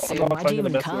yourself. this I'm soon, not why'd trying you to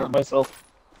get the even best for come? myself.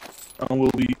 And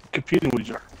we'll be competing with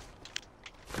each other.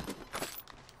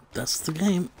 That's the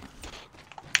game.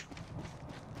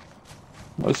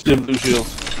 I see a blue shield.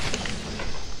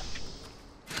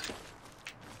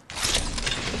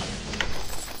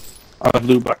 And a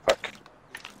blue backpack.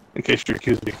 In case you're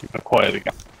accusing me of keeping it quiet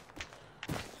again.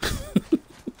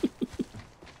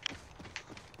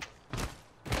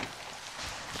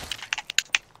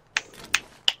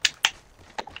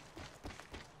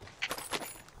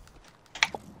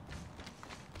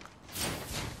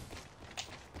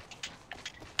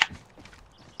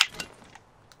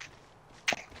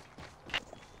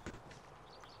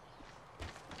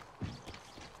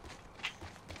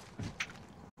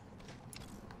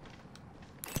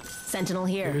 Sentinel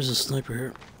here. There's a sniper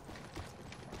here.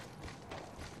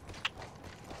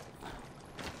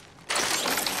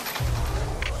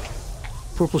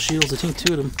 Purple shields, I think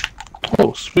 2 of them.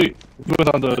 Oh, sweet. You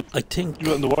went on the... I think... You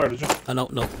went on the wire, did you? No.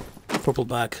 Purple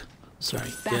bag. Sorry.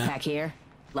 Backpack here.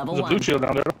 Level There's 1. a blue shield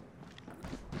down there.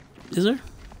 Is there?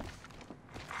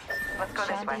 Let's go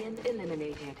this way.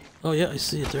 Eliminated. Oh yeah, I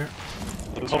see it there.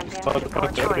 There's hope to the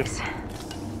product there.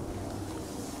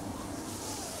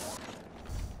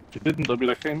 If you didn't, I'd be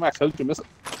like, hey Max, how did you miss it?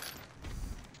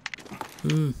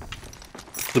 Hmm.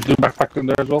 The blue backpack in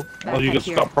there as well. Oh, you just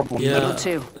got purple one. Yeah, Level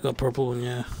 2. I got purple one,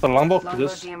 yeah. The longbow? It Longbow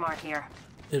is. DMR here.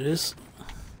 It is.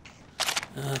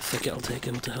 Fuck it, I'll take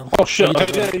it, what the hell. Oh shit, Oh, you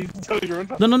yeah, you can tell you're in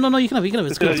that. No, you can have it,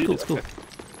 It's cool, it's cool. Okay.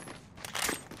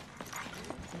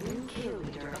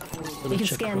 We can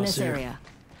scan this area.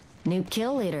 New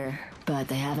kill leader, but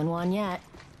they haven't won yet.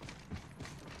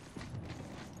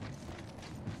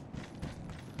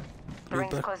 The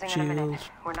ring's closing in a minute.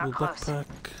 We're not close. Backpack.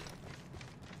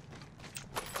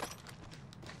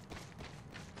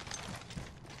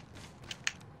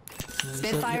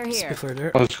 Spitfire here. Spitfire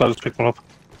there. I just gotta pick one up.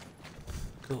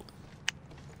 Cool.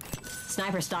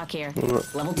 Sniper stock here.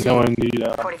 Level 2. Now I need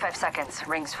 45 seconds.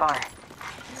 Ring's far.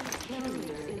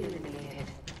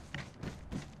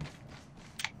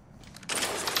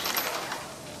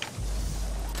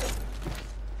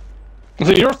 So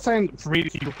you're saying for me to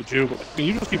keep up with you, but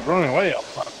you just keep running away all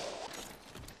the time.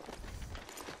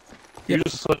 You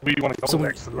just said we want to go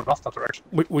next, so we're not that direction.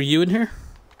 Were you in here?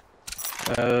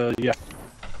 Yeah.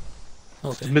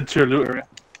 Okay. Mid-tier loot area.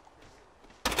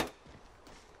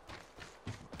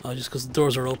 Oh, just because the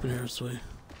doors are open here, so.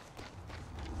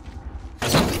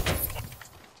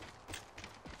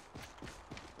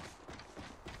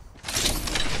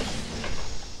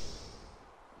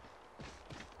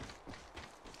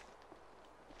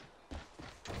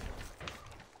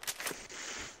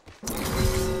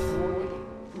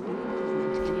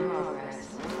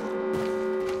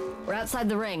 We're outside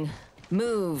the ring.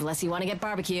 Move, unless you want to get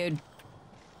barbecued.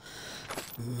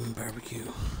 Barbecue.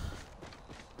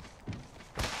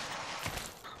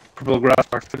 Purple grass,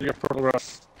 Max. Did you get purple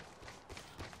grass?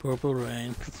 Purple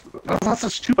rain. That's a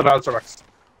stupid answer, Max.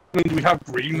 I mean, do we have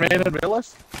green rain in real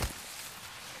life?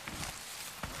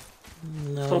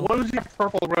 No. So why would you get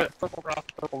purple grass,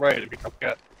 purple rain if you don't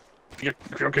get... If you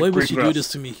don't get Why green would you grass? do this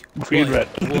to me? Green Why? red.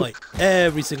 Why?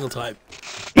 Every single time.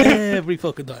 Every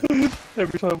fucking time.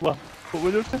 Every time what? What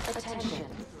would you say?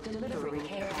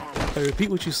 I repeat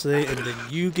what you say, and then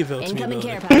you give out to me Incoming about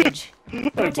care it. package.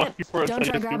 Pro I tip, mock you for a don't try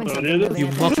second, grabbing but I something did it. with You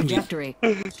an mock me. trajectory.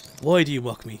 Why do you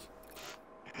mock me?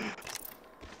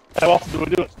 How often do I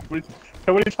do it?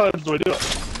 How many times do I do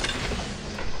it?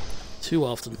 Too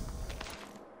often.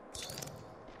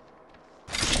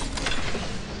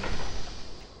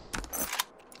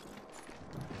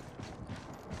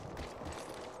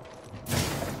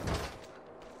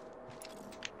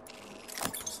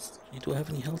 Do I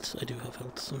have any health? I do have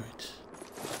health, alright.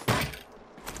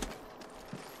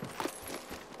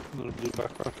 Another blue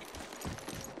backpack.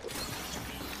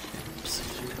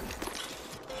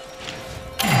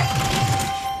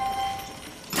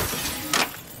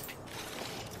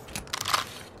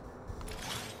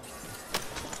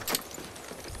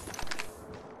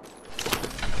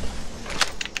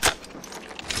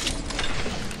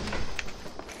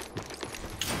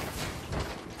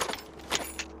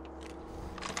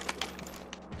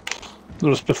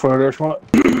 There's a Spitfire there if you want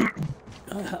it.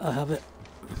 I have it.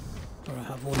 Or I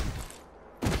have one.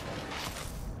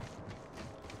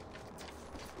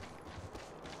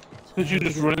 Did you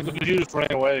just run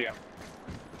away again?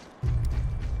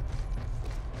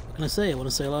 What can I say? I want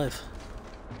to stay alive.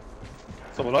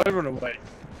 So when I run away,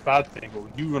 bad thing, but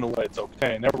when you run away, it's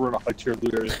okay. Never run off like tier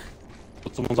looters,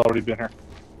 but someone's already been here.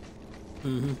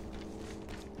 Mm-hmm.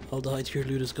 All the high tier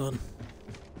loot is gone.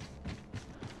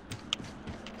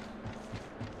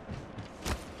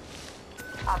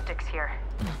 Optics here.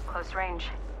 Close range.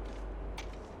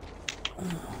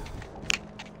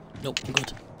 Nope, I'm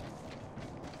good.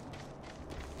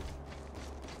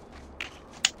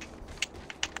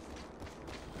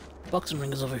 Boxing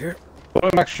ring is over here.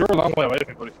 But Max, you're a long way away from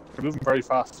me, buddy. You're moving very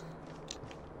fast.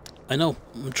 I know.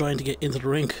 I'm trying to get into the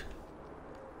ring.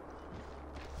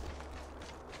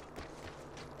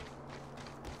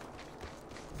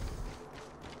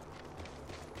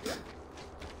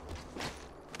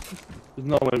 There's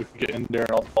no way we can get in there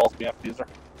and all the balls be empty, is there?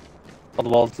 All the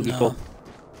balls will be full.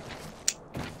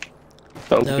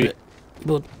 That would be.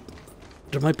 But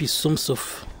there might be some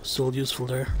stuff still useful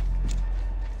there.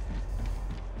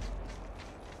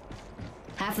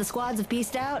 Half the squads have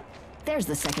pieced out. There's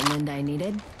the second wind I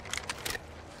needed.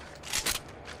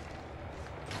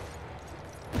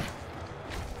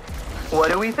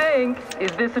 What do we think?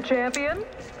 Is this a champion?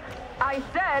 I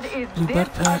said, is this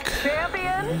a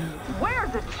champion?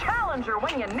 Where's a challenger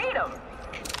when you need him?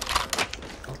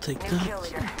 I'll take New that. kill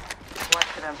leader.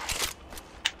 Watch them.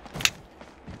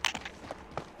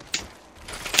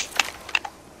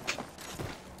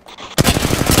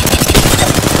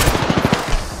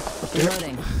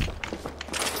 Reloading.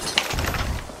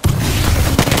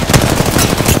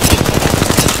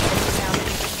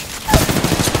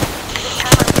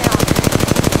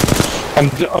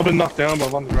 I've been knocked down, but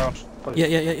I'm on the ground. Yeah.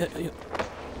 And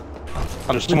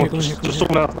there's someone, just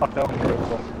someone else knocked down here.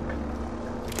 So.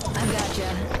 I've gotcha.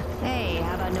 Hey,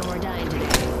 how about no more dying today?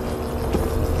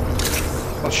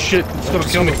 Oh shit, it's gonna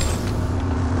kill me.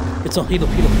 It's on, heal up.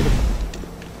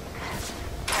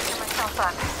 Patching myself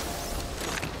up.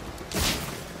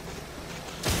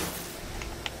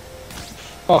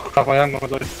 Oh crap, I am gonna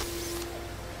die.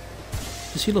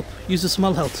 Just heal up. Use the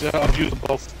small health. Yeah, I've used them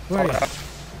both. Where are you?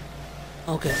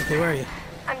 Okay, where are you?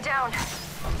 I'm down.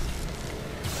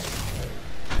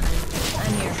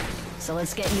 I'm here. So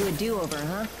let's get you a do-over,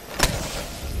 huh?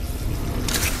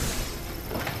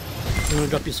 I'm gonna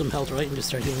drop you some health, right? And just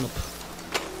start healing up.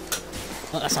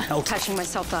 Oh, that's not health. Patching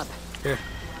myself up. Here.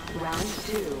 Round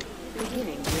 2.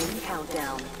 Beginning ring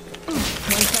countdown. One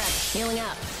sec. Healing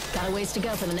up. Got a ways to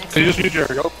go for the next Can you one. just use your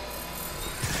go?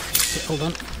 Okay, hold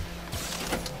on.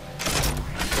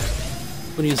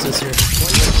 I'm gonna use this here.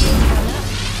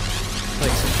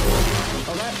 Right.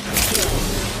 Hold up. Healing.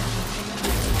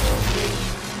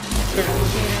 On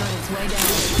its way down.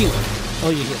 Heal.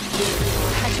 Oh, you heal.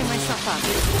 Patching myself up.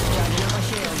 Charging up my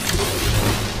shield.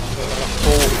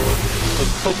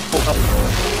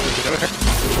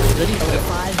 Ready?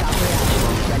 5 Valkyrie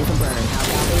out. Ready for burn. How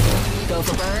copy? Go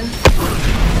for burn.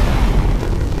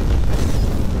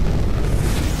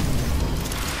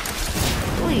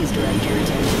 Please direct your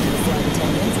attention to the flight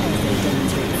attendants as they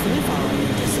demonstrate free falling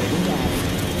into certain death.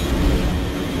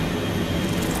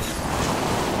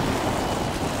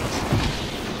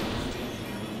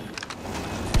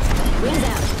 Wings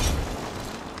out.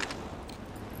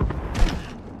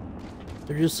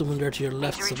 There is someone there to your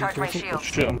left, so be careful. Oh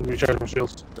shit, I'm recharging my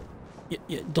shields.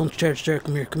 Yeah, don't charge there.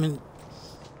 Come here, come in.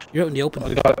 You're out in the open.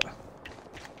 I got it.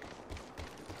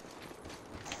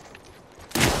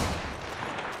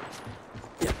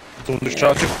 Someone just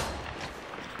charging.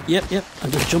 Yep.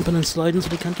 I'm just jumping and sliding so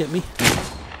they can't get me.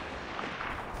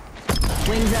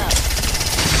 Wings up.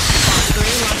 Fox 3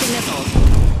 launching missiles.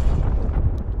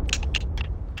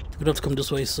 We're gonna have to come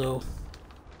this way, so.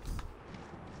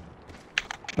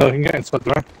 No, you can get inside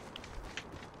there.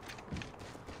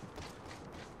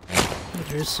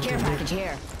 There is Care something package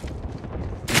there. here.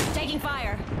 Taking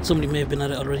fire. Somebody may have been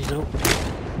at it already, though.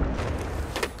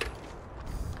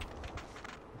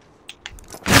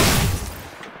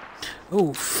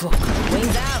 Oh, fuck.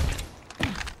 Wings out.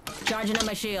 Charging up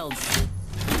my shields.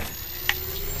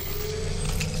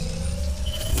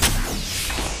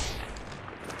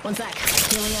 One sec.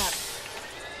 Healing up.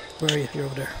 Where are you? You're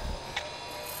over there.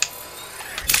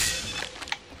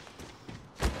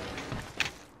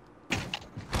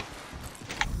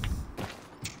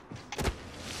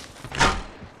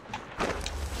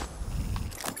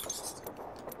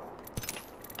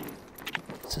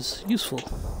 This is useful.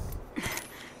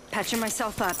 Patching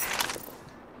myself up.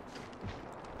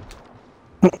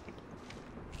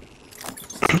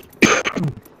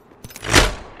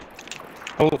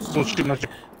 Oh, someone's shooting at you.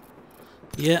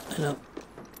 Yeah, I know.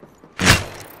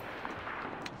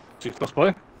 See, close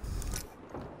by.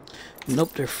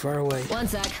 Nope, they're far away. One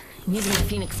sec. I'm using the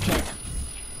Phoenix kit.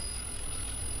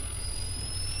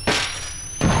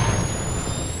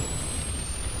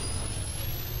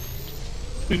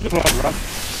 He's just on the ramp.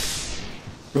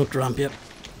 Road ramp, yep.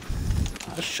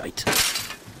 Ah, shite.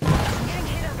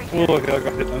 Oh, okay, I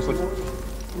got hit nicely.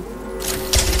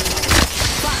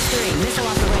 Box 3, missile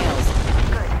off the rails.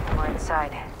 Good, we're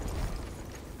inside. I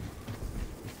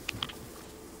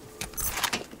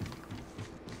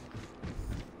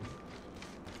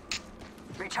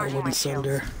Recharging my wouldn't send shields.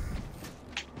 her.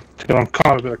 Okay, I'm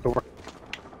coming back over.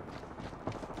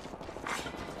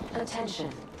 Attention,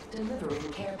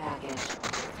 delivering care package.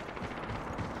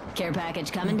 Care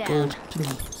package coming down. Gold.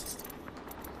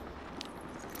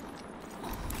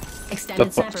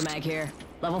 Extended sniper mag here.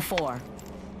 Level 4.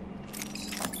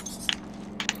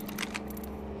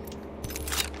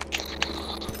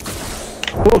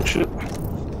 Oh shit.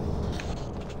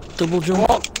 Double jump.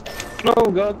 Oh, no,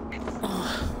 God.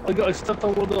 I stepped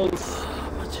on one of those.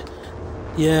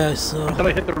 Yeah, I saw. Then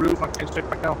I hit the roof, I can't straight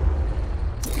back now.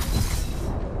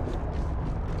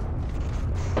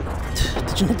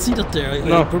 Did you not see that there?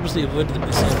 No. I purposely avoided it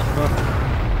by saying that.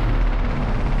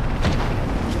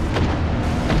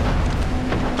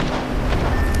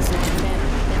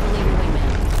 Never leave your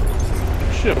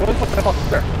wingman. Shit, what the fuck is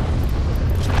there?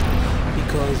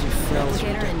 Because you fell through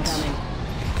Replicator that. incoming.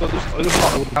 I just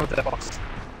thought I wouldn't have that box.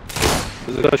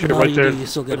 There's a guy shooting No, right you there. do, you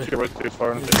still get it. Right there,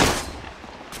 far in there.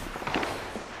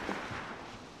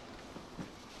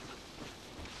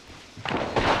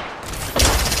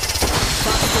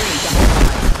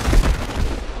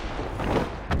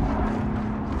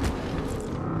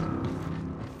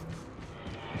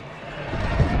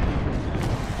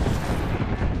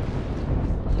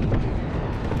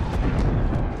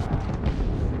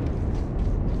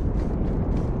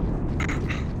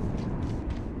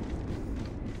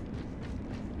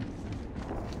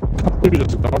 Maybe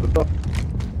just ignore the stuff.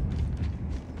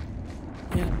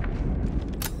 Yeah.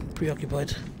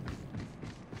 Preoccupied.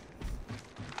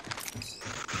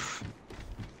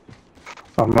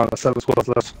 Oh man, I said this was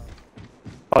left.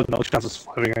 I had no chance of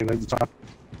surviving anything at the time.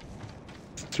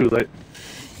 It's too late.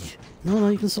 No,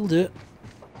 you can still do it.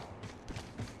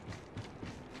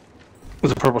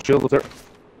 There's a purple shield up there.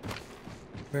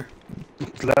 Where?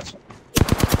 Left.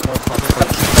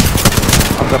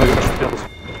 I'm gonna get the shield.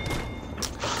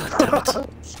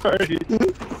 Sorry.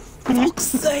 Fuck's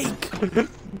sake!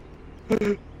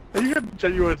 Are you getting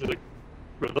genuinely like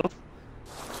rid of?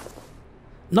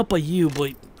 Not by you,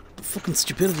 by the fucking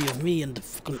stupidity of me and the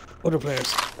fucking other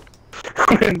players.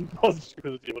 I mean, not the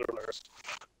stupidity of other players.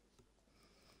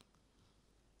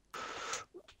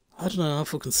 How did I not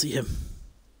fucking see him?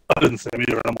 I didn't see him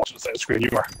either, and I'm watching the same screen you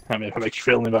were. I mean, if it makes you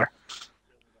feel any better.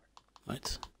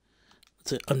 Right.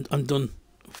 That's it. I'm done.